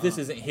 Because this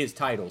isn't his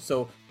title.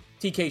 So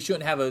TK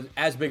shouldn't have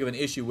as big of an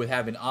issue with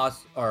having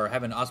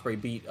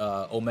Ospreay beat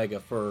Omega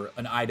for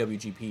an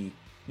IWGP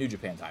New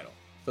Japan title.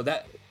 So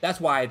that's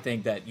why I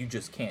think that you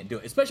just can't do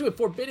it, especially with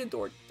Forbidden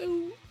Door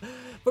 2.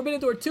 Forbidden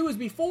Door 2 is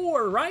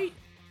before, right?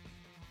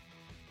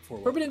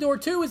 Forbidden Door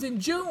 2 is in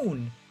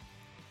June.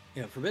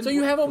 Yeah, Forbidden. So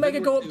you have Omega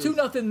go up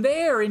 2-0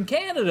 there in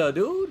Canada,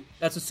 dude.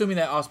 That's assuming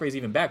that Ospreay's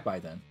even back by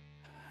then.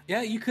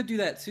 Yeah, you could do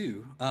that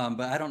too. But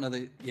I don't know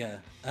that. Yeah,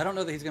 I don't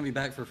know that he's going to be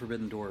back for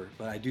Forbidden Door.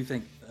 But I do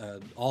think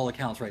all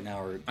accounts right now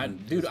are.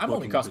 Dude, I'm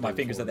only crossing my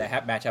fingers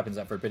that match happens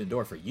at Forbidden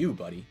Door for you,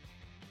 buddy.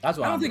 That's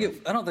what I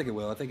don't think it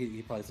will. I think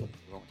he probably still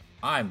won't.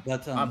 I'm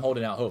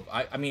holding out hope.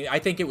 I mean, I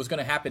think it was going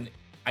to happen.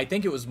 I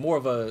think it was more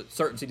of a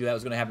certainty that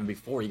was going to happen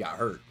before he got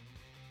hurt.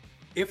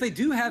 If they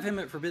do have him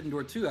at Forbidden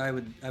Door 2, I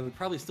would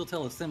probably still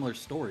tell a similar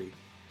story.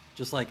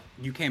 Just like,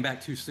 you came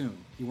back too soon.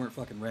 You weren't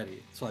fucking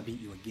ready, so I beat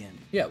you again.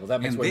 Yeah, well,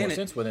 that makes way more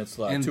sense when it's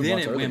 2 months earlier.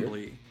 And then at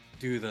Wembley,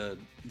 do the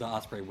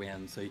Ospreay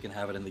win so you can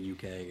have it in the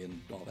UK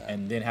and all that.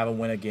 And then have him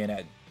win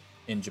again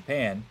in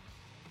Japan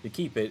to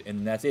keep it,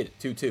 and that's it,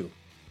 2-2.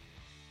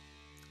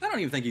 I don't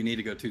even think you need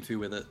to go 2-2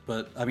 with it,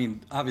 but, I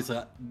mean, obviously,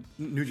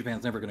 New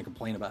Japan's never going to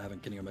complain about having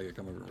Kenny Omega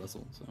come over and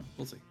wrestle, so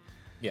we'll see.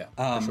 Yeah,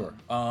 for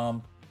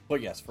sure.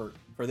 But yes, for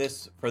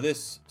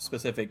this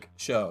specific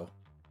show,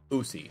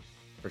 Usi,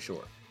 for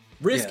sure.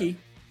 Risky,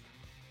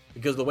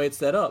 because of the way it's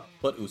set up,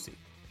 but Usi.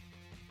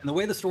 And the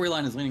way the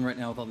storyline is leaning right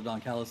now with all the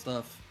Don Callis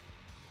stuff,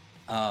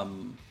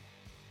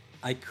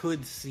 I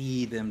could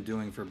see them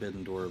doing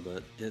Forbidden Door,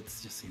 but it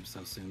just seems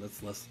so soon.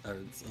 It's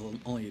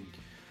only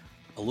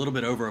a little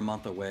bit over a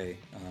month away.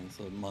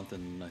 So a month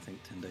and I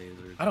think 10 days.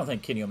 I don't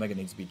think Kenny Omega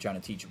needs to be trying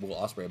to teach Will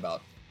Ospreay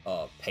about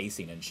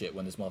pacing and shit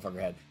when this motherfucker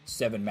had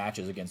 7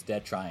 matches against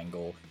Death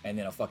Triangle and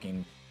then a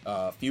fucking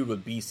feud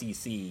with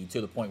BCC to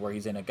the point where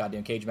he's in a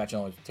goddamn cage match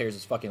and tears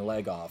his fucking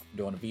leg off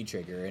doing a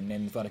V-trigger, and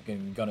then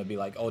fucking gonna be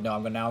like, oh no,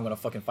 I'm gonna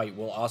fucking fight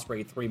Will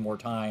Ospreay 3 more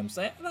times.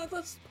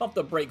 Let's pump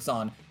the brakes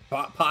on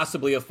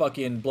possibly a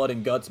fucking blood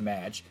and guts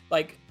match.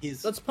 Like,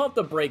 let's pump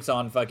the brakes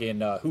on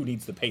fucking who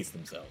needs to pace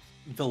themselves.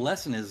 The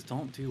lesson is,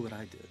 don't do what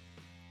I did.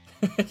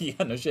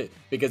 Yeah, no shit.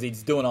 Because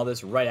he's doing all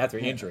this right after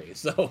injury.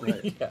 So,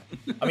 right. Yeah.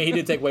 I mean, he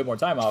did take way more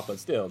time off, but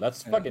still,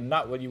 that's fucking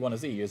not what you want to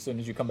see as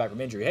soon as you come back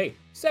from injury. Hey,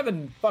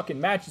 7 fucking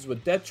matches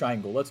with Death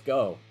Triangle. Let's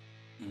go.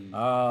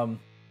 All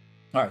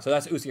right, so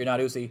that's Usi or not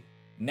Usi.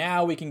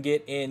 Now we can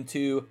get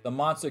into the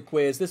Monster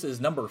Quiz. This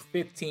is number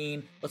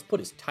 15. Let's put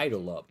his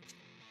title up.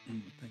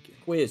 Thank you.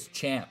 Quiz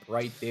champ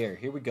right there.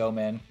 Here we go,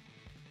 man.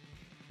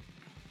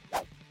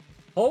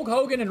 Hulk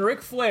Hogan and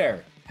Ric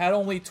Flair had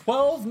only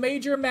 12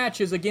 major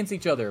matches against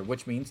each other,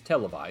 which means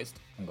televised.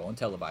 I'm going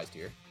televised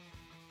here.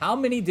 How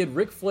many did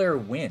Ric Flair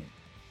win?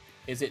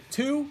 Is it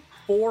 2,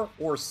 4,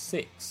 or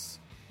 6?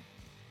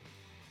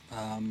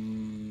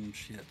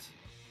 Shit.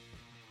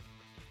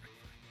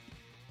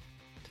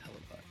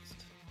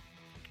 Televised.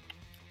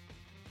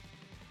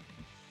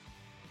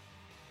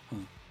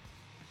 Can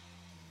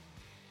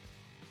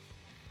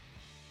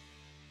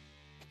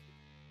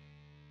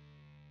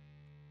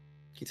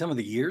you tell me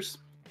the years?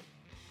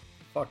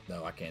 Fuck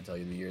no, I can't tell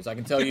you the years. I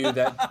can tell you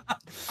that.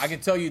 I can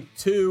tell you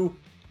 2.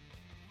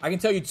 I can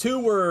tell you 2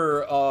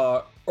 were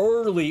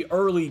early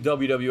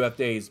WWF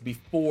days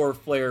before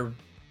Flair,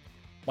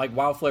 like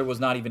while Flair was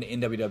not even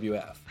in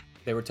WWF.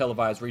 They were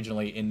televised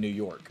regionally in New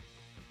York.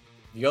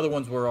 The other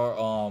ones were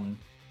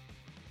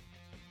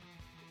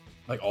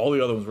like all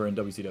the other ones were in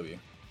WCW.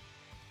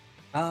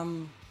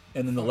 And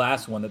then the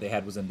last one that they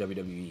had was in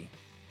WWE.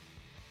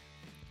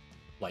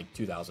 Like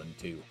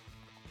 2002.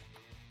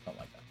 Something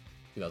like that.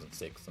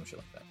 2006, some shit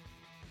like that.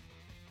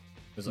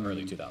 It was the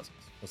early 2000s.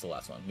 What's the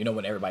last one? You know,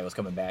 when everybody was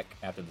coming back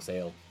after the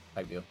sale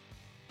type deal.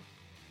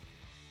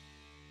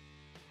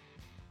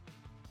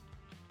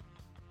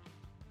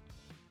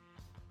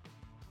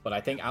 But I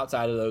think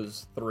outside of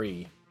those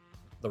three,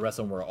 the rest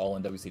of them were all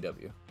in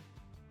WCW.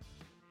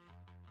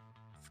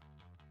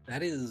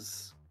 That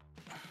is...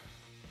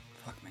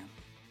 Fuck, man.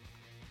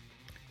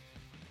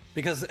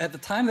 Because at the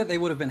time that they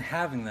would have been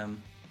having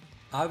them,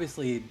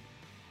 obviously...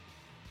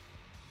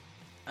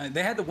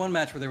 they had the one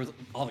match where there was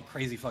all the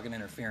crazy fucking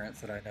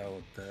interference that I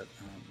know that...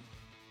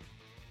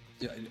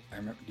 do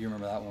you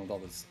remember that one with all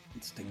this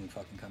Sting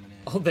fucking coming in?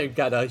 Oh, they've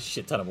got a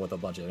shit ton of with a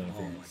bunch of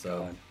interference. Oh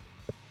my God.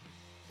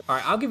 All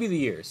right, I'll give you the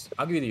years.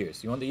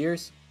 You want the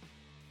years?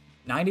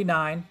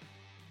 99,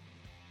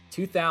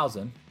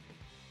 2000,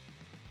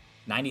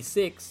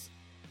 96,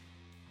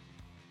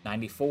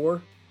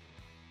 94,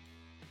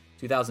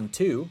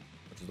 2002,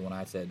 which is the one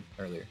I said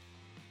earlier,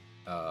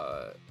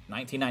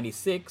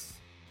 1996,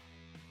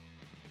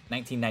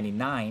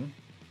 1999,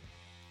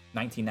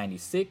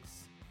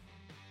 1996,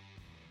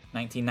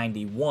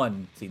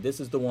 1991. See, this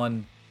is the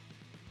one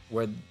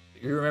where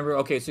you remember.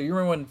 Okay, so you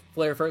remember when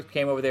Flair first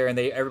came over there, and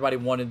everybody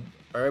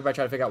tried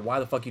to figure out why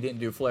the fuck you didn't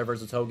do Flair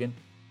versus Hogan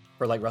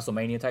for like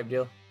WrestleMania type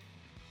deal.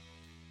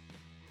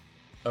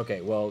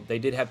 Okay, well they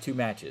did have two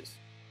matches,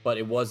 but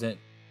it was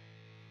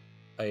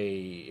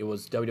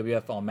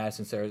WWF on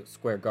Madison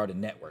Square Garden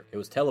Network. It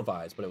was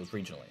televised, but it was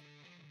regionally.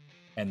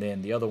 And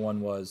then the other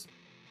one was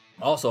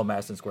also on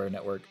Madison Square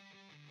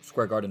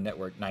Garden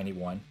Network,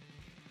 91.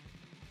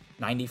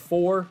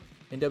 94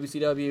 in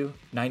WCW,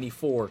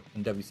 94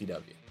 in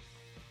WCW.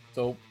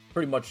 So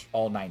pretty much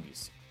all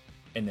 90s.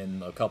 And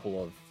then a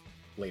couple of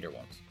later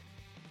ones.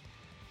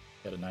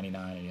 You had a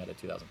 99 and you had a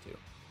 2002.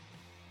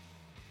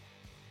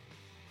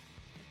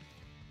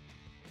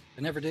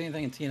 They never did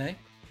anything in TNA?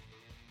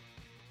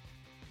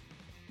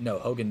 No,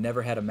 Hogan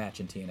never had a match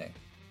in TNA.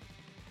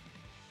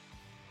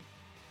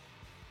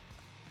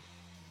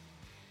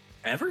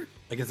 Ever?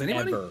 Against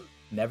anybody? Ever.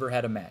 Never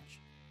had a match.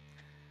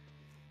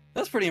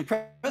 That's pretty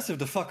impressive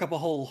to fuck up a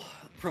whole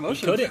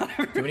promotion. He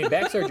couldn't. Too many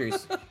back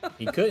surgeries.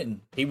 He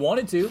couldn't. He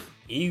wanted to.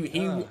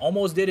 He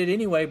almost did it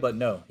anyway, but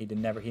no, he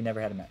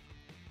never had a match.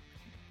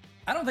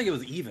 I don't think it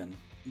was even,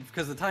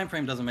 because the time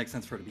frame doesn't make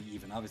sense for it to be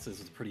even. Obviously,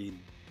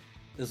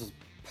 this was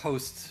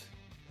post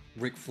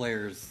Ric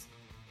Flair's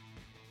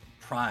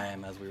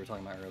prime, as we were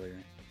talking about earlier.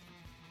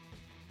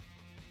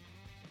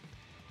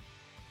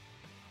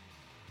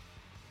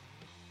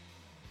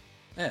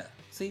 Yeah,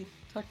 see,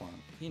 Taekwondo,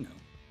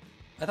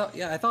 I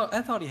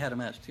thought he had a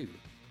match too.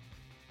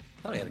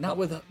 I thought he had a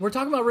couple. We're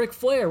talking about Ric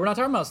Flair. We're not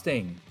talking about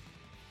Sting.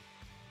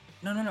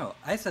 No.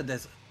 I said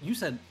this. You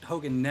said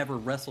Hogan never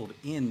wrestled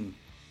in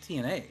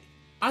TNA.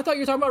 I thought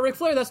you were talking about Ric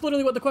Flair. That's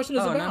literally what the question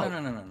is about.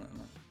 No.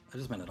 I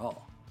just meant it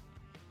all.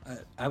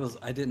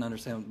 I didn't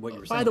understand what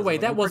you were saying. By the way,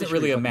 that wasn't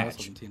really a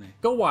match.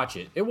 Go watch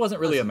it. It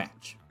wasn't really a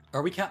match.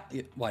 Are we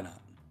why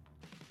not?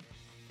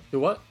 Do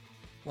what?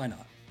 Why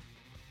not?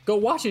 Go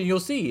watch it and you'll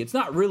see. It's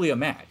not really a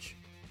match.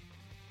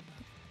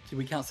 Do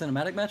we count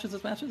cinematic matches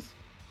as matches?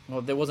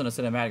 Well, there wasn't a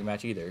cinematic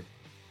match either.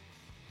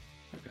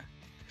 Okay.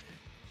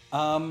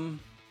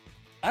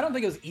 I don't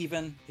think it was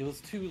even. It was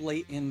too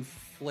late in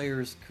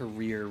Flair's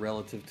career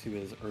relative to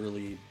his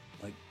early,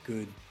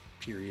 good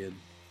period.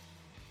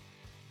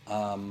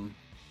 And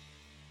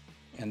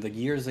the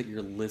years that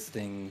you're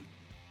listing,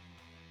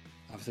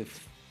 obviously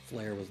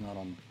Flair was not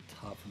on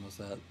top for most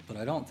of that, but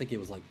I don't think it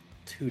was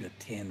 2 to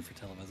 10 for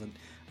television.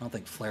 I don't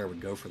think Flair would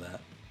go for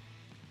that.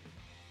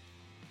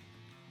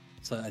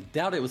 So I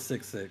doubt it was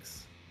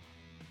 6'6".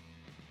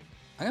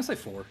 I'm gonna say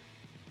 4.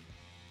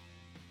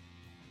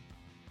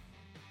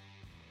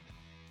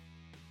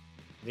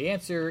 The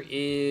answer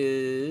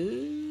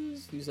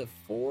is... You said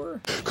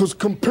 4? Because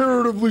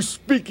comparatively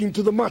speaking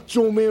to the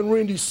Macho Man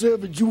Randy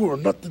Savage, you are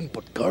nothing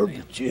but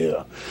garbage,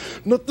 yeah.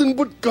 Nothing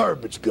but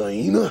garbage,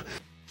 Guyana.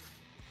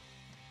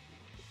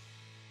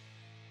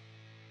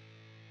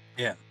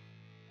 Yeah.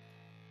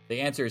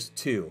 The answer is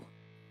 2.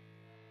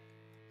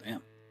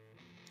 Damn.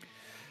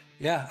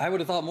 Yeah, I would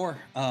have thought more.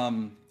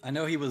 I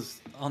know he was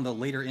on the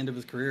later end of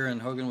his career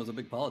and Hogan was a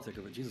big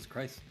politicker, but Jesus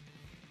Christ.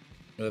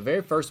 The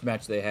very first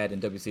match they had in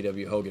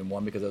WCW, Hogan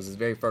won because it was his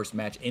very first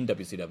match in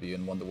WCW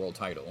and won the world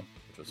title,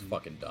 which was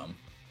fucking dumb.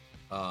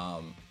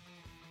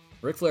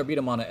 Ric Flair beat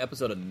him on an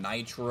episode of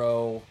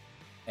Nitro,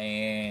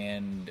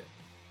 and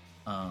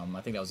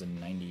I think that was in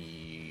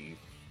 96.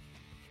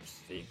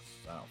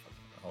 I don't fucking...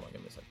 Hold on,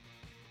 give me a second.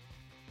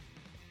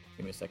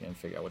 Give me a second and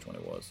figure out which one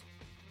it was.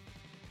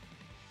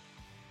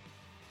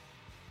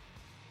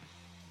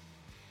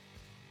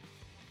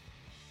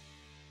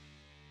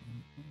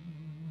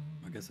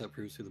 I guess that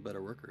proves who the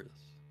better worker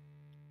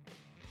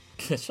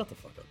is. Shut the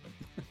fuck up, man.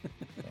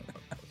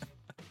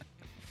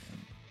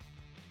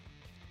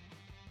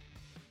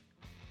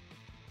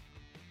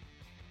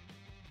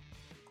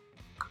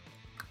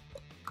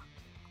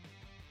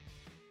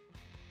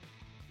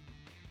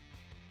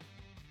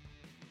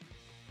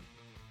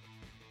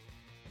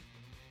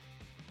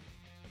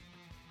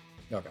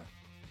 Okay.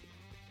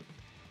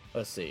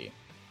 Let's see.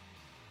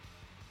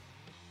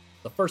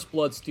 The First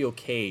Blood Steel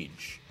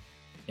Cage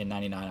in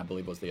 99, I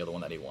believe, was the other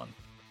one that he won.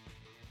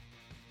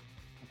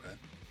 Okay.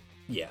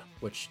 Yeah,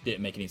 which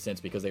didn't make any sense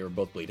because they were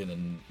both bleeding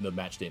and the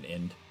match didn't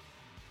end.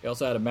 They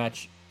also had a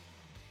match.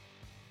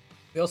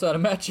 In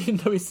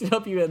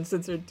WCW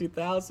Uncensored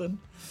 2000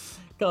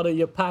 called a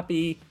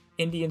Yapapi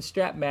Indian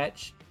Strap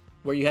match,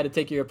 where you had to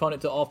take your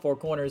opponent to all four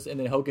corners and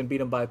then Hogan beat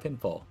him by a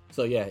pinfall.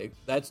 So yeah,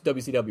 that's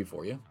WCW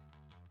for you.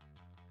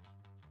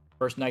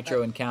 First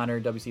Nitro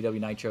encounter, WCW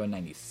Nitro in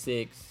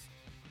 96.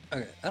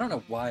 Okay, I don't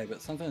know why,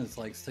 but something that's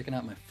like sticking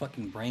out my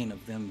fucking brain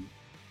of them.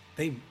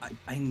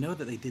 I know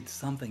that they did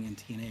something in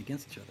TNA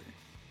against each other.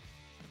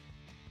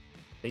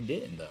 They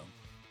didn't, though.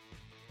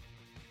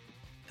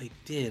 They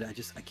did. I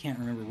can't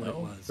remember what it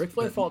was. Ric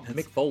Flair fought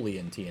Mick Foley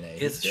in TNA.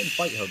 He didn't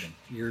fight Hogan.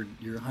 You're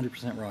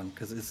 100% wrong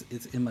because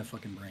it's in my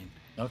fucking brain.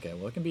 Okay,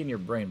 well, it can be in your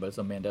brain, but it's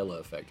a Mandela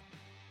effect.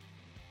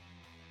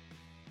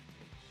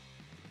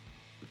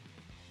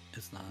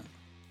 It's not.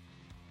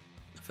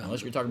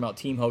 Unless you're talking about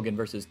Team Hogan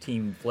versus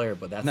Team Flair,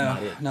 but that's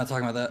not it. Not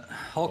talking about that.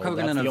 Hulk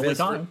Hogan and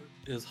Abyss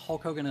is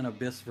Hulk Hogan and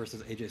Abyss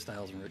versus AJ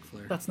Styles and Ric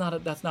Flair. That's not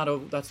what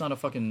we're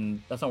talking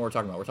about. We're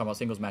talking about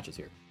singles matches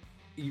here.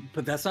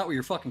 But that's not what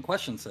your fucking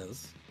question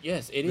says.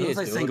 Yes, it is.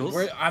 Like singles.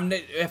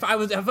 If I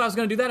was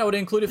going to do that, I would have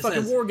included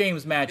fucking War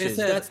Games matches.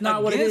 That's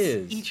not what it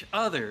is. Each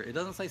other. It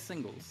doesn't say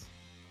singles.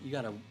 You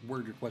got to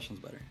word your questions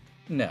better.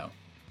 No.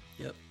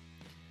 Yep.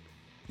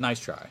 Nice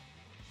try.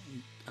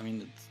 I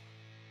mean, it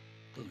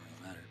doesn't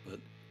really matter, but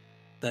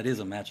that is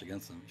a match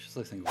against them. You should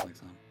say singles next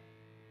time.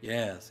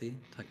 Yeah, see?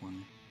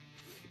 Taekwondo.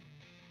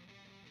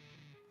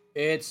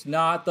 It's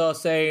not the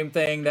same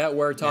thing that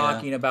we're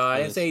talking about.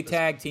 I didn't say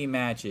tag team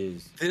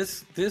matches.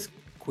 This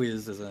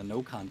quiz is a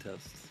no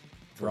contest.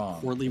 Wrong.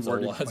 Poorly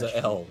worded question. It's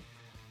an L.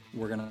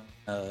 We're gonna.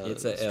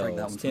 It's an L.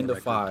 It's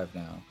 10-5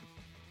 now.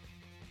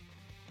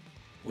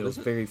 It was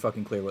very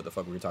fucking clear what the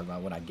fuck we were talking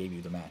about when I gave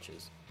you the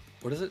matches.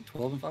 What is it?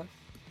 12-5?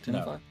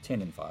 10-5?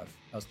 10-5. That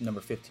was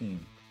number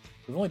 15.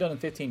 We've only done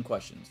 15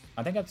 questions.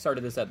 I think I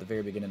started this at the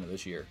very beginning of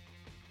this year.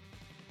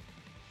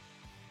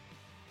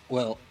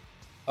 Well.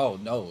 Oh,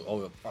 no.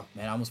 Oh, fuck,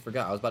 man. I almost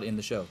forgot. I was about to end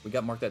the show. We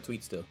got Mark That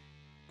Tweet still.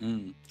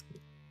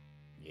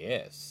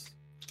 Yes.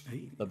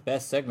 Hey. The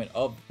best segment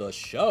of the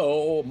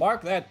show.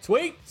 Mark That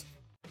Tweet.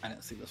 I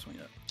didn't see this one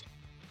yet.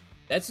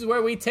 This is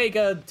where we take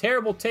a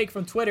terrible take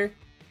from Twitter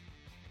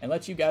and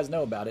let you guys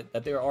know about it,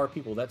 that there are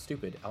people that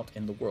stupid out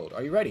in the world.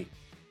 Are you ready?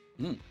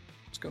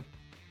 Let's go.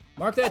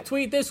 Mark That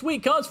Tweet this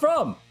week comes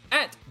from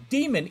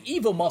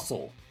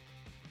 @DemonEvilMuscle.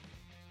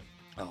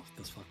 Oh,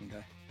 this fucking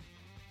guy.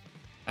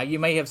 You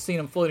may have seen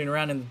him floating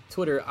around in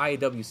Twitter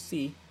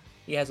IWC.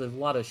 He has a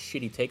lot of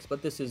shitty takes,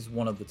 but this is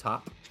one of the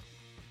top.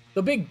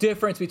 The big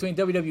difference between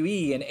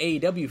WWE and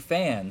AEW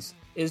fans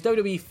is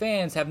WWE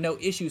fans have no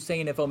issue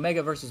saying if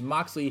Omega versus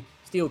Moxley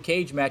steel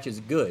cage match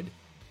is good.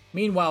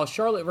 Meanwhile,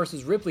 Charlotte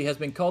versus Ripley has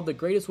been called the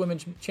greatest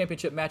women's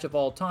championship match of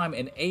all time,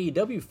 and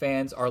AEW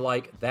fans are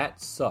like,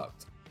 that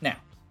sucked. Now,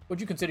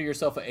 would you consider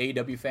yourself an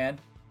AEW fan,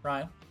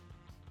 Ryan?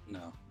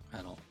 No,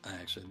 I don't. I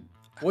actually...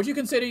 Would you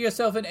consider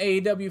yourself an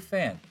AEW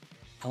fan?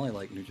 I only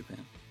like New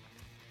Japan.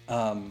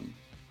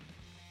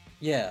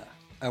 Yeah,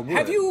 I would.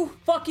 Have you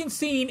fucking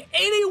seen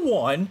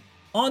anyone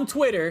on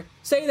Twitter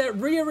say that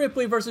Rhea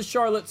Ripley versus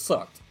Charlotte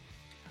sucked?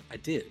 I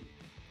did.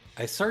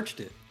 I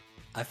searched it.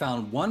 I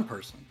found one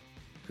person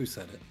who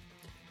said it,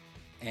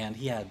 and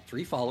he had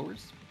 3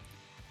 followers,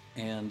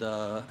 and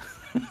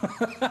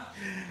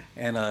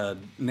and a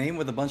name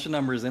with a bunch of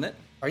numbers in it.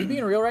 Are you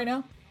being real right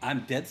now?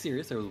 I'm dead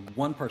serious. There was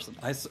one person.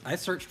 I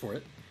searched for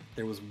it.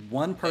 There was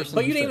one person.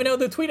 But you didn't even know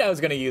the tweet I was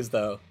going to use,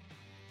 though.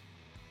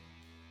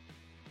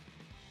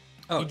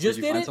 Oh, you just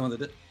did did find it? someone that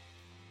did?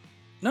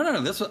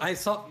 No. This was I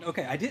saw.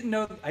 Okay, I didn't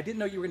know you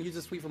were going to use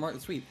this tweet for Mark the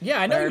Tweet.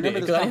 Yeah, I know you did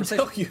because I didn't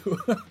tell you.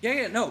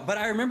 Yeah, no. But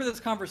I remember this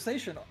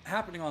conversation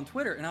happening on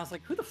Twitter, and I was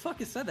like, "Who the fuck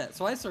has said that?"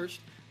 So I searched,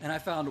 and I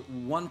found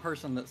one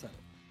person that said it.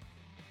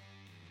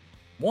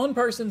 One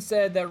person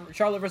said that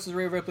Charlotte versus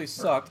Rhea Ripley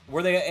sucked.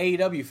 Were they an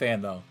AEW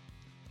fan, though?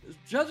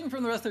 Judging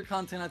from the rest of their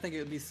content, I think it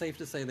would be safe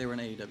to say they were an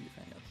AEW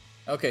fan. Yes.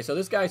 Okay, so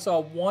this guy saw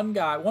one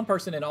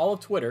person in all of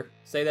Twitter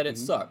say that it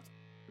sucked.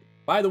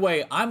 By the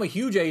way, I'm a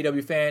huge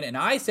AEW fan, and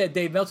I said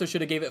Dave Meltzer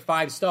should have gave it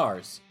 5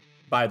 stars,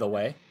 by the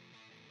way.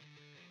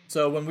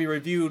 So when we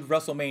reviewed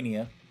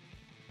WrestleMania,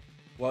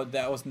 well,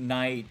 that was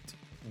night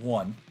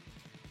 1.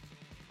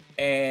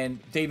 And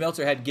Dave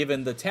Meltzer had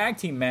given the tag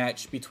team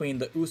match between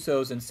the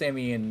Usos and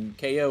Sami and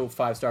KO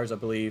 5 stars, I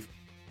believe,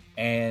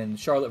 and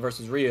Charlotte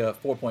versus Rhea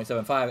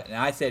 4.75, and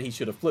I said he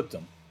should have flipped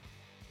them.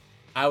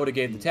 I would have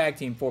gave the tag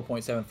team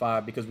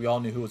 4.75 because we all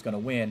knew who was going to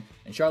win,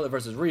 and Charlotte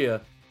versus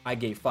Rhea, I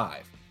gave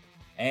 5.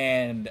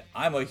 And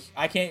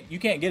you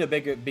can't be a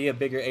bigger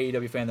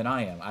AEW fan than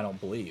I am, I don't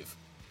believe.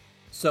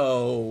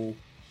 So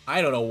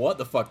I don't know what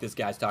the fuck this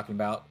guy's talking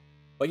about.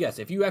 But yes,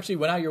 if you actually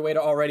went out your way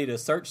to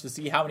search to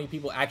see how many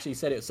people actually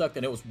said it sucked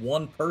and it was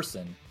one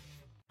person,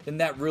 then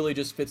that really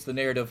just fits the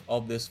narrative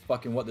of this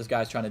fucking what this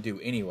guy's trying to do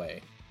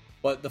anyway.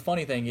 But the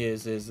funny thing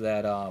is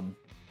that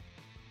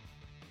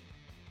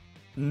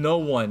no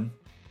one,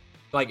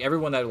 like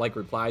everyone that like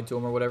replied to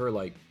him or whatever,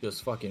 like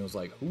just fucking was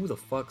like, who the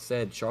fuck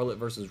said Charlotte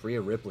versus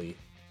Rhea Ripley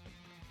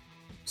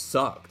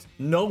sucked?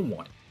 No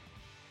one.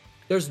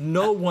 There's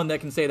no one that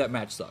can say that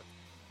match sucked.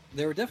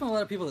 There were definitely a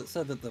lot of people that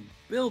said that the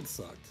build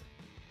sucked.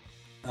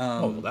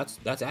 Well,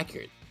 that's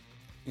accurate.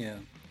 Yeah.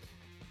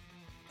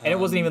 And it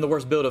wasn't even the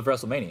worst build of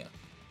WrestleMania.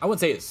 I wouldn't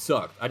say it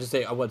sucked. I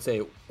would say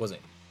it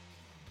wasn't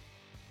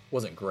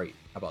great.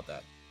 How about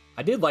that?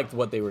 I did like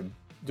what they were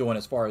doing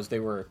as far as they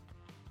were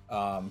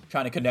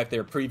trying to connect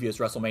their previous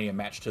WrestleMania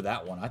match to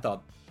that one. I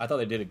thought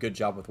they did a good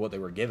job with what they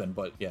were given,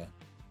 but yeah.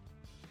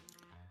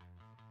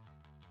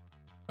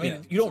 I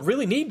mean, you don't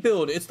really need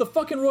build. It's the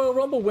fucking Royal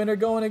Rumble winner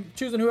going and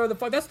choosing whoever the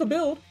fuck. That's the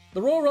build.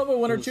 The Royal Rumble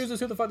winner chooses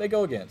who the fuck they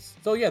go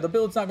against. So yeah, the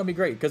build's not going to be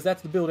great because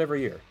that's the build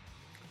every year.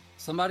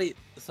 Somebody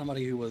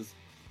who was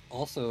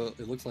also,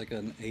 it looks like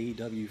an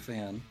AEW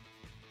fan,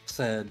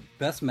 said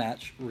best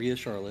match Rhea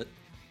Charlotte,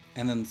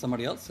 and then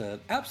somebody else said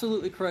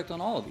absolutely correct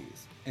on all of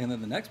these, and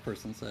then the next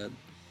person said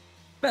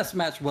best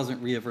match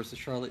wasn't Rhea versus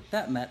Charlotte.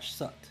 That match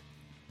sucked.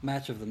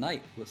 Match of the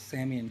night was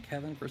Sami and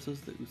Kevin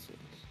versus the Usos.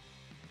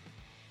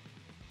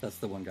 That's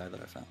the one guy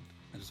that I found.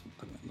 I went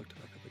and looked it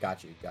back up again.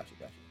 Got you.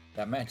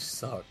 That match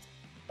sucked.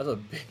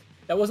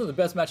 That wasn't the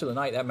best match of the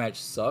night. That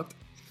match sucked.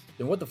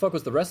 Then what the fuck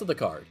was the rest of the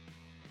card?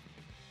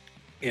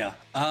 Yeah.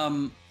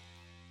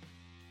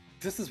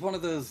 This is one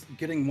of those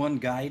getting one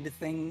guide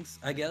things,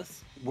 I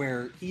guess,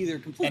 where he either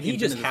completely... And he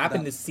just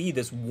happened to see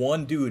this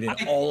one dude in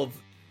all of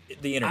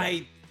the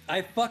internet.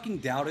 I fucking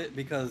doubt it,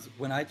 because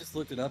when I just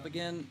looked it up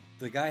again,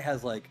 the guy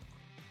has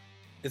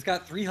it's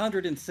got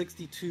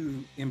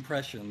 362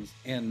 impressions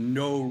and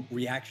no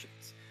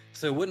reactions.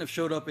 So it wouldn't have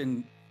showed up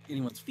in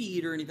anyone's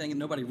feed or anything, and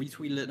nobody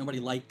retweeted it,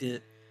 nobody liked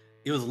it.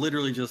 It was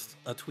literally just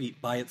a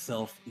tweet by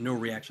itself, no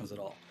reactions at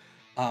all.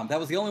 That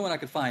was the only one I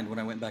could find when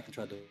I went back and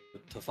tried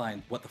to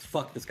find what the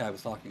fuck this guy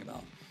was talking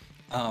about.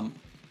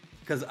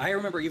 Because I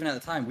remember even at the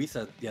time, we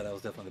said, yeah, that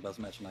was definitely the best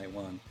match of night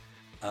one.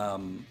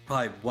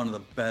 Probably one of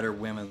the better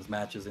women's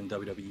matches in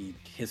WWE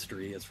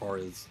history, as far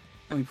as,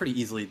 pretty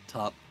easily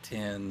top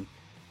 10,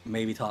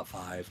 maybe top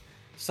 5.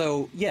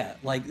 So yeah,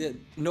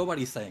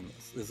 nobody's saying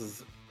this. This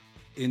is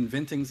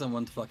inventing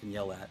someone to fucking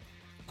yell at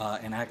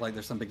and act like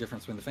there's some big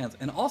difference between the fans.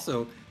 And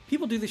also,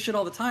 people do this shit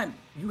all the time.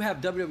 You have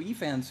WWE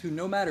fans who,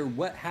 no matter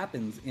what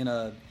happens in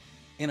a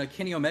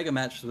Kenny Omega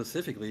match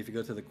specifically, if you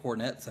go to the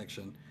Cornette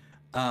section,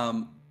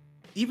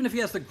 even if he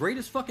has the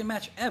greatest fucking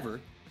match ever,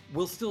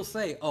 will still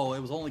say, oh, it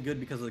was only good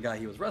because of the guy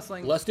he was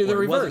wrestling. Let's do the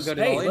reverse.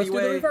 Let's do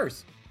the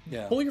reverse.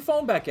 Yeah. Pull your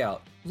phone back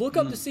out. Look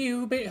up to see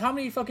how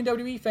many fucking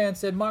WWE fans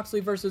said Moxley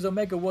versus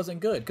Omega wasn't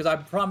good. Because I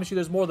promise you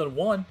there's more than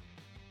one.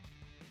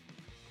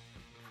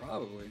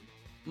 Probably.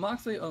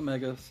 Moxley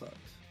Omega sucked.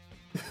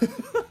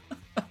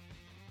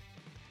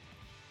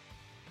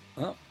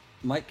 Oh,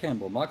 Mike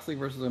Campbell. Moxley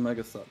versus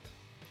Omega sucked.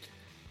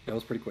 That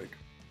was pretty quick.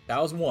 That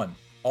was one.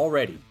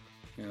 Already.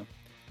 Yeah.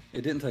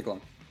 It didn't take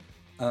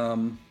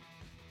long.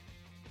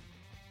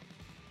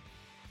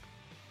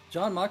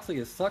 John Moxley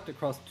has sucked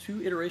across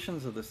 2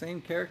 iterations of the same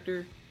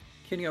character.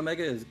 Kenny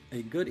Omega is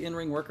a good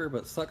in-ring worker,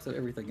 but sucks at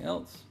everything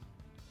else.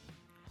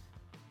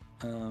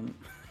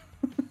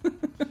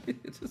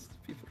 It's just,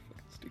 people are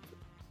fucking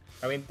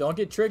stupid. Don't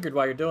get triggered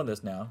while you're doing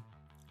this now.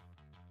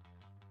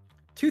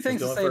 2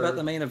 things to say about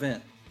the main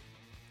event.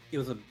 It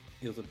was a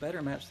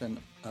better match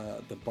than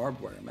the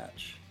barbed wire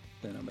match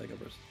than Omega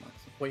versus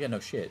Moxley. Well, yeah, no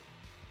shit.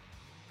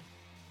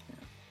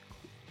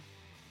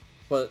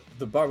 But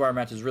the barbed wire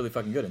match is really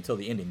fucking good until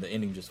the ending. The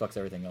ending just fucks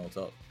everything else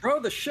up.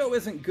 Bro, the show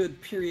isn't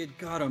good, period.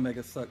 God,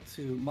 Omega sucked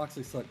too.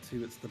 Moxley sucked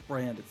too. It's the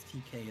brand, it's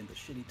TK, and the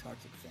shitty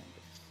toxic fan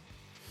base.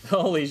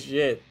 Holy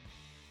shit.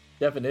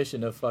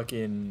 Definition of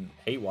fucking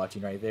hate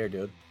watching right there,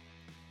 dude.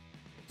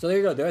 So there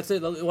you go. That's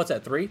it. What's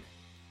that, 3?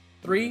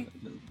 3?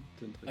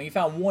 And you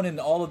found 1 in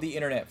all of the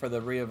internet for the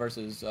Rhea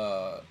versus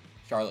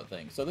Charlotte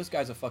thing. So this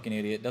guy's a fucking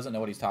idiot. Doesn't know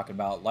what he's talking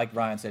about. Like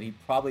Ryan said, he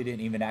probably didn't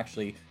even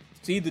actually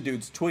see the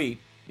dude's tweet.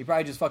 He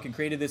probably just fucking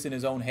created this in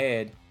his own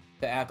head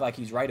to act like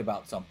he's right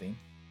about something.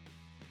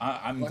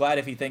 I'm glad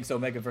if he thinks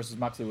Omega versus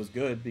Moxley was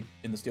good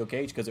in the steel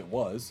cage, because it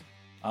was.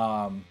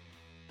 But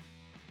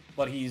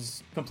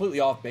he's completely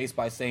off base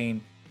by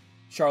saying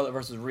Charlotte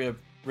versus Rhea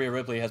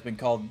Ripley has been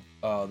called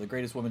the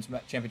greatest women's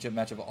championship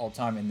match of all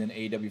time, and then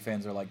AEW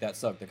fans are like, that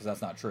sucked, because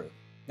that's not true.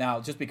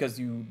 Now, just because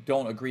you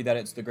don't agree that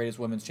it's the greatest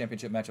women's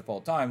championship match of all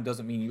time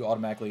doesn't mean you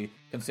automatically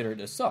consider it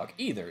to suck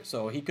either.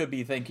 So he could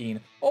be thinking,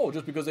 oh,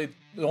 just because they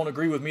don't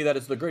agree with me that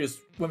it's the greatest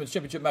women's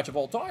championship match of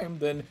all time,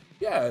 then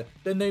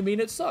they mean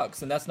it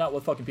sucks. And that's not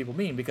what fucking people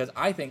mean, because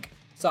I think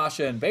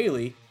Sasha and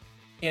Bayley,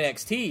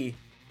 NXT,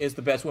 is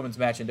the best women's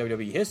match in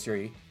WWE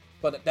history,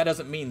 but that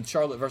doesn't mean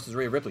Charlotte versus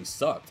Rhea Ripley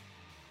sucked.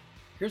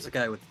 Here's a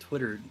guy with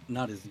Twitter,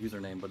 not his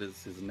username, but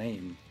his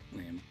name.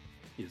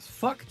 He is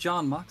Fuck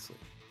John Moxley.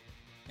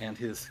 And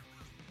his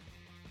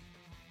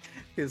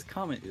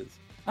comment is,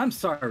 I'm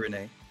sorry,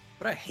 Renee,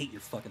 but I hate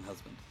your fucking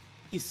husband.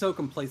 He's so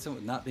complacent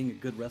with not being a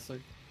good wrestler.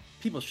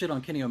 People shit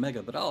on Kenny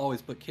Omega, but I'll always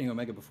put Kenny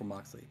Omega before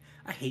Moxley.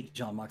 I hate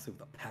John Moxley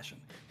with a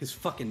passion. His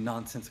fucking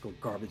nonsensical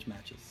garbage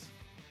matches.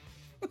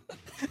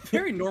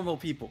 very normal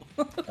people.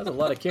 That's a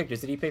lot of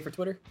characters. Did he pay for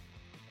Twitter?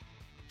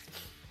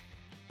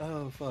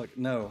 Oh fuck,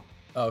 no.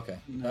 Oh, okay.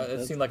 No,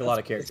 It seemed like a lot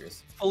of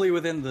characters. Fully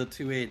within the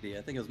 280.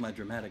 I think it was my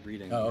dramatic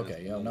reading. Oh,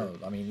 okay. Yeah, no.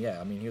 I mean,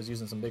 he was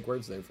using some big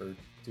words there for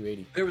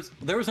 280.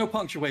 There was no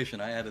punctuation.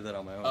 I added that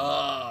on my own. Oh,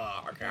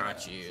 I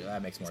got you.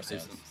 That makes more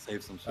sense.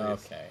 Save some space.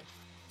 Okay.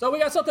 So we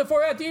got something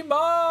for you,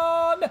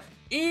 Demon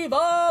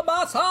Eva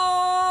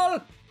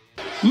Masal.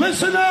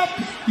 Listen up,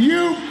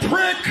 you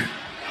prick!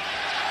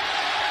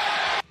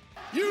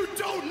 You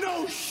don't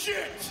know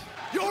shit!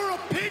 Your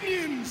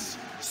opinions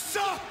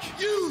suck,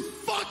 you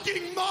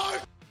fucking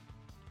mark!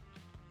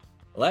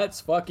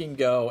 Let's fucking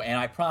go, and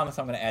I promise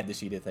I'm going to add the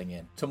Sheeta thing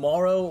in.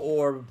 Tomorrow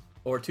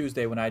or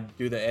Tuesday when I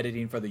do the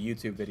editing for the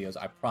YouTube videos,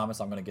 I promise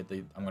I'm going to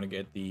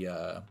get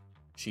the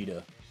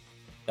Sheeta.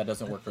 That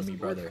doesn't work for me,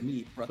 brother.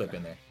 Clip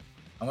in there.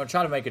 I'm going to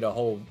try to make it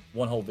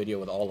one whole video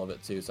with all of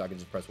it, too, so I can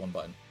just press one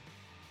button.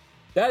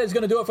 That is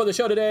going to do it for the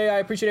show today. I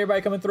appreciate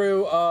everybody coming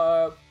through.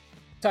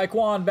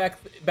 Taekwon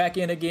back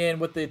in again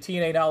with the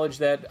TNA knowledge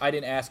that I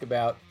didn't ask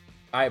about.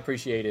 I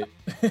appreciate it.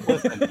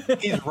 Listen,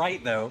 he's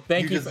right though.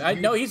 Thank you. I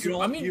know he's.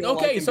 I mean,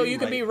 okay, so you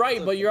can be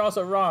right, but you're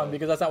also wrong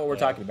because that's not what we're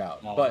talking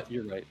about. No, but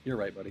you're right. You're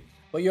right, buddy.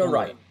 But you're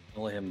right.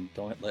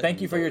 Don't let Thank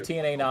him you for your go.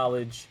 TNA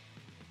knowledge.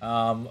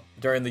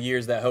 During the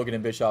years that Hogan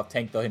and Bischoff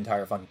tanked the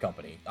entire fucking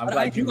company. I'm But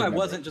glad I you knew I remember.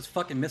 wasn't just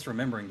fucking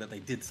misremembering that they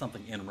did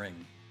something in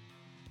ring.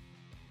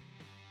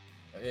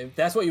 If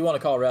that's what you want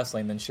to call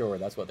wrestling, then sure,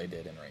 that's what they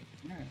did in ring.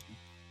 Yeah.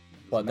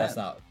 But that's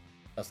not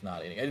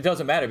it. It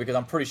doesn't matter because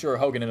I'm pretty sure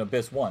Hogan and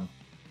Abyss won.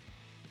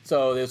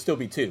 So there'll still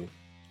be 2.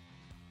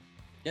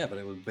 Yeah, but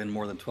it would have been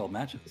more than 12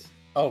 matches.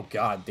 Oh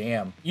god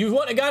damn. You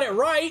wouldn't have got it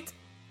right!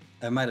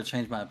 That might have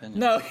changed my opinion.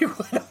 No, you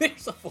wouldn't have. You're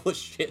so full of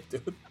shit,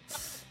 dude.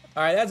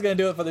 Alright, that's gonna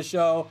do it for the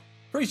show.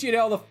 Appreciate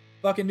all the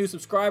fucking new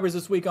subscribers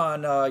this week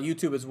on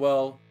YouTube as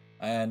well.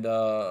 And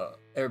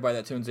everybody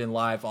that tunes in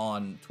live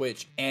on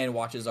Twitch and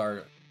watches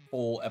our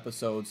full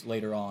episodes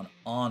later on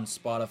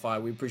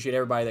Spotify. We appreciate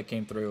everybody that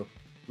came through.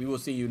 We will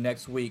see you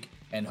next week,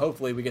 and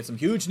hopefully we get some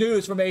huge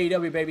news from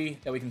AEW, baby,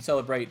 that we can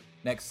celebrate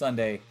next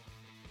Sunday.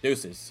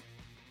 Deuces.